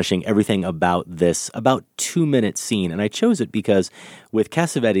astonishing, everything about this, about 2-minute scene. And I chose it because with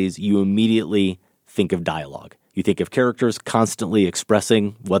Cassavetes, you immediately think of dialogue. You think of characters constantly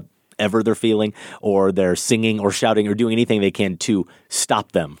expressing whatever they're feeling, or they're singing or shouting or doing anything they can to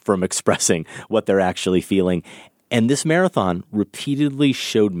stop them from expressing what they're actually feeling. And this marathon repeatedly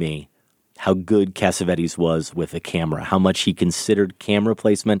showed me how good Cassavetes was with a camera, how much he considered camera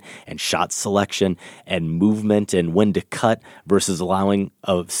placement and shot selection and movement and when to cut versus allowing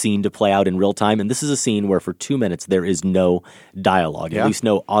a scene to play out in real time. And this is a scene where for 2 minutes there is no dialogue, at least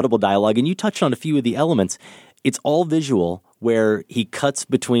no audible dialogue. And you touched on a few of the elements. It's all visual, where he cuts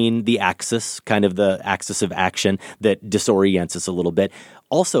between the axis, kind of the axis of action that disorients us a little bit.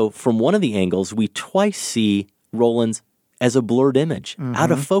 Also, from one of the angles, we twice see Rollins as a blurred image,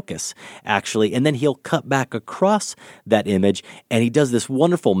 out of focus, actually. And then he'll cut back across that image, and he does this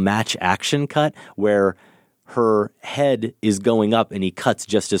wonderful match action cut where her head is going up, and he cuts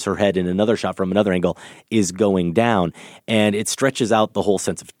just as her head in another shot from another angle is going down. And it stretches out the whole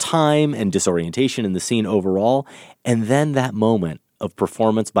sense of time and disorientation in the scene overall. And then that moment of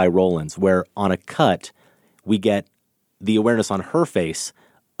performance by Rollins, where on a cut, we get the awareness on her face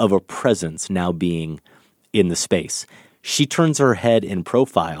of a presence now being in the space. She turns her head in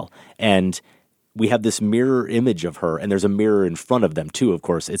profile, and we have this mirror image of her, and there's a mirror in front of them too, of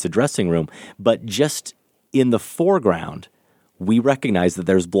course. It's a dressing room. But just in the foreground, we recognize that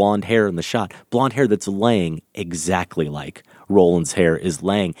there's blonde hair in the shot. Blonde hair that's laying exactly like Roland's hair is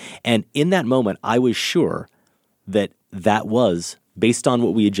laying. And in that moment, I was sure that that was, based on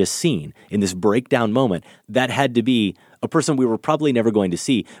what we had just seen, in this breakdown moment, that had to be a person we were probably never going to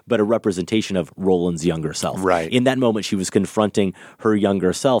see, but a representation of Roland's younger self. Right. In that moment, she was confronting her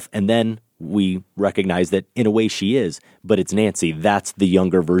younger self, and then we recognize that in a way she is, but it's Nancy. That's the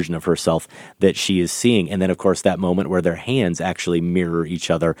younger version of herself that she is seeing. And then, of course, that moment where their hands actually mirror each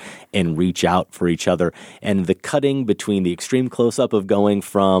other and reach out for each other. And the cutting between the extreme close-up of going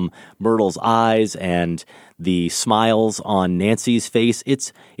from Myrtle's eyes and the smiles on Nancy's face,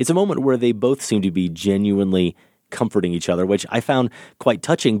 it's a moment where they both seem to be genuinely comforting each other, which I found quite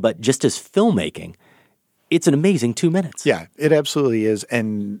touching. But just as filmmaking, it's an amazing 2 minutes. Yeah, it absolutely is.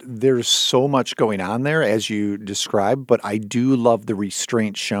 And there's so much going on there, as you described, but I do love the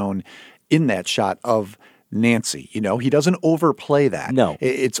restraint shown in that shot of Nancy. You know, he doesn't overplay that. No.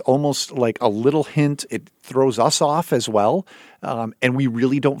 It's almost like a little hint. It throws us off as well. And we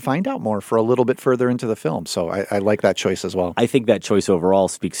really don't find out more for a little bit further into the film. So I like that choice as well. I think that choice overall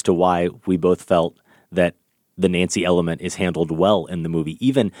speaks to why we both felt that the Nancy element is handled well in the movie.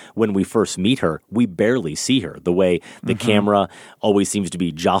 Even when we first meet her, we barely see her. The way the camera always seems to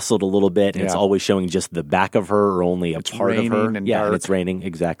be jostled a little bit, and it's always showing just the back of her or only a part of her. And and it's raining.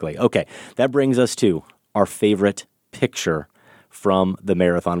 Exactly. Okay, that brings us to our favorite picture from the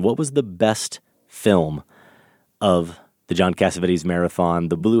marathon. What was the best film of the John Cassavetes Marathon?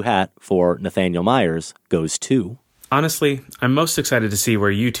 The blue hat for Nathaniel Myers goes to... Honestly, I'm most excited to see where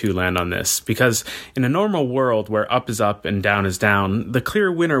you two land on this, because in a normal world where up is up and down is down, the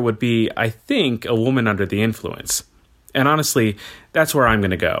clear winner would be, I think, A Woman Under the Influence. And honestly, that's where I'm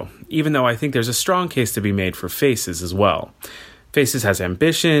going to go, even though I think there's a strong case to be made for Faces as well. Faces has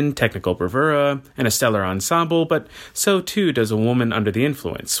ambition, technical bravura, and a stellar ensemble, but so too does A Woman Under the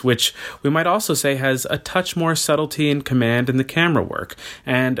Influence, which we might also say has a touch more subtlety and command in the camera work,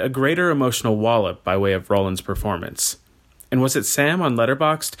 and a greater emotional wallop by way of Roland's performance. And was it Sam on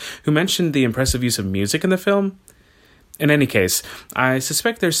Letterboxd who mentioned the impressive use of music in the film? In any case, I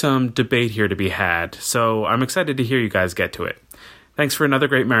suspect there's some debate here to be had, so I'm excited to hear you guys get to it. Thanks for another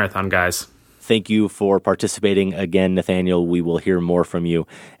great marathon, guys. Thank you for participating again, Nathaniel. We will hear more from you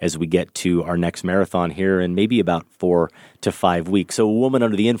as we get to our next marathon here in maybe about 4 to 5 weeks. So, A Woman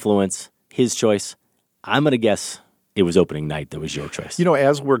Under the Influence, his choice. I'm going to guess it was opening night that was your choice. You know,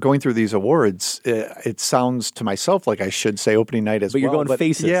 as we're going through these awards, it sounds to myself like I should say opening night as well. But you're going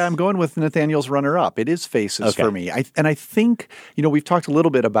Faces. Yeah, I'm going with Nathaniel's runner-up. It is Faces for me. I think, you know, we've talked a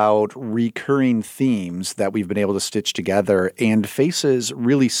little bit about recurring themes that we've been able to stitch together, and Faces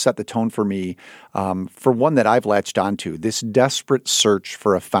really set the tone for me for one that I've latched onto, this desperate search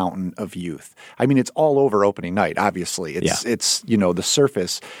for a fountain of youth. I mean, it's all over opening night, obviously. It's you know, the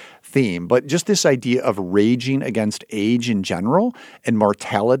surface theme, but just this idea of raging against age in general and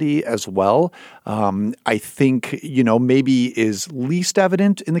mortality as well, I think, you know, maybe is least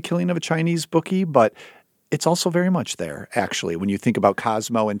evident in The Killing of a Chinese Bookie, but it's also very much there, actually, when you think about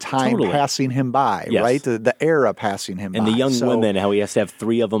Cosmo and time passing him by, right? The era passing him by. And the young women, how he has to have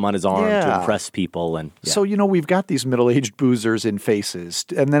 3 of them on his arm to impress people. And So, you know, we've got these middle-aged boozers in Faces,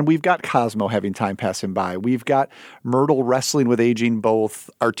 and then we've got Cosmo having time pass him by. We've got Myrtle wrestling with aging both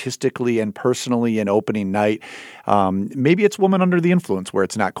artistically and personally in opening night. Maybe it's Woman Under the Influence, where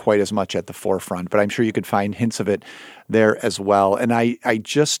it's not quite as much at the forefront, but I'm sure you could find hints of it there as well. And I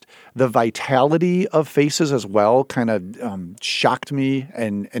just, the vitality of Faces as well kind of shocked me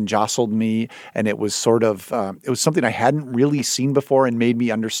and jostled me. And it was sort of, it was something I hadn't really seen before and made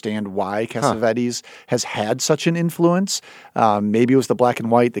me understand why Cassavetes has had such an influence. Maybe it was the black and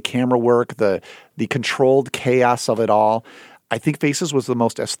white, the camera work, the controlled chaos of it all. I think Faces was the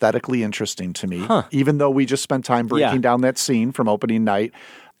most aesthetically interesting to me, even though we just spent time breaking down that scene from opening night.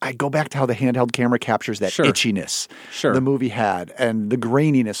 I go back to how the handheld camera captures that itchiness the movie had, and the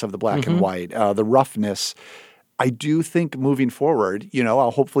graininess of the black and white, the roughness. I do think moving forward, you know, I'll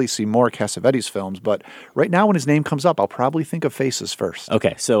hopefully see more Cassavetes films, but right now when his name comes up, I'll probably think of Faces first.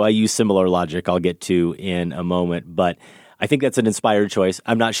 Okay, so I use similar logic I'll get to in a moment, but I think that's an inspired choice.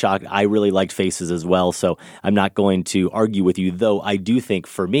 I'm not shocked. I really liked Faces as well, so I'm not going to argue with you, though I do think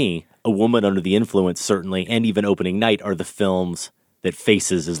for me, A Woman Under the Influence certainly, and even Opening Night are the films that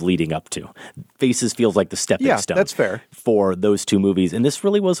Faces is leading up to. Faces feels like the stepping stone. That's fair. For those two movies. And this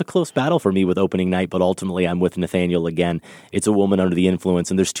really was a close battle for me with opening night, but ultimately I'm with Nathaniel again. It's A Woman Under the Influence,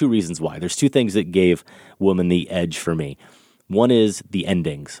 and there's two reasons why. There's two things that gave Woman the edge for me. One is the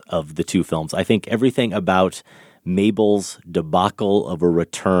endings of the two films. I think everything about Mabel's debacle of a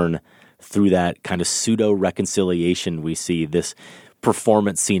return through that kind of pseudo-reconciliation we see, this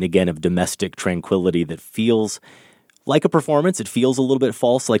performance scene again of domestic tranquility that feels like a performance. It feels a little bit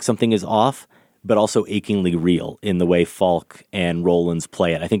false, like something is off, but also achingly real in the way Falk and Rollins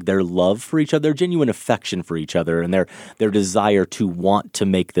play it. I think their love for each other, their genuine affection for each other, and their desire to want to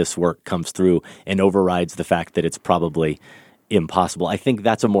make this work comes through and overrides the fact that it's probably impossible. I think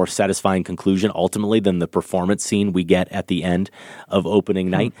that's a more satisfying conclusion ultimately than the performance scene we get at the end of opening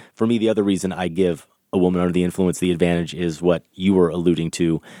night. For me, the other reason I give A Woman Under the Influence the advantage is what you were alluding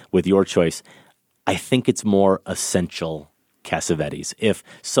to with your choice. I think it's more essential Cassavetes. If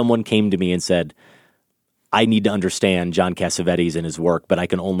someone came to me and said, I need to understand John Cassavetes and his work, but I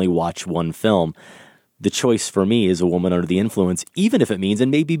can only watch one film, the choice for me is A Woman Under the Influence, even if it means, and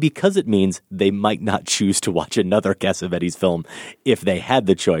maybe because it means, they might not choose to watch another Cassavetes film if they had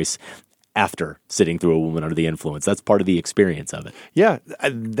the choice after sitting through A Woman Under the Influence. That's part of the experience of it. Yeah,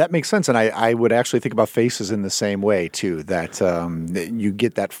 that makes sense. And I would actually think about Faces in the same way, too, that you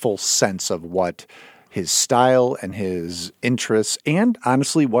get that full sense of what his style and his interests and,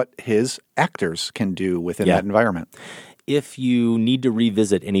 honestly, what his actors can do within that environment. If you need to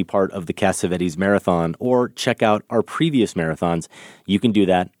revisit any part of the Cassavetes Marathon or check out our previous marathons, you can do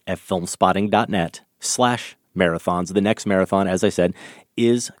that at filmspotting.net/marathons. The next marathon, as I said,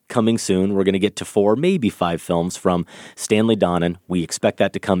 is coming soon. We're going to get to 4, maybe 5 films from Stanley Donen. We expect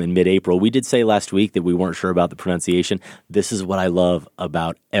that to come in mid-April. We did say last week that we weren't sure about the pronunciation. This is what I love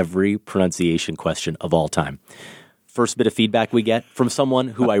about every pronunciation question of all time. First bit of feedback we get from someone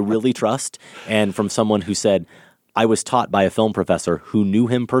who I really trust and from someone who said, I was taught by a film professor who knew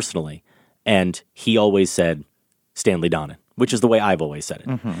him personally, and he always said Stanley Donen, which is the way I've always said it.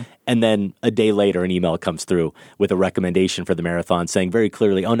 Mm-hmm. And then a day later, an email comes through with a recommendation for the marathon saying very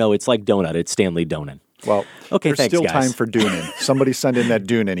clearly, oh, no, it's like donut. It's Stanley Donen. Well, okay, there's thanks, still guys. time for Doonin. Somebody send in that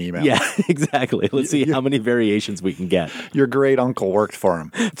Doonin email. Yeah, exactly. Let's see how many variations we can get. Your great uncle worked for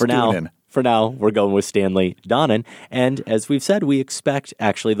him. For now, we're going with Stanley Donen. And as we've said, we expect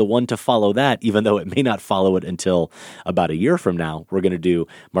actually the one to follow that, even though it may not follow it until about a year from now. We're going to do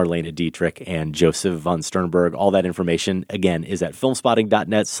Marlene Dietrich and Joseph von Sternberg. All that information, again, is at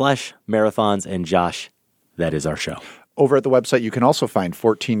filmspotting.net/marathons. And Josh, that is our show. Over at the website, you can also find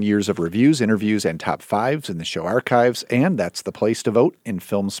 14 years of reviews, interviews, and top 5s in the show archives, and that's the place to vote in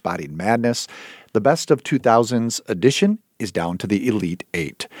Filmspotting Madness. The Best of 2000s edition is down to the Elite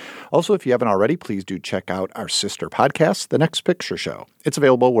 8. Also, if you haven't already, please do check out our sister podcast, The Next Picture Show. It's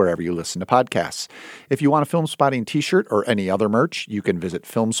available wherever you listen to podcasts. If you want a Filmspotting t-shirt or any other merch, you can visit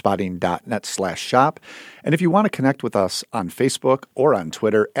filmspotting.net/shop. And if you want to connect with us on Facebook or on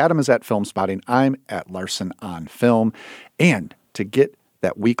Twitter, Adam is at Filmspotting. I'm at Larson on Film. And to get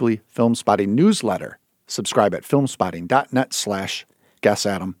that weekly Filmspotting newsletter, subscribe at filmspotting.net/guess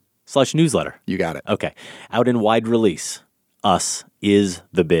Adam. /newsletter. You got it. Okay. Out in wide release, Us is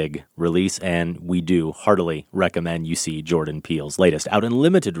the big release, and we do heartily recommend you see Jordan Peele's latest. Out in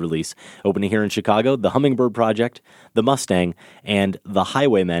limited release, opening here in Chicago, The Hummingbird Project, The Mustang, and The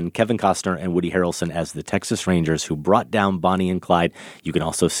Highwaymen, Kevin Costner and Woody Harrelson as the Texas Rangers who brought down Bonnie and Clyde. You can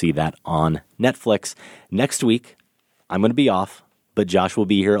also see that on Netflix. Next week, I'm going to be off, but Josh will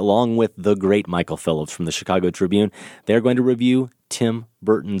be here along with the great Michael Phillips from the Chicago Tribune. They're going to review Tim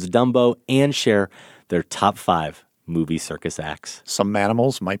Burton's Dumbo and share their top 5 movie circus acts. Some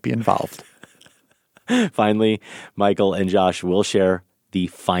animals might be involved. Finally, Michael and Josh will share the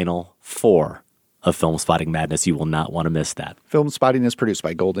final 4 of Filmspotting Madness. You will not want to miss that. Filmspotting is produced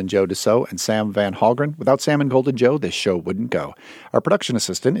by Golden Joe Dassault and Sam Van Halgren. Without Sam and Golden Joe, this show wouldn't go. Our production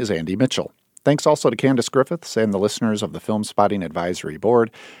assistant is Andy Mitchell. Thanks also to Candace Griffiths and the listeners of the Filmspotting Advisory Board.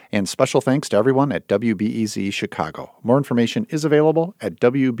 And special thanks to everyone at WBEZ Chicago. More information is available at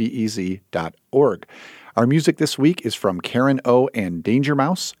wbez.org. Our music this week is from Karen O and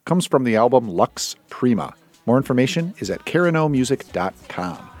Dangermouse. Comes from the album Lux Prima. More information is at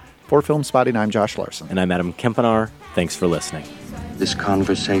karenomusic.com. For Filmspotting, I'm Josh Larson. And I'm Adam Kempenaar. Thanks for listening. This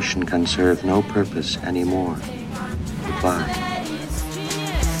conversation can serve no purpose anymore. Goodbye.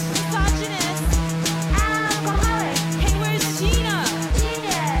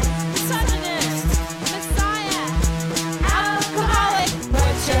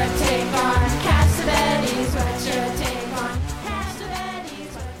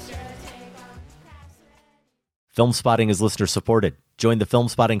 Filmspotting is listener supported. Join the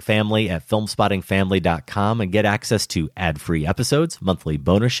Filmspotting family at filmspottingfamily.com and get access to ad-free episodes, monthly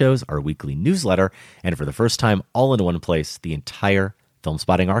bonus shows, our weekly newsletter, and for the first time, all in one place, the entire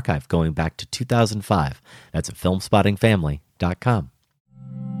Filmspotting archive going back to 2005. That's at filmspottingfamily.com.